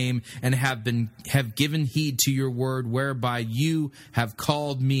your name and have given heed to your word, whereby you have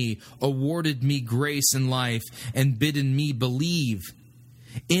called me, awarded me grace and life, and bidden me believe.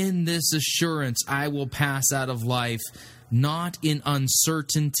 In this assurance I will pass out of life, not in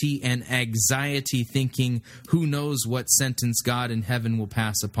uncertainty and anxiety, thinking, who knows what sentence God in heaven will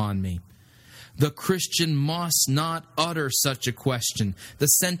pass upon me." The Christian must not utter such a question. The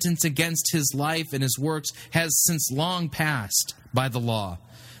sentence against his life and his works has since long passed by the law.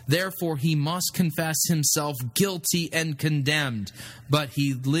 Therefore, he must confess himself guilty and condemned, but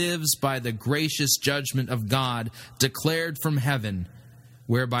he lives by the gracious judgment of God declared from heaven,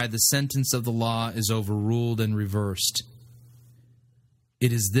 whereby the sentence of the law is overruled and reversed.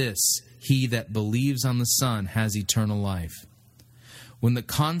 It is this: he that believes on the Son has eternal life. When the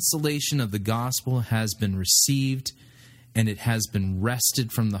consolation of the gospel has been received, and it has been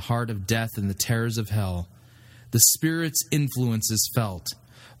wrested from the heart of death and the terrors of hell, the Spirit's influence is felt.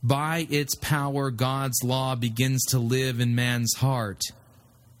 By its power, God's law begins to live in man's heart.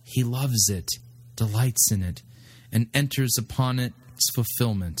 He loves it, delights in it, and enters upon its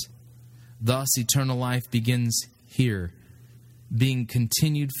fulfillment. Thus, eternal life begins here, being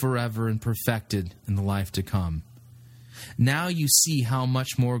continued forever and perfected in the life to come. Now you see how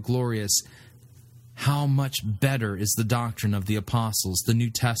much more glorious, how much better is the doctrine of the apostles, the New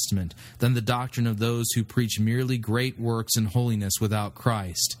Testament, than the doctrine of those who preach merely great works and holiness without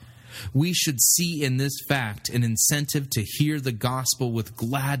Christ. We should see in this fact an incentive to hear the gospel with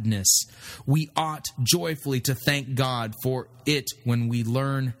gladness. We ought joyfully to thank God for it when we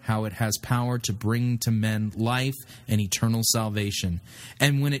learn how it has power to bring to men life and eternal salvation,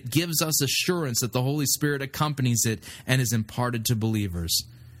 and when it gives us assurance that the Holy Spirit accompanies it and is imparted to believers.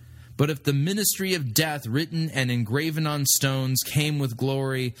 But if the ministry of death, written and engraven on stones, came with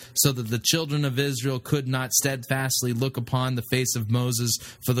glory, so that the children of Israel could not steadfastly look upon the face of Moses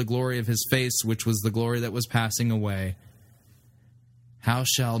for the glory of his face, which was the glory that was passing away, how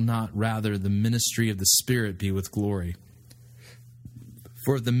shall not rather the ministry of the Spirit be with glory?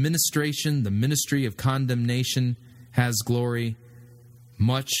 For the ministry of condemnation has glory,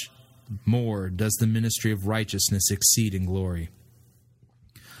 much more does the ministry of righteousness exceed in glory.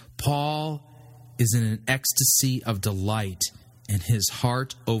 Paul is in an ecstasy of delight, and his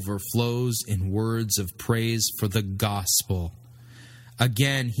heart overflows in words of praise for the gospel.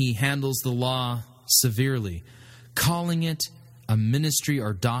 Again, he handles the law severely, calling it a ministry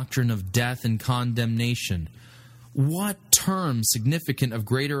or doctrine of death and condemnation. What term significant of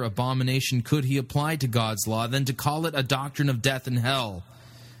greater abomination could he apply to God's law than to call it a doctrine of death and hell?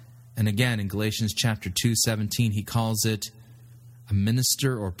 And again, in Galatians chapter 2:17, he calls it a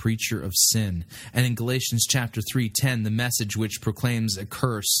minister or preacher of sin. And in Galatians chapter 3:10, the message which proclaims a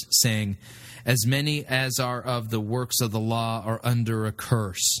curse, saying, as many as are of the works of the law are under a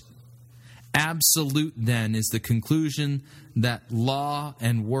curse. Absolute, then, is the conclusion that law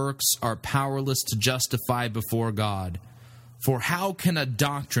and works are powerless to justify before God. For how can a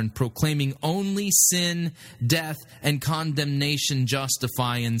doctrine proclaiming only sin, death, and condemnation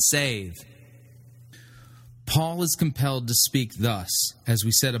justify and save? Paul is compelled to speak thus, as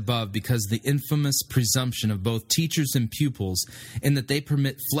we said above, because the infamous presumption of both teachers and pupils, in that they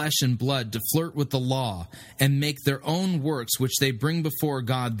permit flesh and blood to flirt with the law and make their own works which they bring before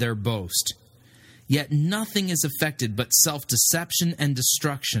God their boast. Yet nothing is affected but self-deception and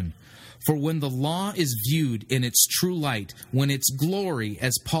destruction. For when the law is viewed in its true light, when its glory,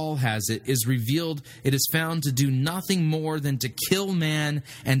 as Paul has it, is revealed, it is found to do nothing more than to kill man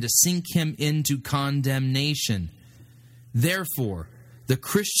and to sink him into condemnation. Therefore, the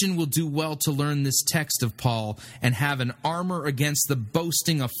Christian will do well to learn this text of Paul and have an armor against the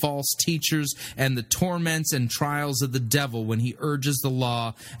boasting of false teachers and the torments and trials of the devil when he urges the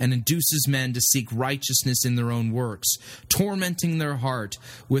law and induces men to seek righteousness in their own works, tormenting their heart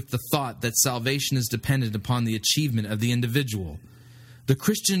with the thought that salvation is dependent upon the achievement of the individual. The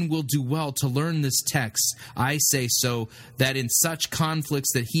Christian will do well to learn this text, I say so, that in such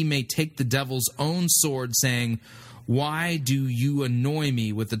conflicts that he may take the devil's own sword, saying, why do you annoy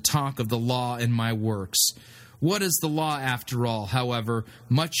me with the talk of the law and my works? What is the law after all? However,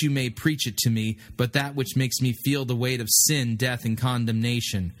 much you may preach it to me, but that which makes me feel the weight of sin, death, and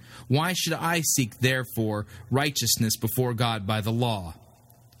condemnation. Why should I seek, therefore, righteousness before God by the law?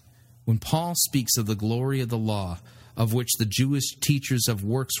 When Paul speaks of the glory of the law, of which the Jewish teachers of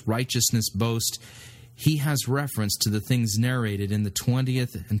works righteousness boast, he has reference to the things narrated in the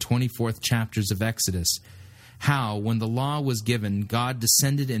 20th and 24th chapters of Exodus. How, when the law was given, God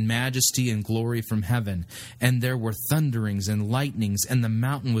descended in majesty and glory from heaven, and there were thunderings and lightnings, and the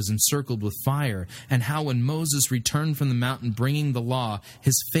mountain was encircled with fire, and how when Moses returned from the mountain bringing the law,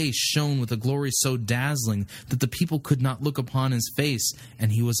 his face shone with a glory so dazzling that the people could not look upon his face,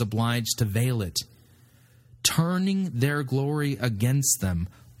 and he was obliged to veil it. Turning their glory against them,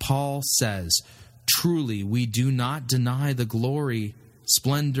 Paul says, truly we do not deny the glory,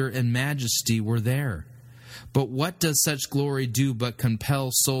 splendor, and majesty were there. But what does such glory do but compel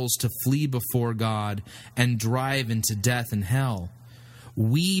souls to flee before God and drive into death and hell?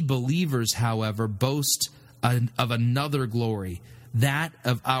 We believers, however, boast of another glory, that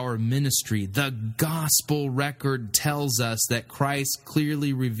of our ministry. The gospel record tells us that Christ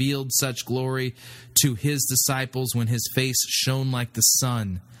clearly revealed such glory to his disciples when his face shone like the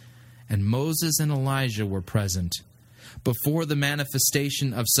sun, and Moses and Elijah were present. Before the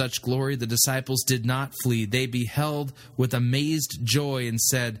manifestation of such glory, the disciples did not flee. They beheld with amazed joy and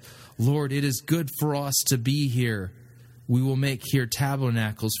said, Lord, it is good for us to be here. We will make here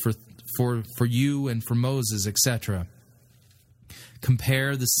tabernacles for you and for Moses, etc.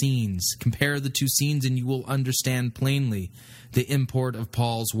 Compare the scenes. Compare the two scenes and you will understand plainly the import of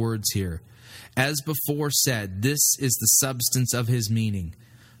Paul's words here. As before said, this is the substance of his meaning.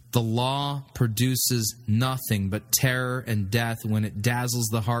 The law produces nothing but terror and death when it dazzles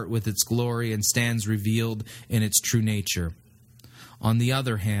the heart with its glory and stands revealed in its true nature. On the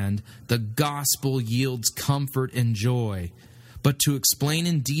other hand, the gospel yields comfort and joy. But to explain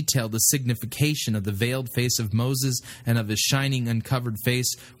in detail the signification of the veiled face of Moses and of his shining uncovered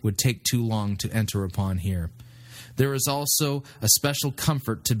face would take too long to enter upon here. There is also a special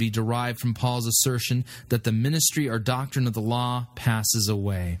comfort to be derived from Paul's assertion that the ministry or doctrine of the law passes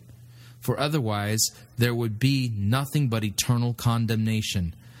away. For otherwise, there would be nothing but eternal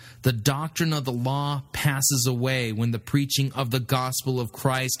condemnation. The doctrine of the law passes away when the preaching of the gospel of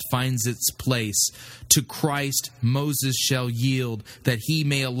Christ finds its place. To Christ Moses shall yield, that he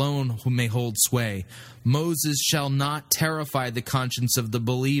may alone may hold sway. Moses shall not terrify the conscience of the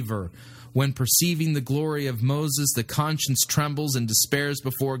believer. When perceiving the glory of Moses, the conscience trembles and despairs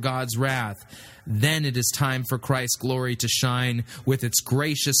before God's wrath. Then it is time for Christ's glory to shine with its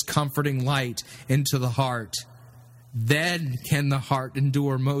gracious, comforting light into the heart. Then can the heart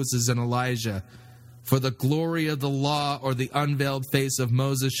endure Moses and Elijah. For the glory of the law or the unveiled face of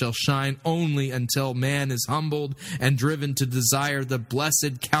Moses shall shine only until man is humbled and driven to desire the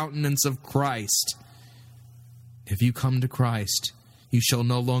blessed countenance of Christ. If you come to Christ, You shall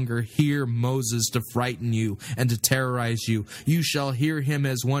no longer hear Moses to frighten you and to terrorize you. You shall hear him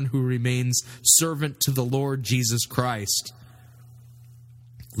as one who remains servant to the Lord Jesus Christ,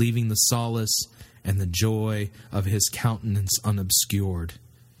 leaving the solace and the joy of his countenance unobscured.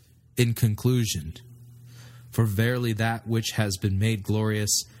 In conclusion, for verily that which has been made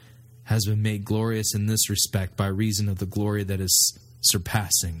glorious in this respect by reason of the glory that is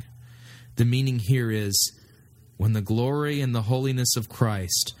surpassing. The meaning here is, when the glory and the holiness of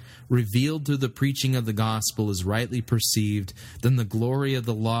Christ, revealed through the preaching of the gospel, is rightly perceived, then the glory of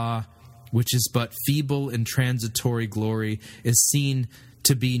the law, which is but feeble and transitory glory, is seen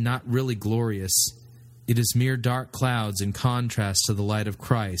to be not really glorious. It is mere dark clouds in contrast to the light of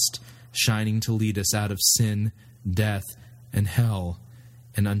Christ, shining to lead us out of sin, death, and hell,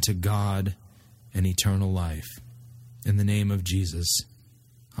 and unto God and eternal life. In the name of Jesus,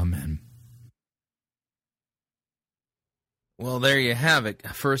 amen. Well, there you have it.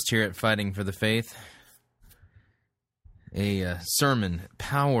 First here at Fighting for the Faith, a sermon,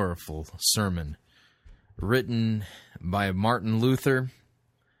 powerful sermon, written by Martin Luther,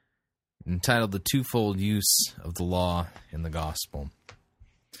 entitled The Twofold Use of the Law in the Gospel.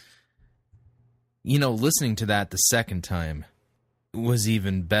 You know, listening to that the second time was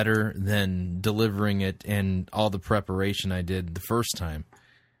even better than delivering it and all the preparation I did the first time.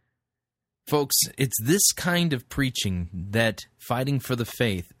 Folks, it's this kind of preaching that Fighting for the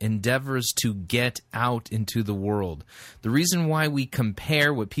Faith endeavors to get out into the world. The reason why we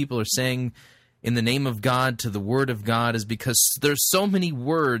compare what people are saying in the name of God to the Word of God is because there's so many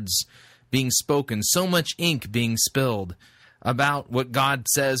words being spoken, so much ink being spilled about what God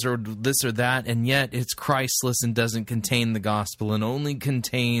says or this or that, and yet it's Christless and doesn't contain the gospel and only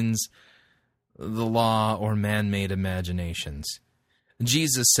contains the law or man-made imaginations.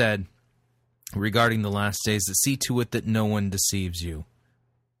 Jesus said, regarding the last days, to see to it that no one deceives you.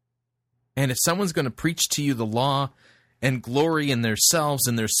 And if someone's going to preach to you the law and glory in themselves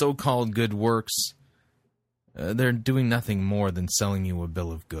and their so-called good works, they're doing nothing more than selling you a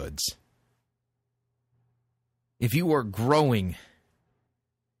bill of goods. If you are growing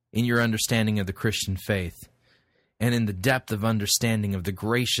in your understanding of the Christian faith and in the depth of understanding of the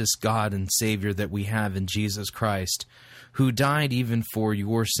gracious God and Savior that we have in Jesus Christ, who died even for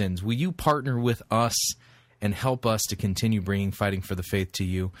your sins, will you partner with us and help us to continue bringing Fighting for the Faith to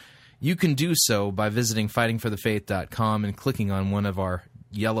you? You can do so by visiting fightingforthefaith.com and clicking on one of our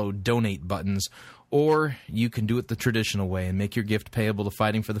yellow donate buttons, or you can do it the traditional way and make your gift payable to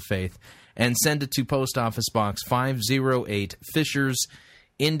Fighting for the Faith and send it to Post Office Box 508, Fishers,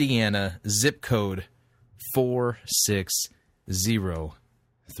 Indiana, zip code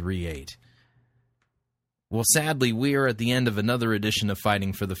 46038. Well, sadly, we are at the end of another edition of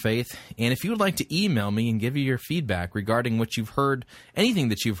Fighting for the Faith, and if you would like to email me and give you your feedback regarding what you've heard, anything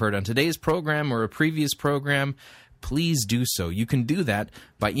that you've heard on today's program or a previous program, please do so. You can do that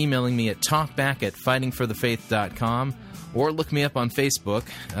by emailing me at talkback@fightingforthefaith.com, or look me up on Facebook.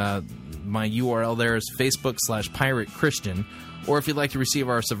 My URL there is Facebook/Pirate Christian, or if you'd like to receive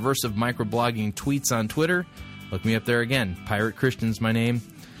our subversive microblogging tweets on Twitter, look me up there again. Pirate Christian's my name.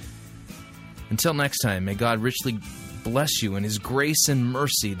 Until next time, may God richly bless you in His grace and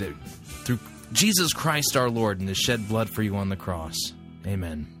mercy that through Jesus Christ our Lord and His shed blood for you on the cross.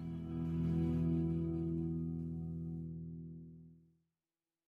 Amen.